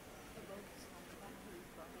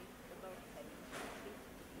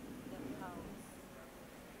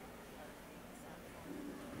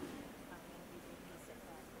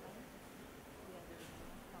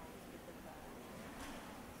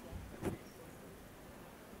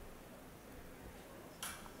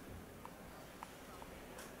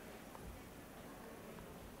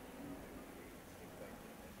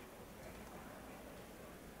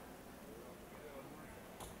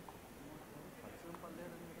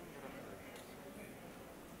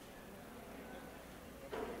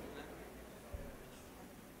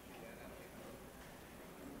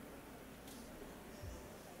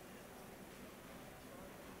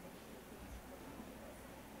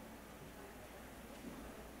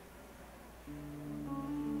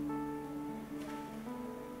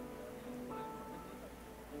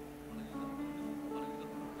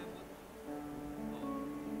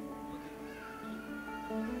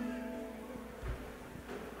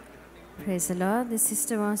 Praise the Lord. This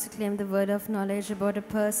sister wants to claim the word of knowledge about a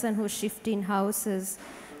person who's shifting houses.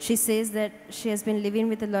 She says that she has been living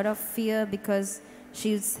with a lot of fear because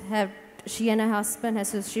she and her husband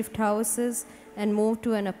has to shift houses and move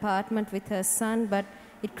to an apartment with her son, but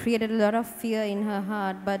it created a lot of fear in her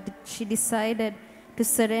heart. But she decided to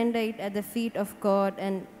surrender it at the feet of God,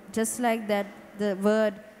 and just like that, the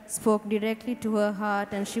word spoke directly to her heart,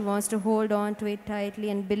 and she wants to hold on to it tightly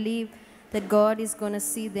and believe that God is going to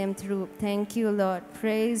see them through. Thank you, Lord.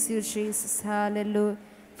 Praise you, Jesus. Hallelujah.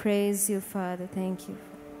 Praise you, Father. Thank you.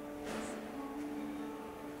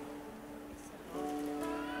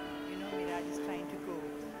 You know, Miraj is trying to go.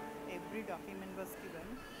 Every document was given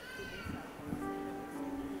to this.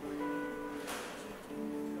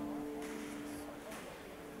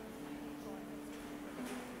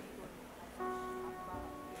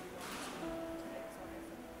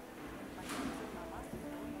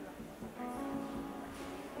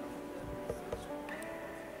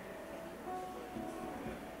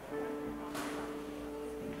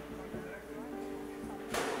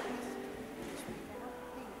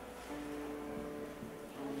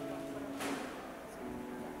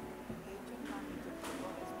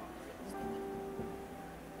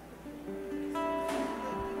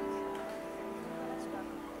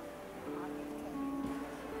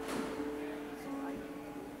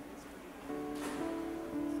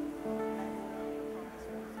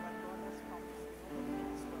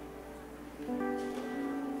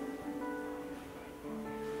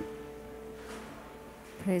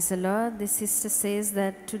 Praise the Lord. The sister says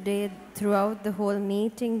that today, throughout the whole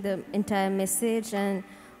meeting, the entire message and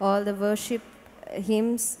all the worship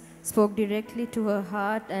hymns spoke directly to her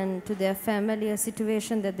heart and to their family, a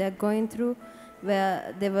situation that they're going through,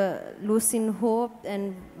 where they were losing hope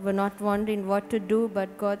and were not wondering what to do,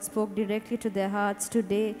 but God spoke directly to their hearts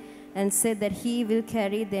today and said that He will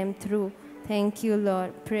carry them through. Thank you,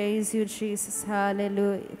 Lord. Praise you, Jesus.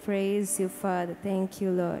 Hallelujah. Praise you, Father. Thank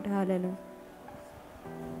you, Lord. Hallelujah.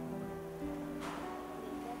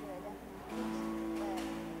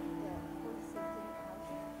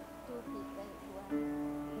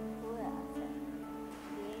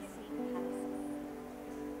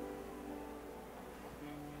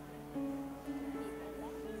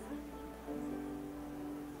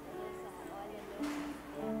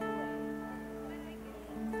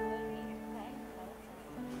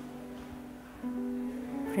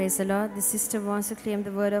 Praise the Lord. The sister wants to claim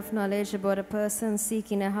the word of knowledge about a person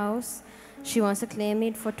seeking a house. She wants to claim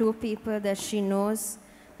it for two people that she knows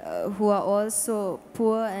who are also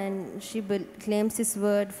poor, and she claims His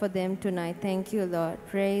word for them tonight. Thank you, Lord.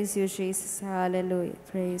 Praise you, Jesus. Hallelujah.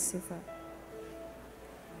 Praise you, Father.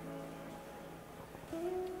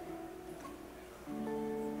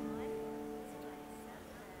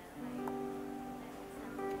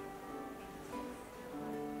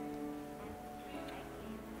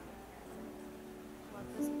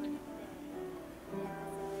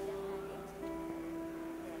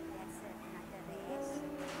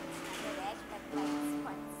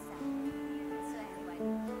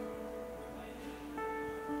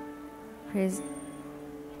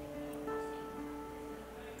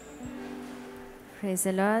 Praise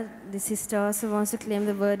the Lord. The sister also wants to claim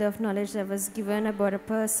the word of knowledge that was given about a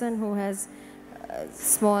person who has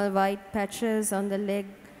small white patches on the leg.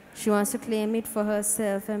 She wants to claim it for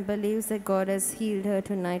herself and believes that God has healed her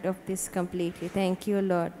tonight of this completely. Thank you,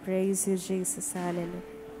 Lord. Praise you, Jesus. Hallelujah.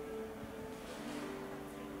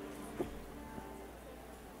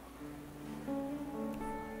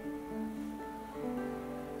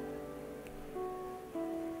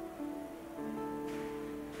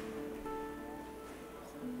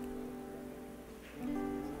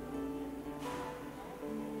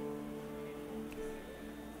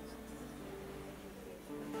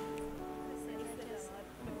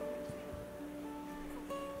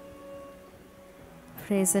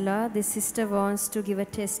 Praise the Lord. This sister wants to give a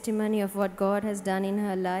testimony of what God has done in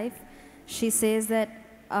her life. She says that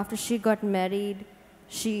after she got married,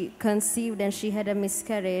 she conceived and she had a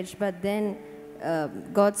miscarriage, but then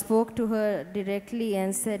God spoke to her directly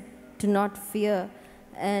and said to not fear.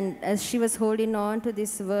 And as she was holding on to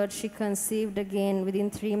this word, she conceived again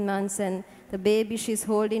within 3 months, and the baby she's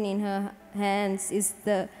holding in her hands is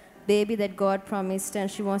the baby that God promised,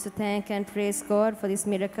 and she wants to thank and praise God for this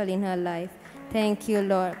miracle in her life. Thank you,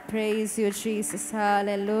 Lord. Praise you, Jesus.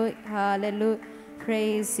 Hallelujah. Hallelujah.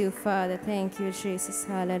 Praise you, Father. Thank you, Jesus.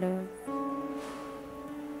 Hallelujah.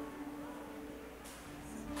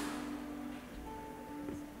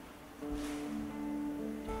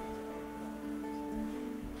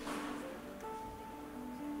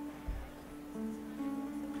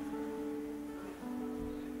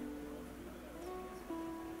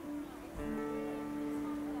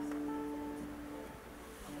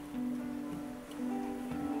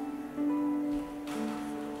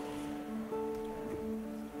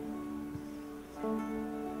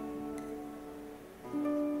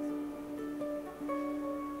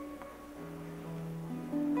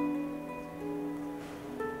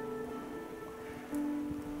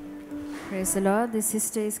 Praise the Lord. This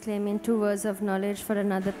sister is claiming 2 words of knowledge for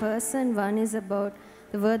another person. One is about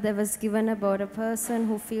the word that was given about a person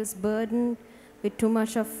who feels burdened with too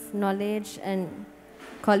much of knowledge and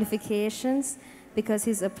qualifications because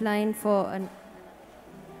he's applying for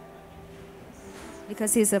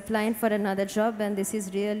another job, and this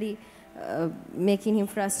is really making him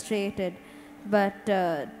frustrated.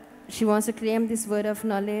 But she wants to claim this word of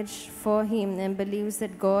knowledge for him and believes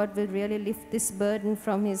that God will really lift this burden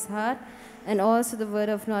from his heart. And also the word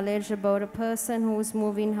of knowledge about a person who is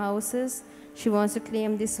moving houses. She wants to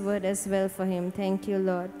claim this word as well for him. Thank you,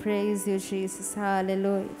 Lord. Praise you, Jesus.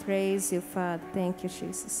 Hallelujah. Praise you, Father. Thank you,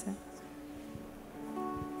 Jesus.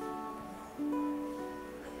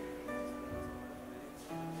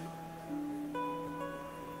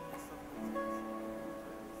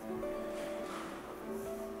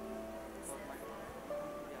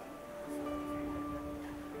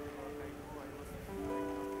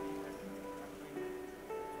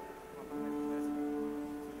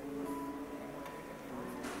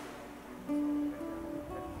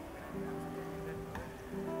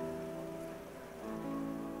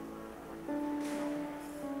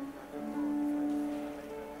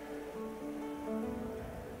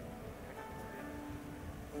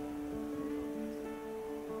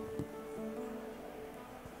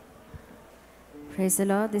 Praise the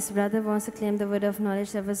Lord. This brother wants to claim the word of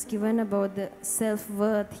knowledge that was given about the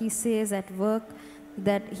self-worth. He says at work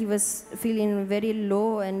that he was feeling very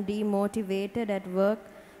low and demotivated at work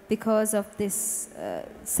because of this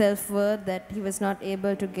self-worth that he was not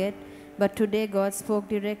able to get. But today God spoke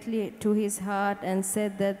directly to his heart and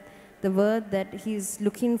said that the word that he's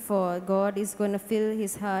looking for, God is going to fill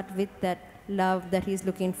his heart with that love that he's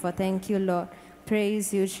looking for. Thank you, Lord.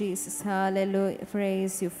 Praise you, Jesus. Hallelujah.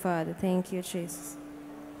 Praise you, Father. Thank you, Jesus.